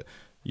shit, but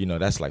you know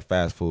that's like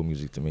fast food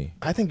music to me.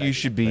 I think you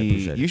should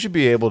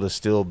be able to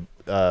still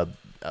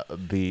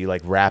be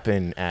like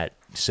rapping at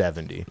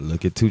 70.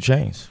 Look at 2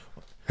 Chainz.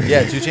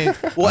 Yeah, 2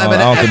 Chainz. Well, I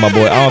don't think my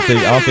boy. I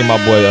don't think my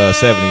boy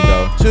 70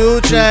 though.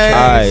 2 Chainz.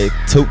 Alright,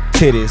 2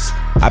 titties.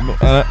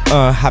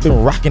 I've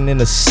been rocking in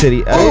the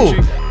city.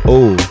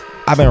 Oh,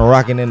 I've been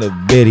rocking in the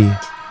bitty.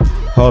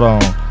 Hold on.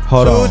 2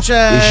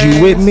 Chainz. Is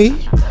you with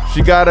me?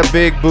 She got a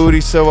big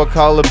booty, so I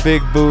call her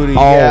Big Booty.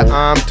 Oh. Yeah,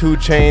 I'm 2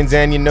 Chainz,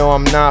 and you know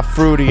I'm not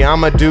fruity.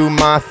 I'ma do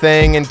my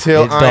thing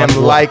until It I am don't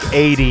work. like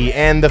 80,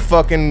 and the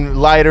fucking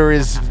lighter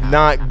is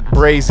not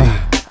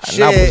brazy.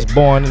 And I was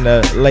born in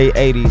the late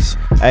 80s.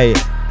 Hey,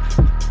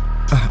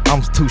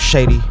 I'm too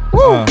shady.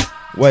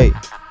 Wait,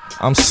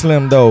 I'm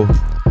slim though.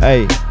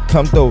 Hey,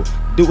 come through.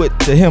 Do it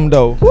to him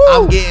though.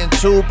 I'm getting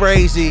too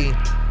brazy.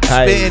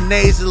 Spitting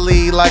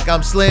nasally like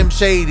I'm Slim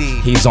Shady.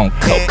 He's on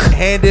coke.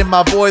 Handing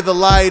my boy the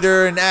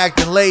lighter and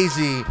acting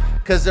lazy.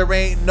 Cause there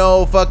ain't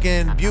no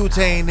fucking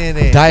butane in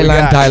it.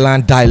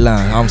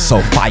 Dylan. I'm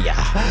so fire.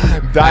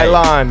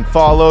 Dylan,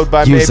 followed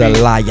by You's a maybe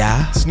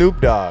liar. Snoop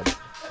Dogg.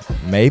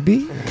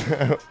 Maybe.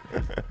 Wait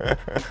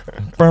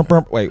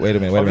a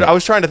minute. I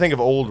was trying to think of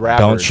old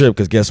rappers. Don't trip,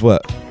 cause guess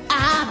what?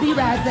 I'll be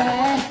right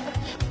there.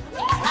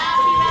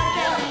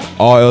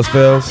 All else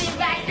fails.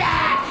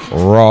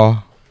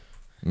 Raw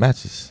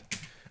matches.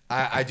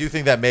 I do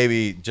think that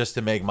maybe just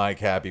to make Mike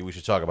happy, we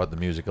should talk about the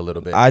music a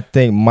little bit. I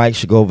think Mike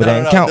should go over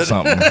there and count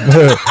something.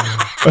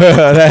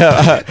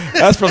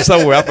 That's from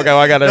somewhere. I forgot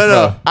where I got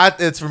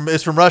that from.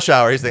 It's from Rush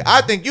Hour. He's like,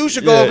 I think you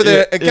should go over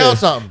there and count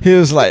something. He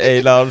was like,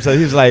 hey, no, I'm saying,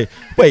 he was like,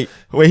 wait.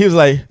 He was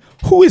like,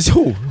 who is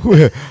who?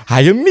 I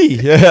am me.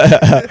 He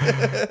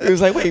was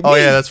like, wait. Oh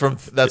me? yeah, that's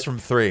from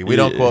 3. We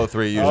don't quote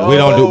 3 usually. We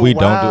don't do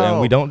wow. and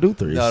we don't do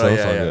 3. No, so yeah,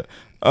 it's all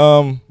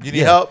yeah. good. You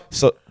need help?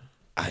 So.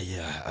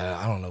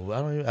 I don't know.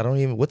 I don't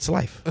even. What's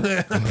life?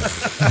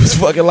 What's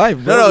fucking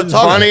life? Bro? No,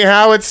 talk. Funny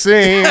how it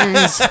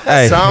seems.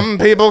 Hey. Some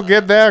people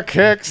get their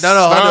kicks No,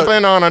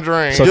 stomping on a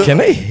drink. So can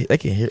they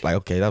can hear, like,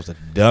 okay, that was a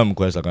dumb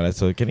question on that.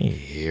 So can he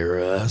hear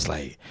us?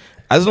 Like,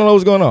 I just don't know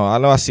what's going on. I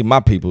know I see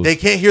my people. They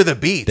can't hear the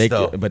beats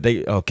though. But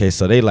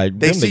so they like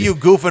They them see niggas- you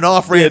goofing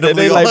off randomly.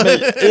 They like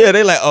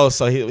they like, oh,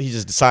 so he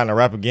just decided to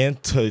rap again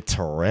to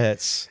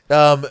Tourette's.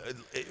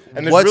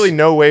 And there's really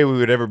no way we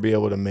would ever be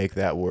able to make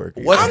that work.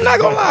 I'm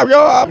not gonna lie,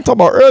 yo. I'm talking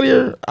about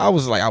earlier. I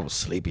was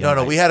sleepy.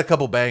 No, we had a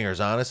couple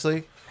bangers,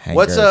 honestly.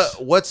 Hangers.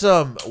 What's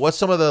some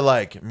of the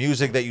like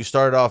music that you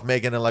started off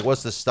making, and like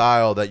what's the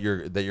style that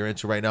you're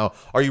into right now?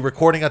 Are you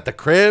recording at the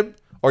crib,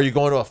 or are you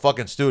going to a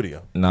fucking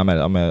studio? No,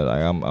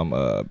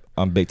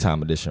 I'm big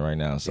time edition right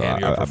now. So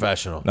Damn, you're a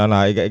professional. No,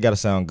 it got to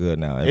sound good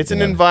now. It's an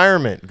Everything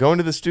environment. Going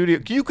to the studio,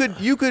 you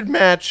could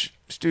match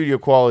studio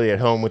quality at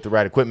home with the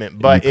right equipment,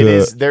 but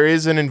there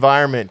is an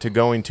environment to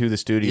going to the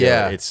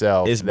studio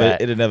itself.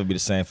 But it'll never be the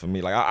same for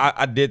me. Like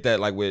I did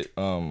that like with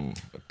a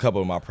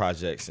couple of my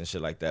projects and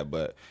shit like that,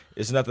 but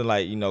it's nothing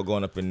like, you know,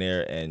 going up in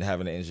there and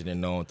having an engineer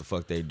knowing what the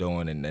fuck they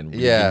doing and then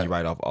getting you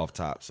right off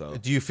top. So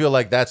do you feel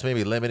like that's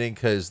maybe limiting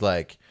because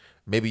like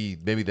maybe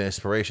the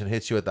inspiration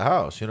hits you at the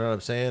house? You know what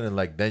I'm saying? And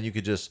like then you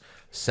could just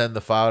send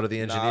the file to the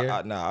engineer.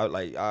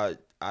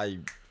 I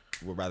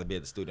would rather be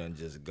at the studio and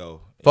just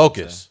go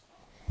Focus.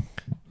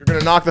 You're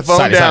gonna knock the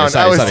phone down.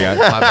 Sorry,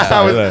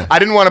 guys. I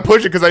didn't want to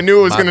push it because I knew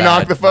it was gonna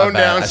knock the phone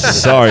down.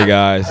 Sorry,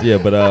 guys. Yeah,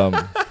 but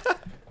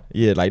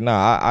yeah, like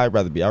I'd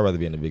rather be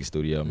in the big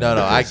studio. Man,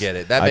 No, I get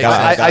it. That makes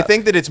sense. I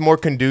think that it's more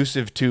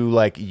conducive to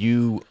like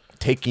you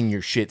taking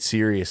your shit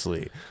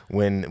seriously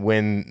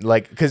when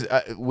like because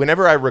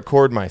whenever I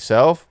record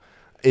myself,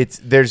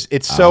 it's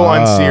so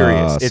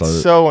unserious.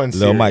 It's so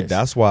unserious. Lil Mike,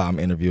 that's why I'm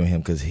interviewing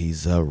him, because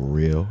he's a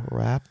real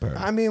rapper.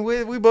 I mean,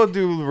 we both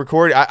do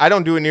recording. I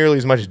don't do it nearly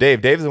as much as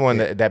Dave. Dave's the one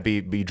that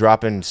be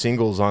dropping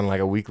singles on like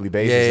a weekly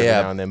basis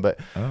every now and then. But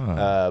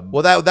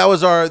well, that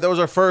was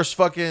our first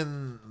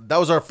fucking That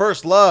was our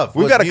first love.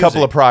 We've was got a couple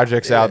music. of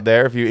projects out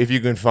there if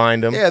you can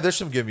find them. Yeah, there's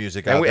some good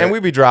music out and there.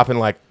 we be dropping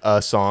like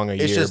a song a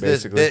It's year, just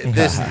basically.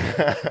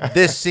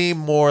 this seemed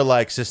more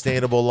like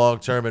sustainable long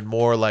term and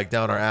more like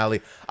down our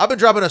alley. I've been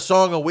dropping a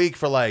song a week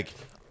for like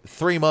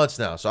 3 months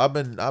now, so I've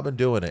been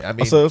doing it. I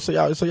mean, So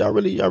y'all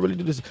really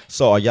do this.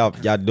 So are y'all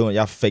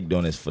fake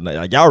doing this for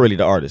nothing? Like, y'all really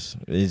the artists.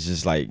 It's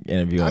just like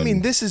interviewing. I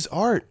mean, this is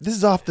art. This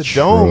is off the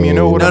dome. You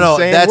know what no, I'm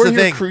saying? that's We're the here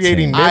thing.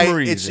 creating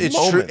memories. It's and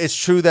true. moments. It's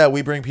true that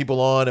we bring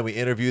people on and we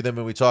interview them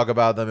and we talk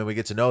about them and we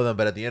get to know them.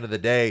 But at the end of the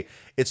day,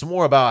 it's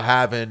more about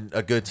having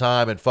a good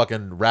time and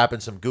fucking rapping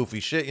some goofy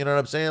shit. You know what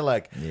I'm saying?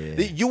 Like,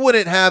 you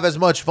wouldn't have as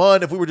much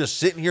fun if we were just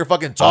sitting here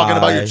fucking talking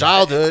about your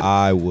childhood.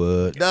 I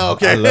would. No,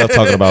 okay. I love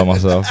talking about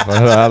myself.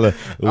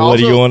 What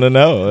do you want to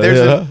know?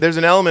 There's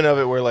an element of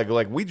it where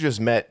like we just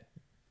met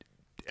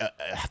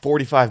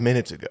 45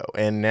 minutes ago,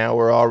 and now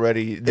we're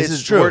already. This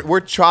It's is true. We're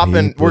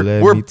chopping. People,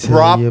 let We're me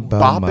tell you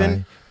about bopping.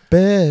 my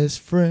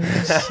best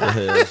friends.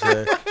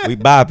 We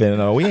bopping.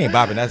 No, we ain't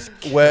bopping. That's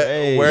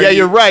Where Yeah,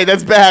 you're right.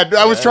 That's bad.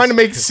 I was trying to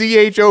make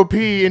CHOP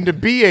into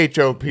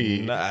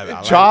BHOP.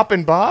 I Chop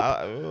and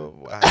bop. I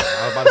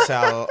was about to say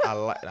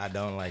I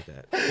don't like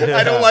that.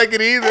 I don't like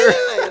it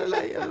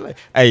either.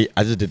 Hey,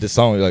 I just did this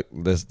song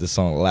this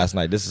song last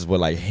night. This is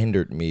what like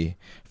hindered me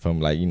from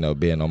like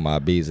being on my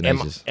B's and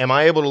H's. Am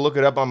I able to look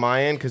it up on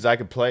my end? Because I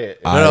could play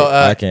it.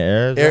 I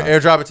can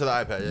airdrop it to the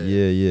iPad.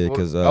 Yeah,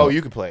 because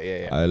you could play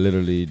it. Yeah. I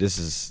literally this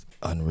is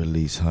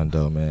unreleased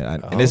hundo,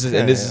 man. This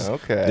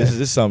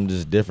is something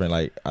just different.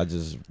 Like I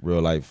just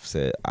real life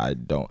said I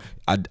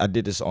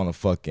did this on a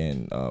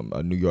fucking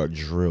a New York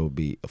drill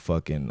beat, a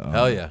fucking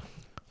Hell yeah.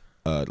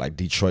 Like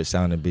Detroit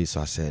sounding beat.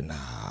 So I said, nah,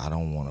 I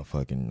don't want to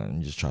fucking. Let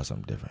me just try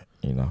something different,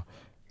 yeah.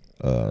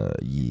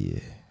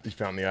 You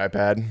found the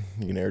iPad.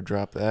 You can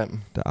airdrop that.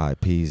 The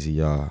IPs,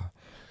 y'all.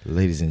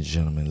 Ladies and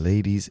gentlemen,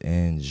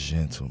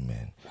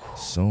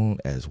 soon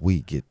as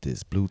we get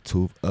this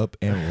Bluetooth up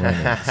and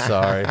running.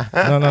 Sorry.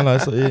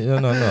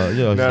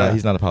 No.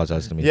 He's not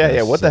apologizing to me.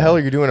 Yeah. What the hell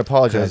are you doing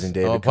apologizing,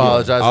 David? I'm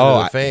apologizing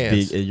to the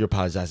fans. You're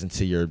apologizing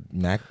to your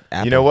Mac.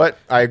 Apple. You know what?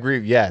 I agree.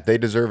 Yeah, they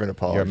deserve an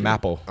apology. Your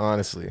Mapple.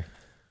 Honestly.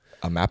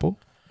 A Mapple?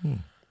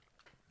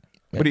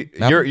 But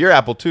you're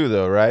Apple too,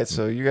 though, right?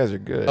 So you guys are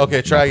good.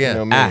 Okay, try again.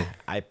 You know me.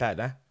 iPad,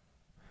 huh?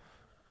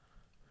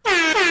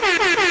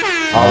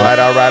 All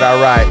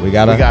right. We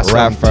got some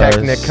rap first.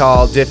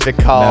 technical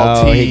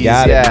difficulties. No, he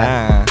got it.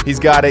 Yeah. Nah. He's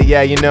got it.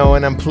 Yeah,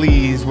 and I'm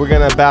pleased. We're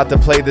about to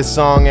play the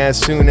song as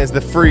soon as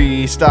the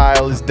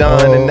freestyle is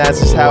done, and that's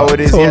just how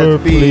it is. Told Yeah, her,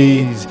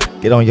 please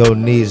get on your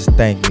knees and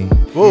thank me.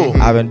 Whoa.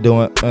 I've been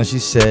doing. She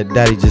said,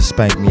 "Daddy just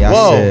spanked me." I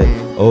Whoa. said,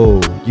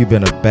 "Oh, you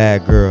been a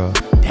bad girl."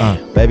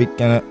 Baby,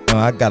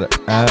 I got it.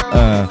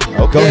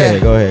 Okay.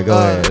 Go ahead.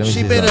 Let me She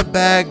see been a something.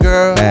 bad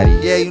girl.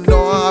 Baddie. Yeah, you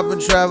know I've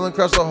been traveling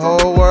across the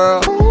whole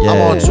world. I'm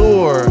Yeah. on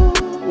tour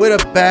with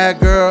a bad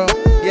girl.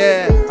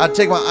 Yeah, I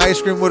take my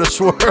ice cream with a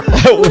swirl.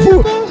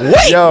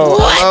 Yo,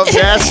 I love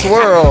that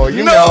swirl.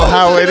 You know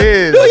how it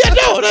is.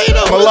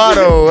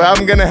 Mulatto,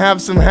 I'm gonna have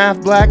some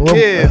half black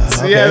kids.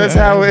 Okay. Yeah, that's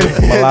how it is.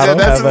 Mulatto,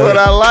 That's what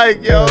I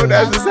like, yo.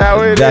 That's just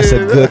how it is. That's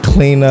a good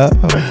cleanup.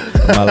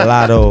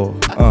 Mulatto.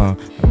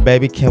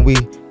 Baby, can we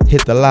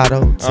hit the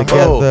lotto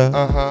together?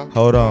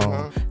 Hold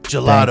on.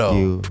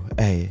 Gelato.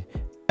 Thank you.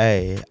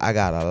 Hey, I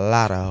got a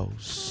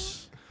lottos.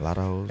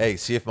 Hey,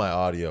 see if my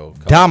audio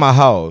comes. Down my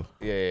hole.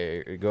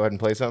 Yeah. Go ahead and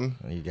play something.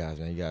 You guys,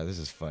 this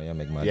is fun. Y'all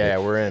make my Yeah,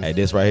 day. we're in. Hey,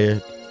 this right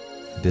here,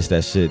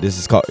 that shit. This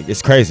is called.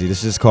 It's crazy.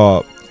 This is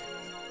called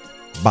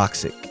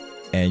Boxic.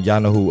 And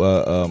y'all know who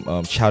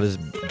Childish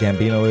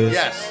Gambino is?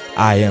 Yes.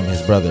 I am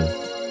his brother.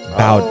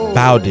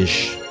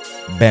 Bowdish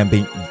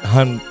Bambino.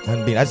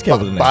 Hunbean. I just came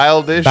up with the name.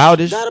 Bildish.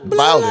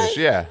 Bowdish.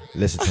 Yeah.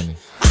 Listen to me.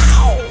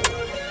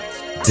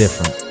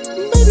 Different.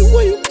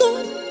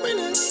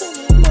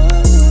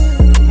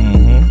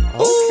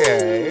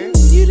 Okay.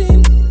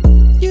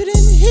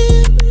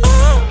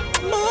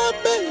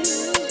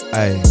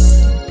 Hey,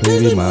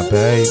 please be my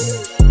baby.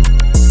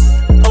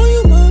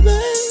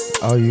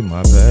 Oh, you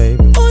my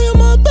baby.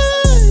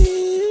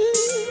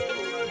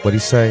 What he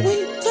say?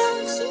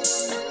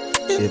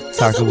 If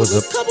Toxic was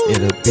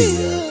it'll be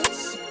us.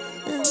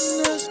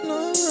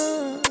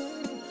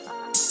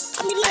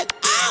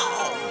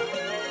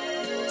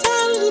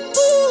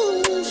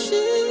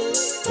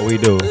 What we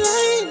do?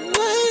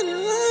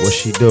 What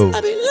she do?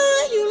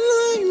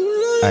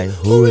 Hey,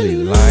 who really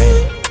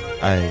lying?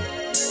 Hey,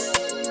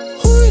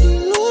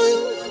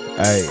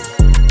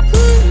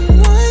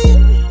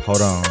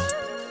 hold on.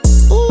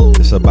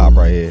 It's a bop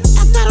right here.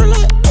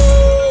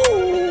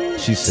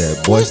 She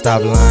said, boy,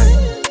 stop lying.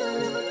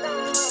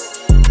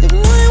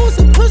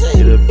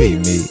 It'll be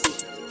me.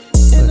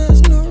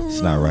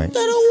 It's not right.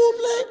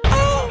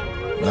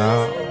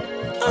 No.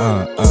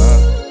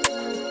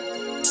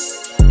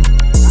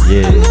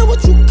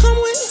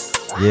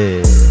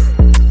 Yeah.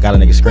 Got a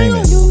nigga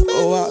screaming.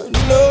 Oh,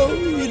 I know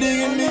you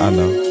digging me. I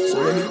know. So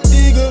let me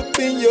dig up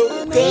in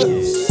your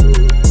guts.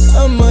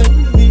 I might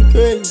be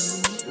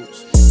crazy.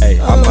 Hey,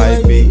 I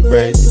might be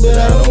crazy, but I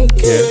don't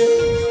care.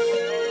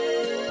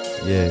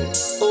 Yeah.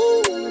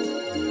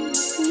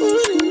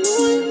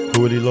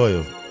 Who really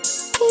loyal?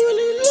 Who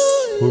really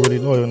loyal? Who really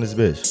loyal in this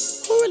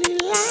bitch? Who really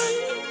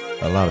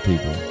lying? A lot of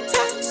people.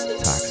 Toxic.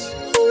 Toxic.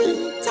 Who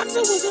really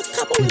toxic was a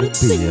couple It'll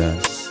with a be big.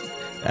 us.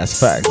 That's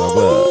facts. My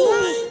blood.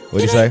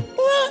 What'd you say?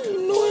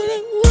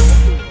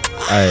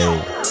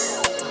 Hey.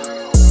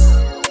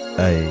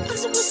 Hey.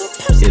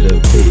 It'll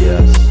be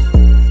us.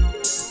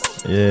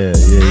 Yeah.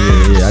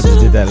 I just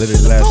did that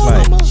literally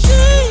last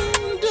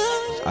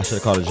night. I should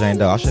have called her Jane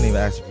Doe. I shouldn't even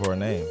ask her for her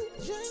name.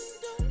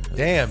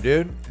 Damn,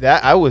 dude.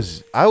 That I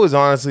was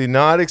honestly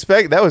not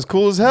expecting. That was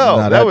cool as hell.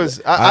 Nah,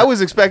 I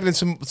was expecting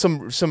some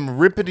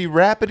rippity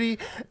rappity,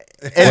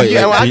 and Wait,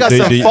 I got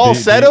some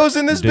falsettos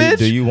in this bitch.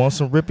 Do you want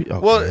some rippy? Okay,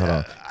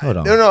 Well, hold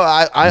on. No,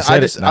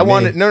 I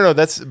wanted. No,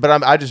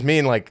 but I just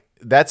mean like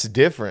that's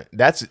different.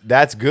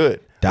 That's good.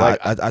 Like,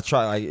 I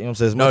try, like, you know what I'm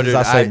saying? As No, much dude,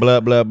 as I say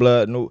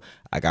blood, no,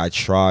 like I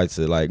try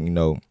to, like, you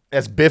know,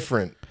 that's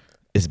different.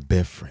 it's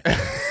different.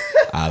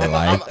 I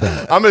like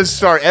that. I'm gonna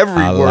start every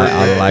word.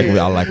 I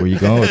like where you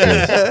going with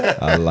this.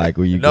 I like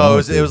where you going. No,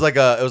 with it was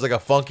this. like a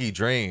funky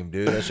dream,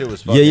 dude. That shit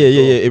was yeah. fucking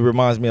cool. It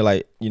reminds me of,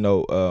 like, you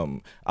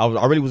know, I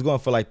really was going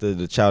for like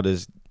the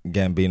Childish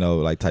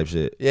Gambino like type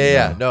shit.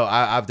 Yeah. You know? No,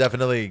 I've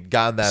definitely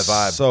gotten that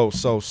vibe.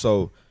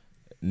 So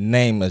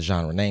name a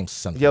genre. Name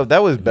something. Yo,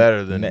 that was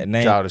better than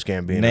Name- Childish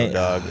Gambino, name-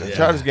 dog. Yeah.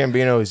 Childish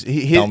Gambino is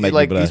Don't make me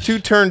like blush. he's too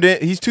turned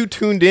in. He's too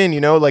tuned in.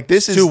 You know, like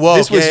this Too woke,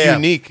 this was yeah.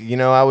 unique. You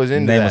know, I was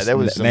into that. That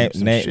was some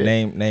shit.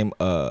 Name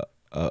a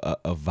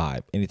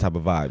vibe. Any type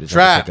of vibe. Just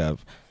Trap. think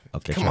of-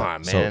 Okay, Come trap.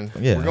 on, So, man.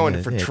 yeah, We're going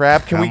yeah, for yeah.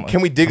 trap.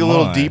 Can we dig a Come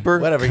little on. deeper?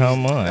 Whatever.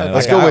 Come on.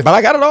 Let's go with- But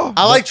I got it all.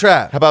 I like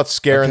trap. How about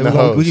scaring the Okay,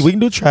 hoes? we can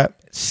do trap.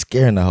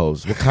 Scaring the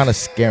hoes. What kind of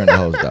scaring the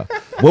hoes though?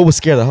 What would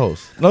scare the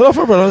hoes? No,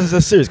 for real. This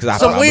is serious because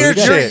Some weird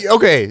shit.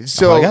 Okay, I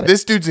so got it.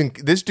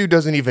 this dude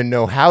doesn't even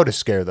know how to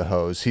scare the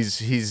hoes.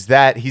 He's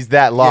that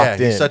locked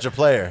Yeah, in. he's such a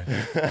player.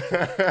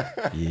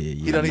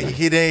 He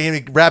didn't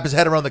even wrap his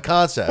head around the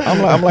concept.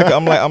 I'm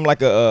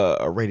like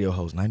a radio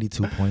host.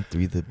 92.3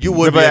 The Beat. You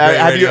would But be a great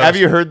have radio you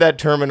host. heard that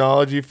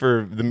terminology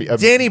for the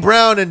Danny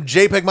Brown and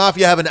JPEG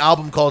Mafia have an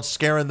album called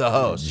 "Scaring the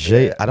Host."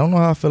 I don't know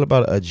how I feel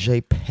about a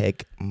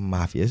JPEG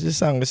Mafia. It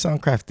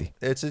sound crafty.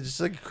 It's just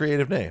like a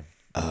creative name.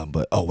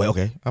 But wait,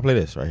 okay. I'll play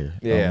this right here.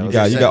 Yeah, you let's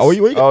got. You got. Oh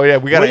yeah,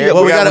 we got to.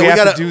 Well, We we gotta-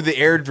 have to do the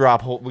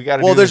airdrop. We got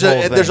to. Well, do there's this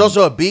whole there's thing.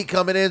 also a beat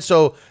coming in,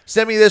 so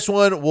send me this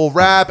one. We'll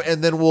rap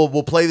and then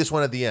we'll play this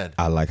one at the end.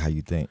 I like how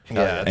you think. Yeah,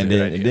 that's a and good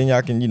then idea. and then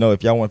y'all can, you know,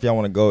 if y'all want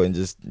to go and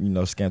just, you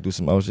know, scan through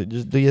some old shit,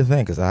 just do your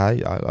thing, cause I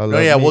love No,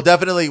 yeah,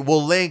 me.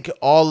 we'll link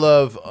all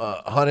of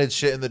Hunnit's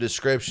shit in the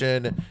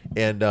description,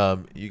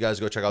 and you guys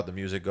go check out the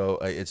music.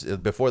 It's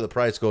before the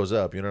price goes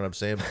up. You know what I'm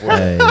saying?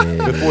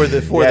 Before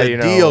before Yeah, the you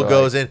know, deal like-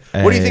 goes in.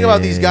 What do you think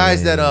about these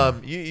guys that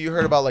you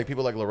heard about, like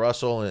people like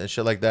LaRussell and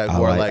shit like that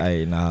who are like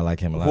I like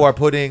him a lot. who are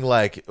putting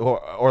like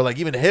or like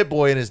even Hit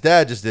Boy and his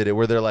dad just did it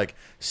where they're like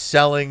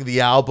selling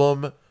the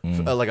album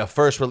like a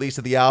first release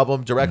of the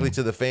album directly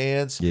to the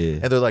fans, Yeah.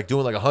 and they're like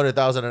doing like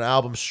 100,000 an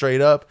album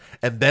straight up,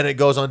 and then it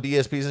goes on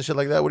DSPs and shit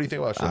like that. What do you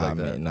think about shit like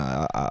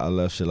that? I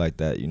love shit like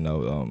that. You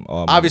know,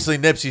 Obviously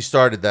Nipsey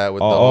started that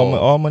with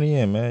all money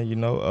in, man. You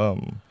know,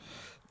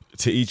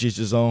 to each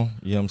his own.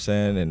 You know what I'm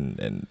saying,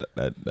 and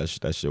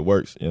that shit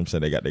works. You know what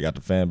I'm saying. They got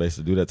the fan base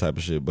to do that type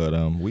of shit. But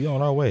we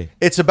on our way.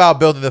 It's about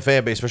building the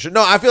fan base for sure.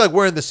 No, I feel like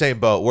we're in the same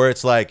boat where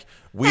it's like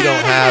we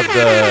don't have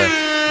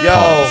the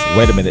Pause.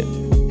 Wait a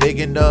minute. big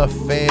enough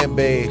fan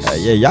base.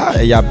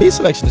 Y'all beat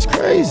selection is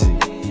crazy.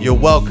 You're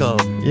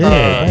welcome.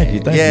 Yeah,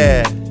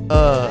 thank you.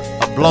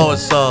 I'm blowing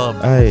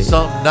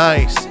something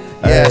nice.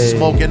 Yeah, Hey.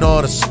 smoking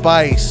on a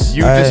spice.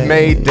 You just Hey.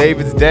 made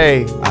David's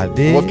day. I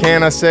did. What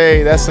can I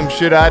say? That's some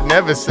shit I'd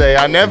never say.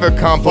 I never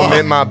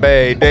compliment my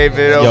bae.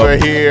 David Yo, over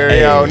here,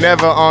 hey, yo,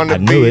 never on the I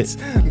knew beats.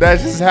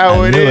 That's just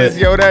how I it knew is.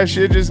 it. Yo, that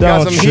shit just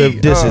got Don't some trip.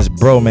 heat. This is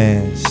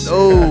bromance.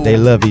 Oh. They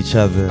love each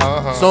other.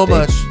 So They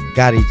much.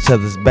 got each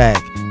other's back.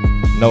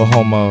 No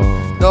homo.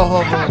 No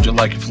homo. How'd you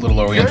like if little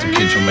Oriental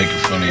kids were making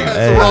fun of you?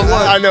 Hey. Wrong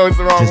one. I know it's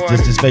the wrong one.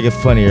 Just make it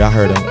funnier. I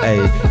heard him.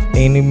 Hey,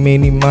 eeny,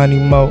 meeny, money,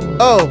 mo.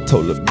 Oh.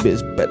 Told the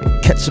bitch better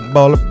catch a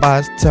ball up by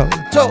his toe.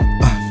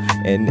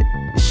 And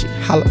she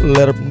holla,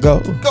 let him go.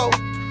 Go.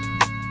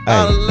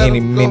 Hey, let eeny,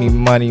 him go. meeny,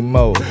 money,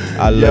 mo.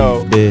 I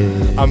love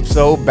bitch. I'm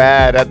so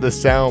bad at the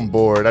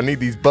soundboard. I need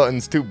these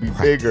buttons to be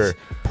bigger.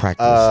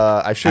 Practice.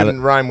 I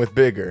shouldn't rhyme with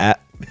bigger.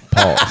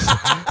 Pause.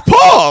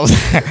 Pause.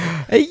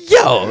 Hey,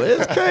 yo,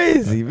 it's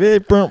crazy,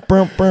 man.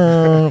 Matter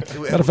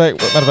of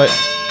fact.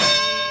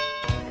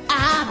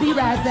 I'll be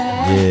right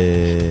back.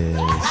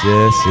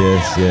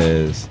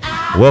 Yes.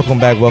 Welcome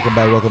back.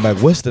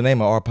 What's the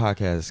name of our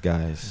podcast,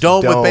 guys?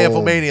 Dome with Dome.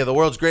 Banfomania, the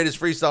world's greatest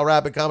freestyle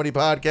rap and comedy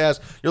podcast.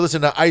 You're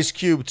listening to Ice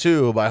Cube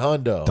 2 by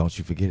Hundo. Don't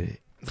you forget it.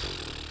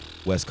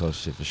 West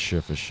Coast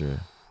shit for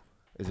sure.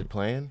 Is it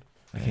playing?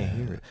 I can't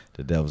hear it.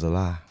 The devil's a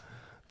lie.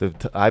 The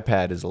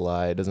iPad is a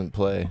lie. It doesn't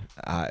play.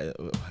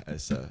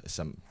 It's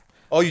some.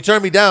 Oh, you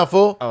turned me down,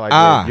 fool. Oh,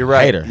 I did. You're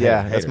right. Hater,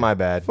 yeah, hater, that's my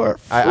bad. For-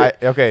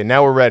 Okay,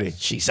 now we're ready.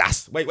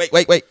 Jesus. Wait.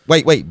 Basa.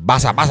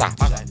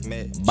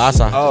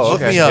 Oh,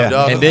 Hook okay. me up,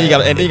 dog. And then you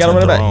gotta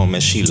run it back.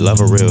 And she love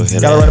a real hitter.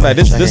 You gotta run it back.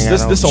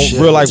 This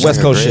some real like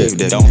West Coast shit.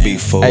 Don't be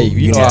fooled. Hey,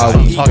 you know how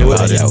I'm we talking do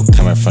about it. yo,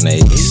 coming from the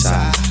east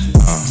side.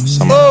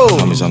 Some of the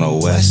homies on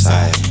the west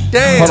side.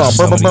 Damn. Hold on,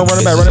 run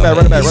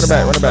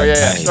it back. Oh,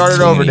 yeah. Start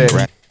it over,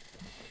 David.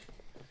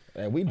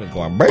 Man, we've been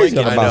going crazy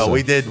on the I know. Basa.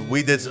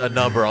 We did a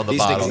number on the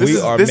bottle.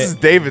 This is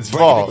David's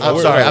fault. I'm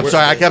sorry.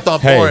 I kept on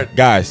Hey, pouring.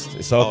 guys,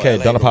 it's okay.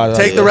 Don't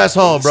apologize. Take the rest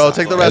home, bro.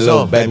 Take the rest Hello,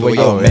 home. baby. Where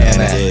Yo, you man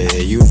at?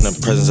 Yeah, you in the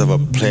presence of a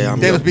player. I'm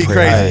Davis your be prey.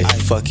 crazy. Ay,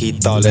 fuck, he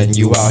thought letting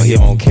you out, he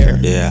don't care.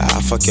 Yeah,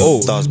 I fuck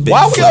your thoughts, bitch.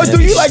 Why we always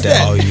do you like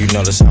that? Oh, you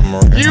notice I'm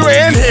around. You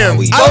and him.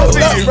 We Both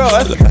of you, bro.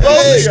 That's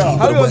both of y'all.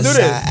 How we gonna do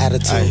this?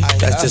 Attitude.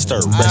 That's just a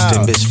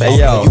resting bitch face. Hey,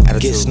 yo. You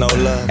gets no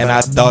love. And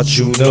I thought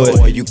you knew it.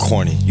 Boy, you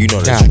corny. You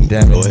know that. God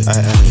damn it.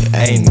 Boy.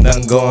 Ain't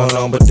nothing going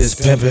on but this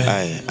pimpin'.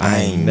 Ay, I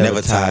ain't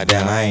never tied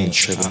down. I ain't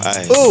tripping.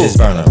 Ay, This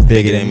burner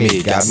bigger than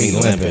me, got me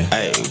limping.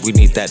 Ay, we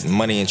need that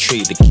money and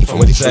treat to keep from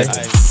What'd you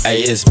say?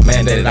 Hey, it's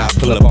mandated I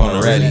pull up on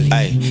already.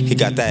 Ay, he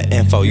got that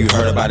info you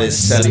heard about his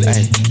celly.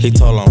 Ay, he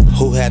told him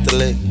who had the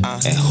lick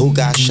and who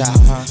got shot,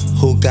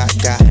 who got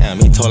him.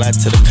 He told that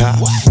to the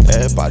cops.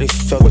 Everybody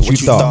felt what you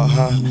thought,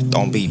 huh?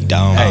 Don't be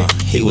dumb. Hey,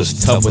 He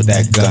was tough with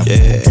that gun.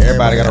 Yeah,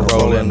 everybody gotta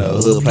roll in the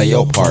hood, play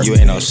your part. You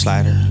ain't no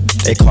slider.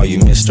 They call you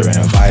Mr.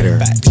 Inviter.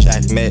 Back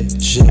Jack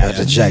met. Shit,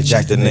 after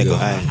Jack the nigga.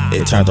 Ay,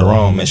 it turned her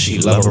on, man. She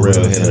love a real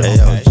hitter. Hey,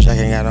 yo, Jack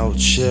ain't got no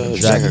chill.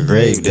 Jack a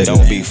grave digger.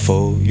 Don't be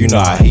fooled. You know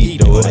how he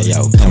do it. Hey,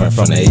 yo, Coming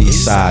from the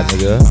east side,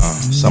 nigga.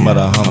 Some of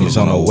the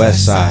homies on the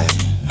west side.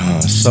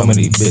 So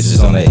many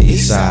bitches on the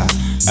east side.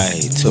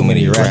 Ay, Too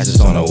many ratchets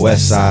on the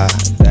west side.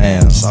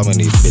 Damn. So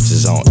many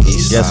bitches on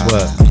east Guess side.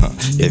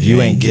 what? If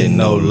you ain't getting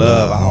no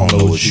love, I don't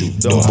know what you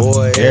doing.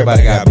 Boy,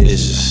 Everybody got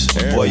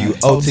bitches. Boy, you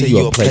OT,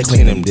 you a play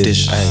clean them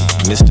dishes. Ay,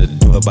 Mr.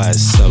 Do it by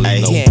himself. Ay,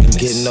 no he ain't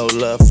business. getting no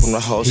love from the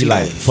hoes. He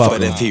like, fuck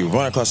But him. if he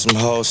run across some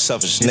hoes,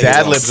 selfish His niggas.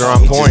 ad-libs don't are on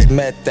fuck. He point. just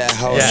met that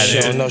hoe. Yeah, She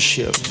dude. don't know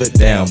shit. But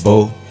Damn,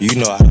 boo. you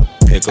know how to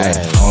pick Ay,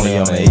 up. only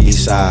on the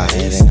east side.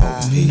 It ain't no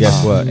peace.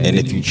 Guess what? And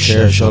if you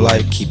cherish your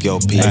life, keep your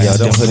peace. hey, yo,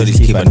 them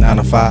hoodies keep a 9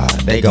 to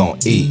 5. They gon'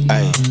 eat.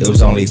 Ay, It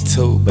was only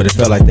 2, but it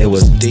felt like they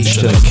was deep.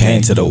 Should've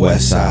came to the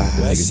west side.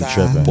 Niggas be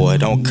tripping. Boy,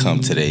 don't come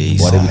to the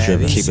east. Boy, they be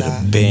tripping. Keep it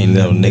a bean,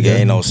 little nigga.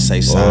 Ain't no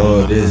safe side.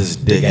 Oh, this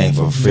dick ain't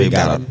for free.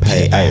 Gotta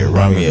pay. Hey,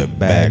 run me a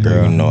bag,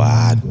 girl. You know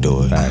how I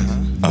do it. Facts.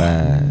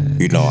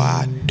 You know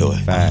how I do it.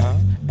 Fact.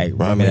 Hey,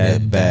 run me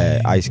that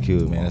bad. Ice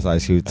Cube, man. It's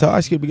Ice Cube. Tell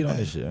Ice Cube to get on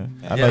this shit. Man.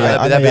 I know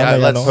let's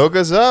y'all know. Hook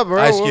us up,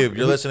 bro. Ice Cube,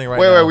 you're listening right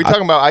wait, now. Wait, we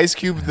talking about Ice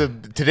Cube?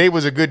 Today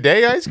was a good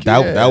day, Ice Cube.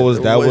 That was.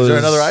 Is there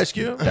another Ice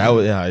Cube? That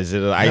was. Yeah, is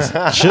it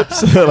ice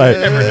chips? Like,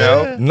 never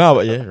know. No,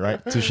 but yeah,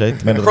 right. Touche.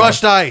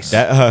 Crushed ice.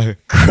 That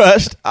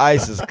crushed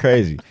ice is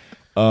crazy.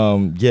 Yeah.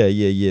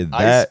 Ice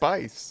That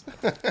Spice.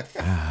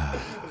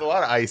 There's a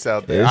lot of ice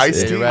out there. it's-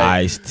 Ice it's tea.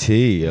 Ice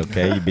tea.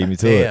 Okay, you beat me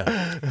to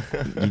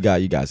Damn.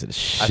 it. You guys are the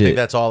shit. I think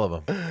that's all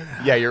of them.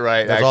 Yeah, you're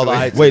right. That's all the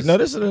actually. ice. Wait, no,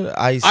 this is an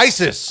ice.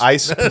 ISIS.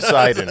 Ice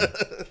Poseidon.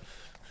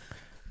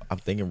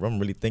 I'm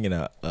really thinking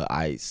of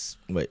ice.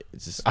 Wait,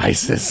 it's just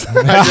ISIS.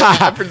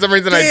 For some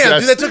reason, I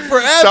Damn, just. dude, that took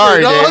forever.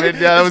 Sorry, dog. David.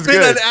 Yeah, that was It's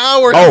been good. an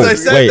hour Oh,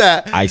 since I said wait,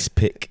 that. ice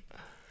pick.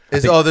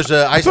 There's an ice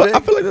I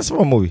pick? feel like that's from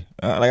a movie.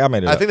 Like I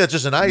made it. I up. think that's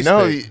just an ice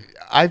No, pick.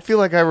 I feel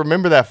like I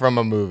remember that from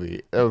a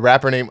movie. A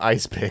rapper named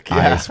Ice Pick.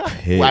 Yeah. Ice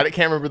Pick. Well, I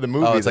can't remember the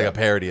movie. Oh, it's like a though.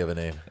 parody of a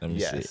name. Let me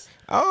Yes. see.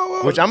 Oh,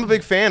 well, Which I'm a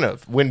big fan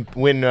of. When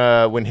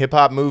hip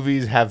hop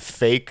movies have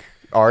fake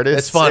artists,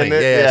 It's funny. in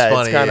it, Yeah, it's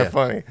funny, it's kind of yeah.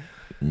 funny.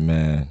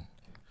 man,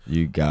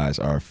 you guys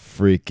are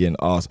freaking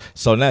awesome.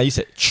 So now you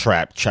said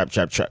trap.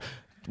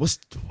 What is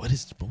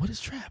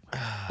trap?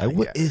 Like,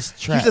 what is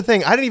trap? Here's the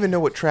thing: I didn't even know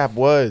what trap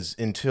was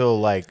until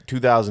like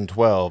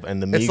 2012,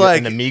 and It's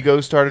like- the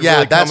Migos started. Yeah,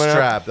 really that's coming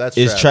trap. up. That's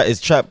Is trap.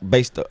 trap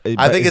based?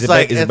 I think it's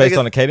like is I it think based it-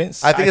 on the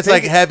cadence? I think it's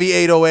think like heavy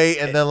 808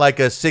 and then like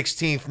a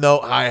 16th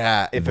note hi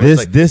hat. If it was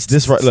like,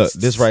 this right. Look,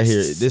 this right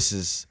here. This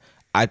is.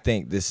 I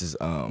think this is.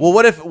 Well,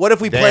 what if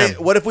we Damn.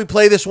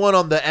 play this one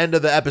on the end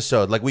of the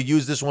episode? Like we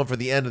use this one for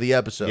the end of the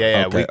episode.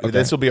 yeah, Okay, okay.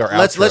 this will be our.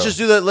 Let's outro.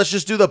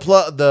 just do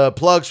the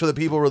plugs for the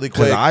people really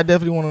Because quick. I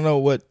definitely want to know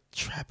what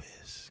trap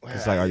is.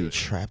 It's like, are you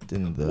trapped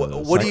in the? What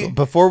do you- cycle?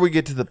 Before we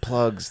get to the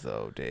plugs,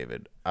 though,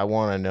 David, I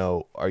want to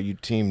know: are you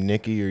Team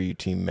Nikki or are you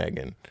Team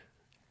Megan?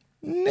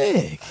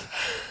 Nick?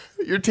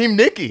 You're Team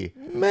Nikki.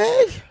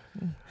 Meg?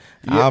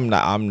 I'm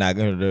not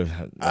gonna do.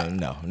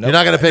 No. You're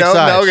not gonna pick No,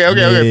 sides.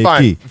 okay,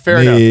 fine. Nikki, Fair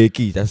enough.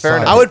 Nikki, that's Fair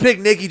fine. enough. I would pick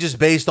Nikki just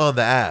based on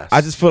the ass.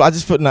 I just feel like I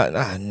just feel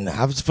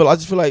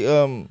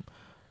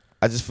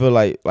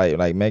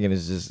like Megan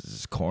is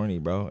just corny,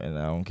 bro, and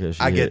I don't care. If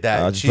she I get hit.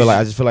 that. I just feel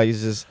like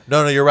it's just.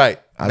 no, you're right.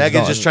 I just Megan's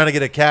don't- just trying to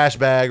get a cash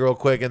bag real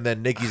quick, and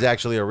then Nikki's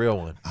actually a real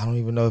one. I don't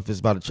even know if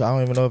it's about I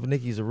don't even know if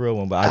Nikki's a real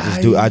one, but I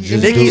just do.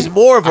 Nikki's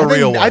more of a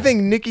real one. I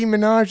think Nicki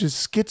Minaj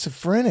is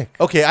schizophrenic.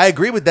 Okay, I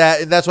agree with that,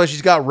 and that's why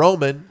she's got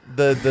Roman.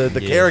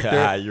 the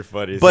character. You're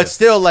funny. But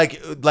still,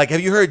 like,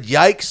 have you heard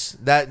 "Yikes"?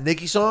 That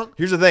Nicki song?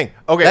 Here's the thing.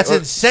 Okay, That's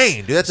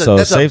insane, dude.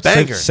 That's safe, a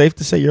banger. safe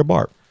to say you're a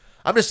barb.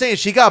 I'm just saying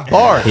she got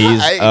bars.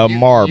 He's a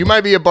marb. You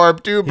might be a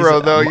barb too,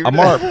 bro. A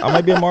marb. I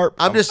might be a marb.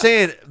 I'm just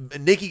saying,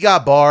 Nicki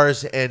got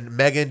bars, and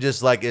Megan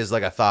just like is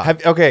like a thought.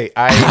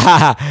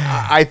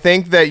 I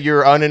think that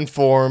you're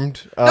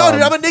uninformed. No,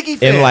 dude, I'm a Nicki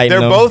fan.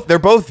 They're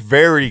both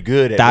very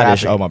good at That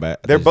is, rapping. oh my bad.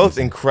 They're both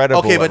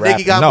incredible. Okay, but at Nicki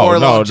rapping. got more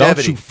No,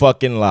 longevity. don't you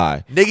fucking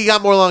lie. Nicki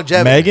got more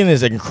longevity. Megan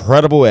is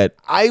incredible at.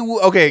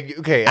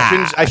 Okay.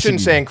 I shouldn't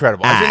say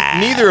incredible.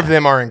 Neither of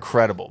them are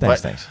incredible.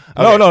 Thanks.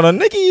 Okay. No.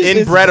 Nicki is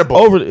Incredible.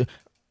 Over.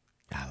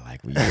 I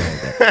like where you going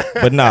with that.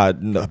 But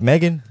no,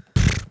 Megan,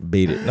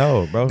 beat it.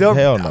 No, bro.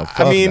 Hell no.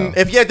 Fuck no.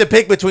 If you had to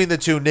pick between the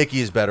two, Nicki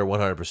is better,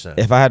 100%.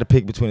 If I had to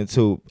pick between the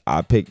two,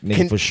 I'd pick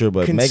Nicki for sure.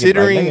 But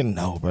Megan,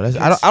 no, bro.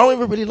 I don't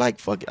even really like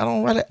fucking.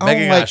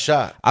 Megan got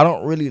shot. I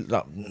don't really.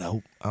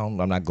 No. I'm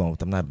not going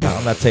with. I'm not. You're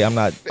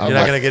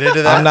not gonna get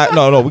into that. I'm not.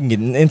 No. We can get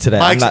into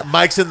that.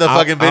 Mike's in the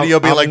fucking video,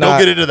 being like, "Don't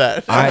get into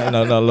that."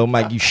 No, little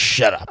Mike, you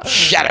shut up.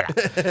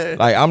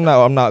 Like I'm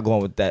not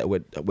going with that.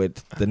 With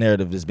the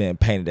narrative that's being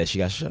painted that she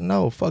got shot.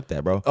 No, fuck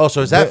that, bro. Oh,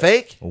 so is that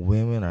fake?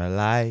 Women are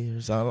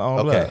liars.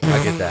 Okay,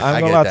 I get that.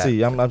 I'm gonna lie to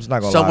you. I'm just not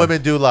gonna lie. Some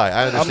women do lie.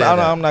 I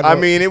understand. I'm not. I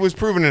mean, it was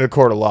proven in a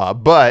court of law,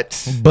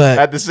 but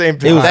at the same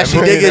time, that she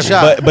did get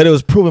shot. But it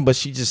was proven. But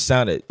she just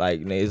sounded like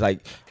it's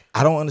like.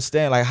 I don't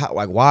understand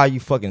why are you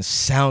fucking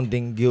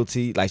sounding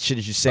guilty? Like shit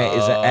that you saying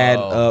isn't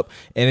adding up,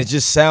 and it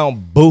just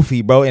sound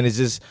boofy, bro. And it's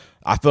just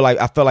I feel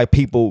like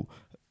people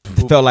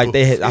felt like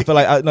they had. I feel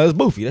like no, it's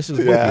boofy. That's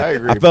just boofy. I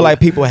agree. I feel like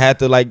people had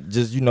to like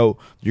just you're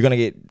gonna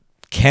get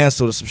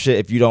canceled or some shit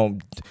if you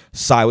don't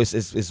side with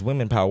it's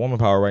women power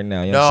right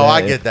now. You know what I'm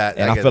saying? I get that.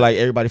 And I feel like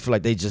everybody feel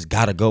like they just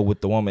gotta go with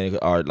the woman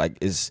or like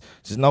it's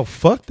just no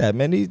fuck that,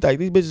 man. These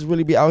bitches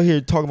really be out here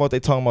talking about what they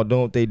talking about,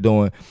 doing what they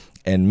doing,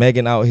 and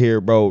Megan out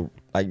here, bro.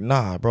 Like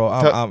nah, bro,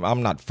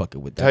 I'm not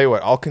fucking with that. Tell you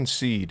what, I'll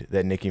concede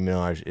that Nicki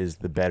Minaj is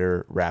the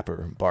better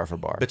rapper, bar for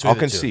bar. Between I'll the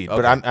concede, two.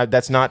 but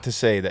that's not to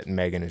say that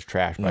Megan is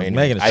trash. By any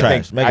Megan means. is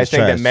trash. I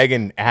think that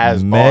Megan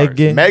has bars.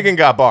 Megan Megan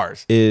got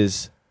bars.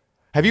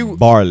 Have you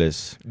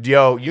barless?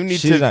 Yo, you need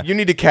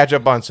to catch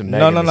up on some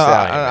Megan. No.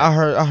 I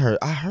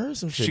heard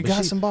some shit. She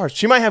got some bars.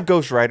 She might have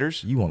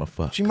ghostwriters. You want to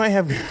fuck? She might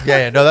have.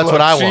 Yeah. No, that's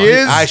what I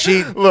want. She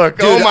is. Look.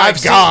 Dude, oh my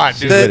god.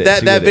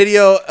 That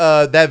video,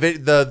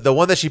 the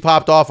one that she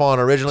popped off on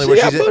originally, where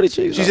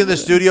she's in the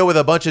studio with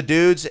a bunch of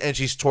dudes and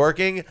she's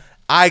twerking.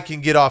 I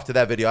can get off to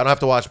that video. I don't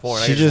have to watch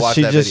porn. I can just watch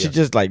that video. She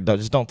just like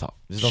don't talk.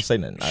 Just don't say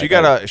nothing. She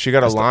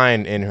got a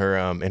line in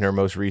her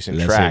most recent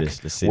track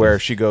where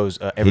she goes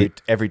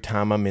every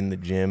time I'm in the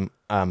gym,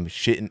 I'm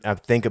shitting. I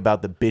think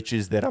about the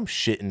bitches that I'm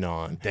shitting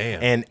on.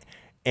 Damn.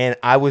 And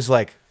I was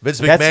like,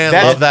 Vince McMahon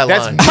loved that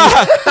line.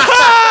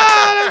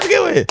 That's a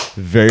good one.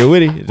 Very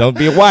witty. Don't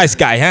be a wise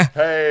guy, huh?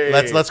 Hey,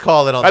 let's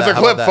call it on that's that. a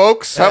clip,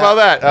 folks. How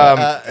about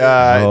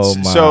that?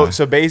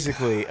 So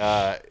basically.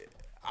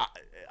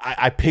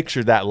 I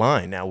picture that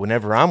line now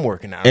whenever I'm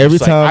working out. Every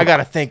time I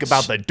gotta think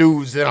about the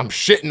dudes that I'm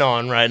shitting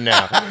on right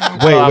now.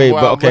 Wait,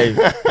 but okay.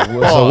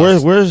 So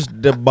where's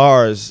the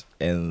bars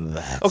in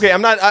that? Okay,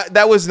 I'm not.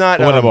 That was not.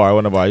 One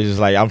bar. He's just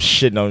like I'm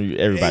shitting on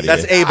everybody.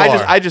 That's a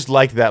bar. I just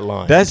liked that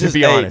line. That's to just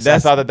be honest. I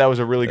thought that was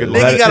a really good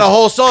line. Nicki got a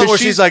whole song where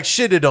she's like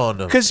shitted on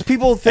them. Because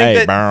people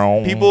think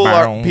that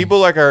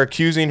people are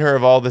accusing her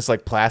of all this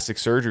like plastic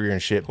surgery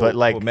and shit. But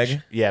like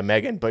Megan? Yeah,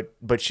 Megan.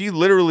 But she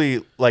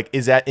literally like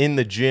is in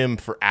the gym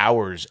for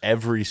hours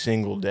every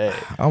single day.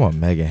 I'm a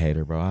Megan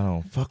hater, bro. I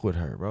don't fuck with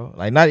her, bro.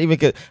 Like not even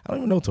cause I don't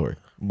even know Tori.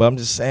 But I'm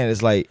just saying,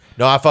 it's like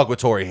no, I fuck with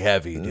Tori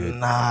heavy, dude.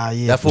 Nah,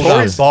 yeah, that fool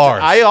got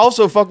bars. I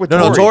also fuck with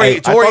Tori. No,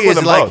 Tori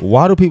is like.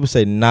 Why do people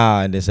say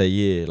nah and then say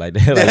yeah? Like,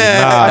 nah,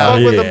 I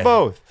fuck with them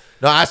both.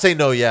 No, I say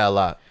no, yeah, a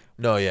lot.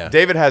 No, yeah.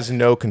 David has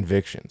no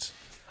convictions.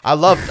 I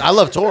love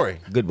Tori.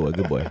 Good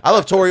boy. I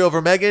love Tori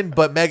over Megan,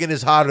 but Megan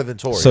is hotter than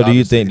Tori. So do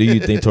you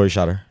think Tori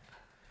shot her?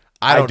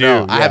 I don't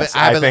know. Yes,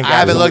 I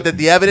haven't looked at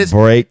the evidence.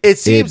 It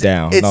seems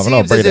down. It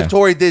seems as if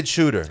Tori did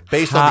shoot her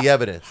based on the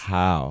evidence.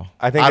 How?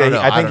 I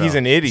think he's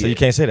an idiot. So you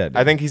can't say that.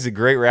 I think he's a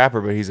great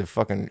rapper, but he's a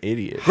fucking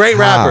idiot. Great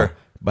rapper.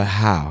 But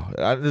how?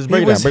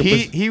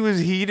 He was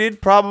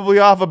heated, probably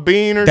off a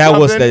bean or that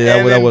something.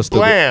 That was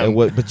blam.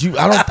 But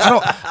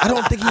I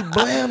don't think he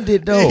blammed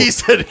it though. He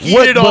said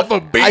heated off a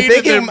bean.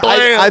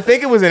 I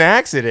think it was an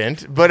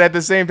accident, but at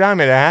the same time,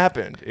 it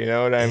happened. You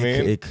know what I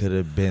mean? It could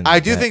have been. I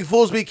do think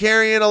fools be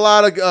carrying a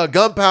lot of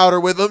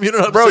gunpowder with them. You know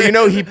what I'm saying? Bro, you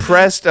know he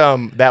pressed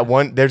that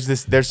one.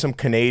 There's some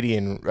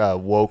Canadian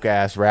woke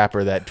ass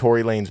rapper that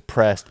Tory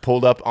Lanez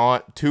pulled up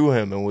on to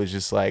him and was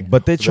just like,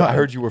 but I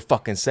heard you were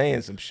fucking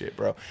saying some shit,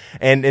 bro.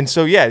 And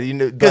so yeah, you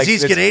know, because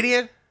he's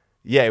Canadian.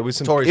 Yeah, it was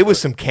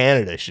some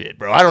Canada shit,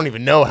 bro. I don't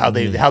even know how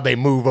they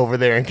move over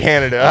there in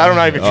Canada. I'm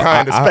not even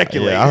trying to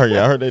speculate. I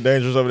heard they're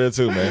dangerous over there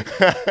too, man.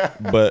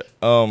 But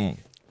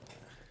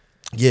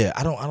yeah,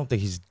 I don't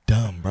think he's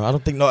dumb, bro. I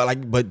don't think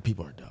but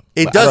people are dumb.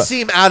 It does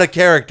seem out of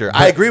character.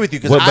 I agree with you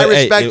because I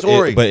respect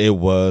Tory. But it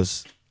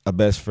was a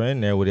best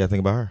friend there. What do you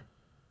think about her?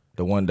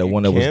 The one that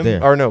was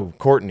there. Or no,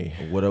 Courtney.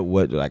 What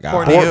like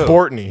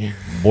Bortney.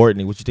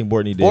 Bortney. What you think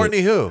Bortney did?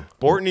 Bortney who?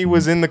 Bortney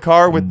was in the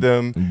car with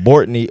them.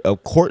 Bortney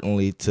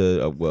accordingly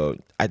to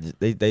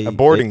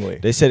Abortingly.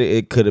 They said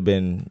it could have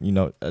been,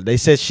 they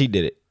said she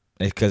did it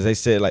because they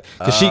said like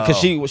cause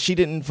she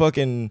didn't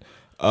fucking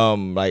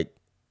like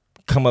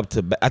come up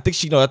to. I think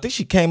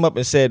she came up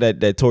and said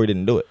that Tory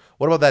didn't do it.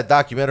 What about that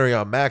documentary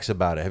on Max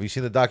about it? Have you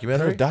seen the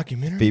documentary?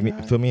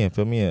 Fill me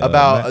in.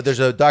 About there's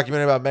a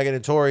documentary about Megan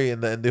and Tory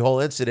and the whole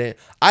incident.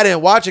 I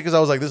didn't watch it because I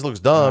was like, this looks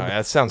dumb.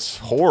 That sounds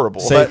horrible.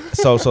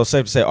 So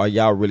safe to say, are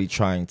y'all really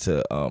trying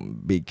to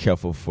be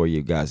careful for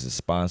you guys'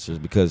 sponsors?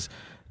 Because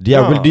do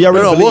y'all really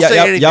believe, we'll say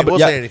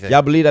anything.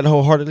 Y'all believe that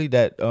wholeheartedly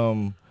that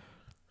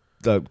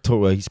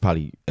Tory, he's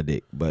probably a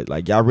dick, but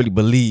like y'all really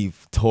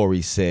believe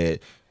Tory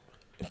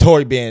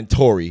being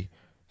Tory,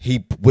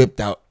 he whipped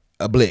out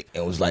a blick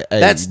and was like,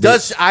 hey,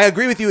 I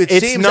agree with you. It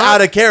seems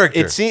out of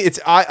character.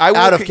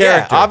 Out of character.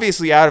 Yeah,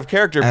 obviously out of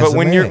character. But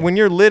when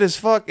you're lit as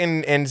fuck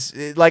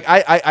and like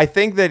I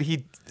think that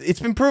it's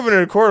been proven in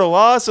a court of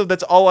law, so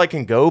that's all I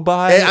can go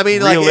by. I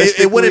mean, like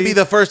it wouldn't be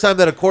the first time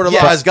that a court of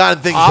law has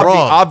gotten things wrong.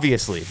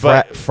 Obviously,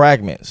 but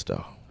fragments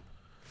though.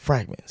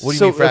 Fragments. What do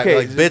you mean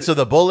fragments? Like bits of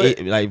the bullet?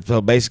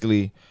 So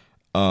basically,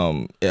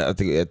 I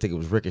think it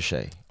was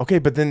ricochet. Okay,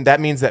 but then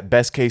that means that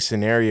best case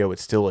scenario,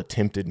 it's still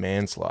attempted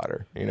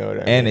manslaughter. You know what I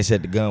mean? And they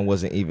said the gun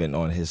wasn't even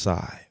on his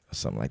side or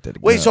something like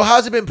that. Wait, so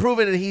how's it been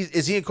proven? And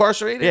is he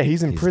incorporated? Yeah,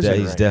 he's in prison.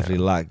 He's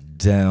definitely locked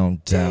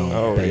down.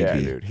 Oh baby. yeah,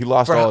 dude. He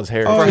lost all his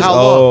hair. For how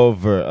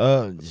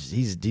long?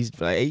 He's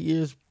like 8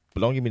 years. But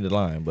don't give me the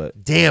line,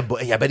 but damn,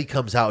 but I bet he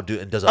comes out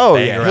and does a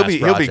banger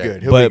he'll be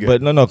good. But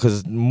no,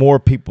 because more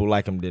people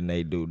like him than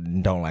they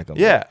don't like him.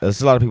 Yeah,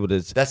 there's a lot of people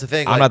that's the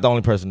thing. I'm not the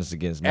only person that's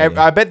against me.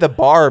 I bet the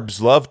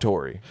Barbs love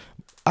Tory.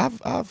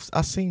 I've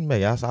seen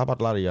Megan. I saw about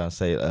a lot of y'all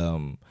say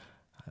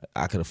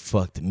I could have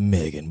fucked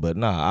Megan, but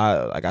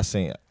nah, I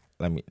seen.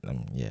 I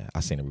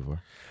seen it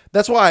before.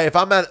 That's why if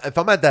I'm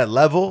at that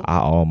level,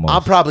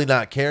 I'm probably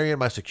not carrying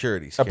my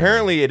securities.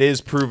 Apparently, it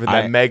is proven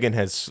that Megan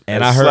has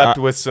slept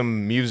with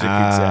some music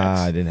execs.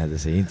 I didn't have to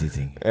say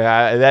anything.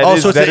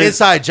 So it's an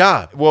inside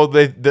job. Well,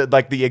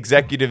 the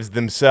executives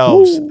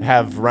themselves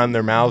have run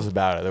their mouths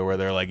about it, where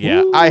they're like,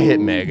 "Yeah, I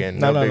hit Megan."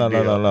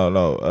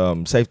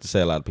 No. Safe to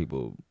say, a lot of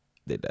people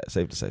did that.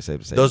 Safe to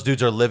say. Those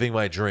dudes are living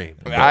my dream.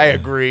 I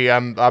agree.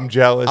 I'm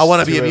jealous. I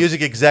want to be a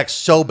music exec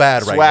so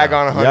bad right now. Swag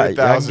on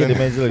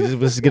 100,000.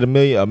 Let's get a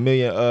million.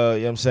 You know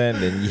what I'm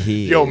saying? Then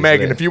Yo,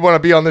 Megan, if you want to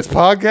be on this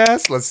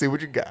podcast, let's see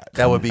what you got.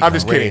 That would be. I'm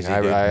just kidding.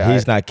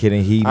 He's not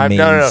kidding. He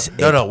means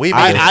no.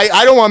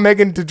 I don't want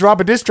Megan to drop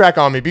a diss track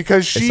on me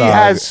because she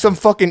has some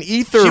fucking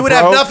ether. She would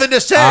have nothing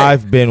to say.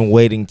 I've been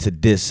waiting to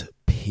diss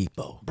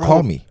people.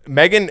 Call me.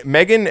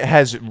 Megan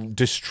has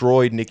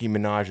destroyed Nicki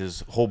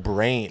Minaj's whole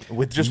brain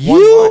with just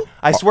one line.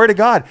 I swear to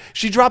God,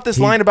 she dropped this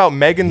line about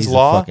Megan's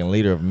Law. The fucking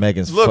leader of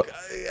Megan's. Look,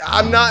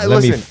 I'm not. Let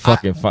listen, me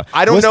fucking find.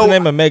 I don't What's know the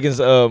name of Megan's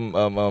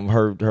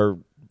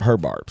her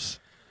barbs.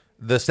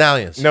 The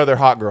Stallions. No, they're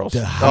hot girls.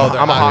 I'm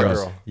a hot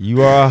girl.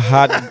 You are a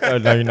hot.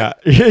 No, you're not.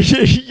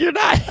 You're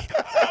not.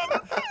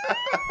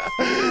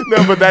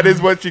 No, but that is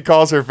what she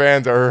calls her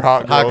fans, or her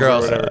hot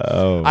girls. Or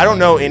whatever. I don't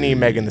know any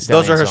Megan Thee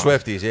Stallion. Those are her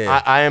songs. Swifties.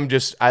 Yeah.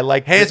 I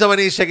like hands on my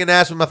knees, shaking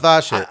ass with my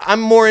thought shit.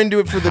 I'm more into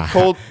it for the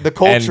culture.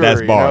 And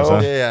that's bars. You know?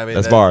 Huh? Yeah, I mean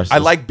that's bars. I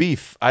like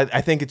beef.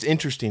 I think it's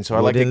interesting, so I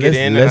like to get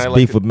in. Let's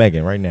beef with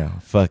Megan right now.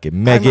 Fuck it,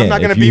 Megan. I'm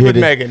not gonna beef with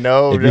Megan.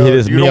 No, if you hit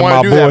this, you don't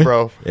want to do that,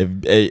 bro.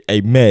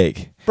 A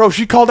Meg. Bro,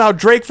 she called out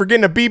Drake for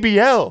getting a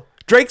BBL.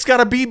 Drake's got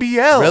a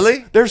BBL.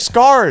 Really? There's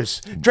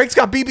scars. Drake's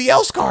got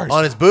BBL scars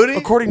on his booty.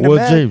 According to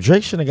Meg.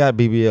 Drake shouldn't have got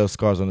BBL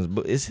scars on his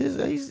booty. It's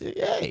his.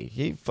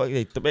 He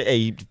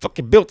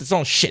fucking built his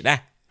own shit.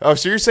 Oh,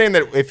 so you're saying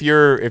that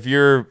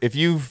if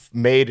you've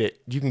made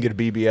it, you can get a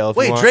BBL.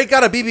 Wait, Drake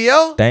got a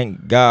BBL?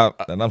 Thank God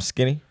that I'm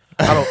skinny.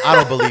 I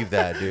don't believe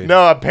that, dude.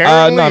 No,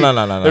 apparently.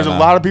 No. There's a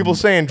lot of people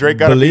saying Drake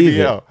got a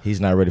BBL. It. He's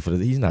not ready for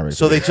this. He's not ready.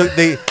 So they took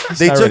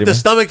the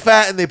stomach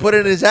fat and they put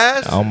it in his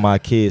ass. On my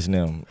kids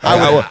now.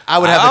 I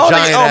would have a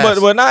giant ass.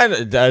 But not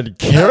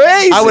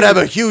crazy. I would have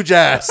a huge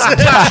ass.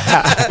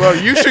 Well,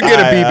 you should get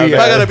a BBL. If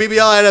I got a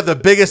BBL, I'd have the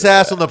biggest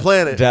ass on the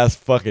planet. That's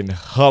fucking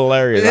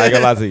hilarious. I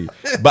gotta lie to you.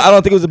 But I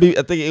don't think it was a BBL.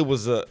 I think it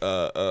was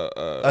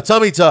a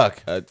tummy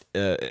tuck.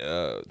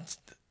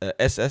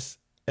 SSL.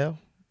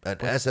 An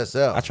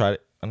SSL. I tried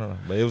it. I don't know,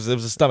 but it was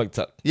a stomach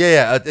tuck.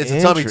 Yeah, it's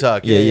a tummy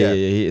tuck.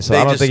 Yeah. So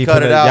I don't think he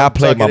put it. Y'all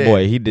played my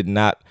boy. He did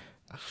not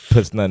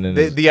put nothing in.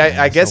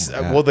 I guess.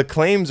 Well, the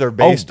claims are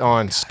based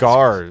on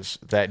scars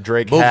that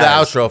Drake has. Move the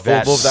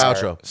outro. Move the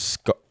outro.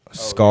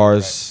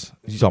 Scars.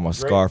 You talking about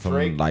scar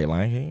from like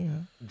Lion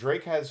King?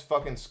 Drake has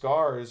fucking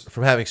scars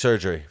from having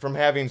surgery.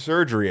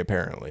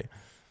 Apparently.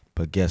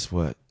 But guess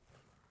what?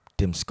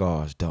 Them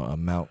scars don't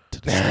amount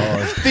to the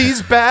scars.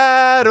 These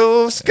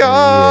battle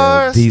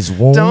scars. Yeah, these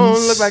wounds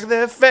don't look like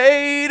they're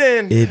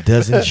fading. It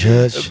doesn't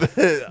judge.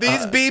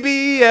 These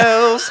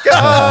BBL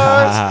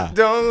scars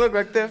don't look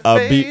like they're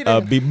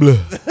fading. Be blue.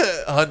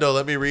 Hundo,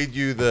 let me read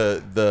you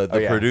the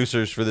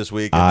producers for this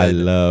week. I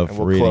love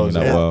reading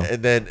them. Well.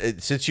 And then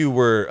since you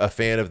were a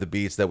fan of the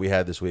beats that we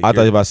had this week, I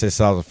thought you were about to say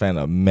so I was a fan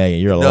of Megan.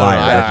 You're a No, liar.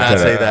 I did not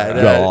say that.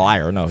 You're a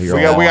liar. No, you're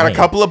we got a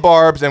couple of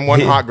Barbs and one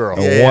hot girl.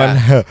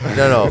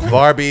 No,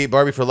 Barbie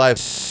for life.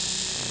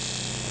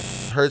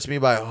 Hurts Me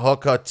by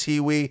Hoka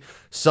Tiwi.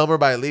 Summer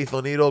by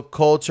Lethal Needle.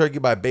 Cold Turkey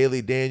by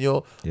Bailey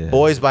Daniel.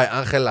 Boys by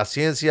Angel La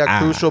Ciencia.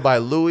 Crucial by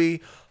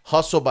Louis.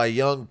 Hustle by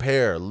Young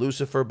Pear.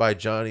 Lucifer by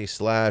Johnny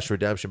Slash.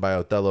 Redemption by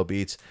Othello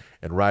Beats.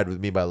 And Ride With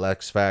Me by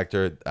Lex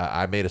Factor.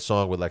 I made a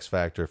song with Lex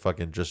Factor.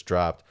 Fucking just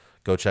dropped.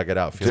 Go check it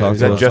out. Is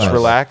that Just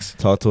Relax?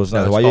 Talk to us.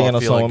 No, Why you ain't got no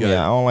Feeling song with me? Good.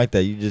 I don't like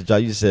that. You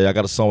just said I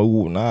got a song with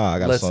Woo. Nah, I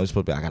got a song. You're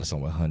supposed to be. I got a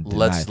song with Hunnit.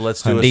 Let's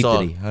do a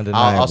song.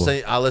 I'll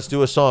say let's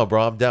do a song,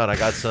 bro. I'm down. I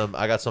got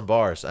some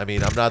bars. I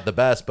mean, I'm not the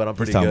best, but I'm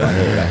pretty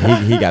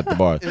good. He got the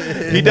bars.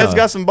 He does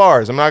got some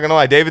bars. I'm not gonna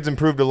lie. David's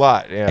improved a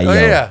lot.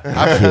 Yeah.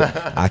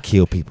 Hey, I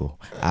kill people.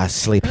 I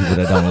slay people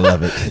that don't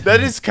love it. That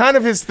is kind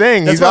of his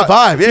thing. That's my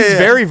vibe. Yeah, he's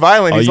very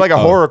violent. He's like a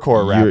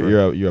horrorcore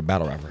rapper. You're a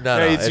battle rapper. No,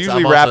 it's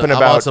usually I'm rapping I'm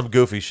about on some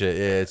goofy shit.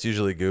 Yeah, it's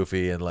usually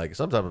goofy and like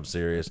sometimes I'm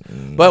serious.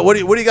 But what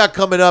do you got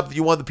coming up that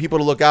you want the people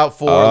to look out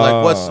for?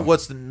 Like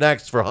what's the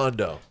next for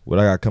Hundo? What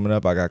I got coming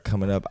up?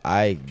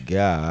 I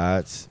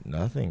got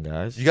nothing,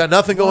 guys. You got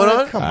nothing going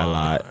on? Come I on.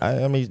 lied.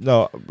 I mean,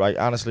 no. Like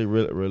honestly,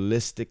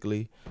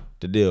 realistically,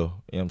 the deal. You know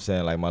what I'm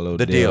saying? Like my little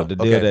The deal. deal.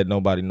 The deal Okay. that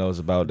nobody knows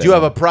about. Do you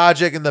have a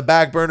project in the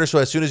back burner so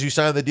as soon as you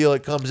sign the deal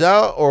it comes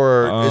out,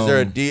 or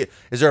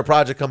is there a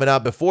project coming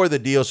out before the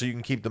deal so you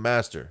can keep the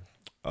master?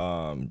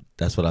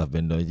 That's what I've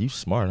been doing. You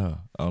smart, huh?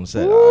 I'm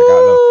saying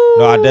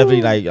I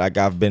definitely like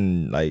I've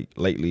been like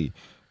lately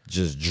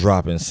just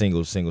dropping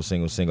single.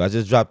 I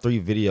just dropped 3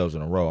 videos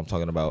in a row. I'm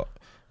talking about.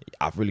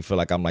 I really feel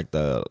like I'm like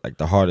the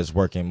hardest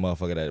working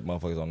motherfucker that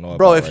motherfuckers don't know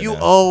Bro, about. if right you now.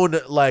 own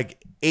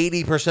like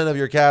 80% of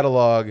your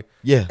catalog,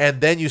 Yeah. and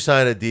then you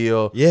sign a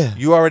deal, Yeah.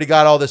 you already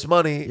got all this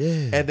money,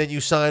 Yeah. and then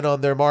you sign on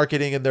their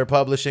marketing and their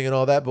publishing and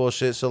all that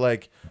bullshit. So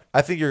like,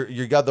 I think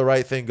you got the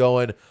right thing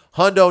going.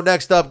 Hundo,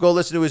 next up, go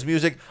listen to his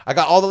music. I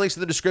got all the links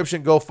in the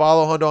description. Go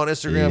follow Hundo on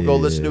Instagram. Go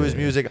listen to his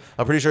music.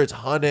 I'm pretty sure it's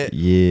Hunnit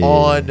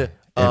on Hunnit.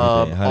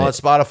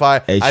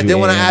 Spotify. I did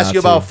want to ask you H-U-N-N-I-T.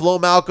 about Flo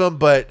Malcolm,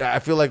 but I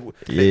feel like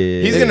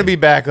He's gonna be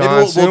back Maybe on.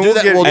 we'll soon. do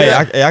that. get- We'll do Hey,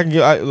 that.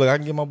 I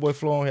can get my boy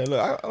Flo on here.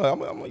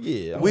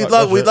 Look,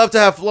 We'd love to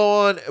have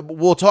Flo on.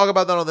 We'll talk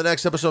about that on the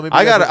next episode. Maybe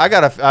I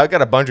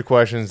got a bunch of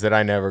questions that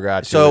I never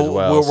got to So as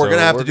well. we're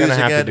gonna have to do this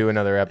have again. to do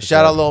another episode.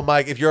 Shout out Lil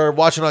Mike. If you're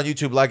watching on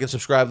YouTube, like and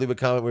subscribe, leave a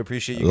comment. We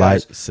appreciate you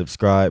guys. Like,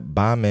 subscribe,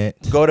 comment.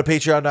 Go to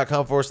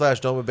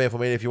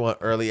patreon.com/DomeWithBanfomania if you want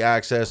early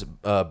access,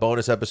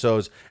 bonus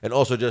episodes, and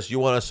also just you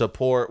want to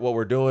support what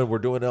we're doing. We're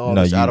doing all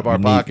this out of our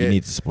pocket. You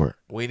need to support.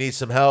 We need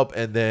some help,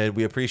 and then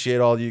we appreciate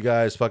all you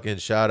guys. Fucking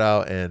shout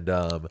out and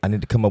I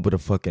need to come up with a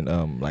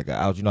fucking like a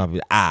out. You know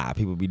how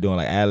people be doing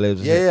like ad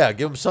libs. yeah,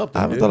 give them something.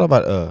 I haven't dude. thought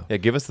about Yeah,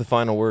 give us the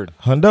final word.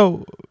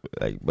 Hundo,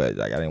 but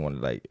I didn't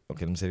want to okay.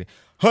 Let me say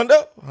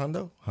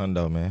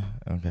Hundo, man.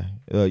 Okay,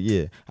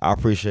 yeah, I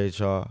appreciate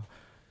y'all.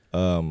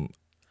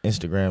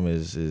 Instagram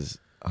is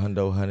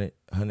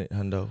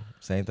Hundo,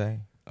 same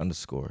thing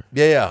 _.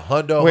 Yeah,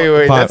 Hundo.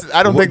 Wait. Fine.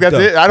 I don't think that's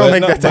it. I don't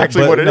think that's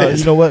actually what it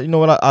is. You know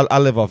what? I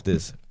live off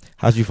this.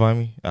 How'd you find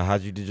me?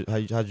 How'd you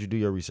do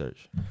your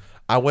research?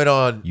 I went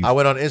on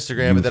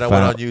Instagram and then I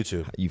went on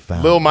YouTube. You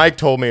found Lil me. Mike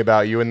told me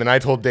about you, and then I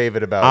told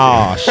David about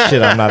Oh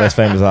shit! I'm not as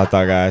famous as I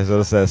thought, guys.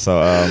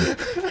 So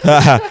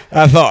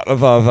I thought.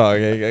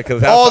 Okay,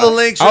 because All the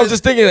links I are- was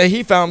just thinking that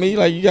he found me.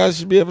 Like you guys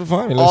should be able to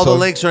find me. All the So-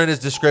 links are in his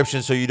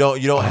description, so you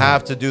don't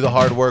have to do the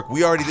hard work.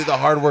 We already did the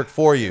hard work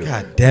for you.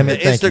 God damn it,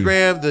 The thank you.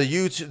 Instagram, the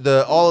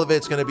YouTube, all of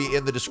it's gonna be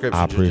in the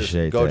description. I Just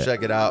appreciate go that.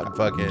 check it out and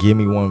fucking Give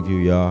me one view,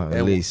 y'all. At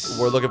and least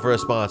we're looking for a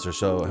sponsor,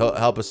 so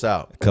help us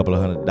out. a couple of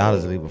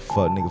 $100 to leave a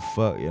fuck nigga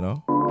fuck. You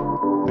know.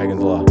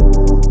 Megan's Law.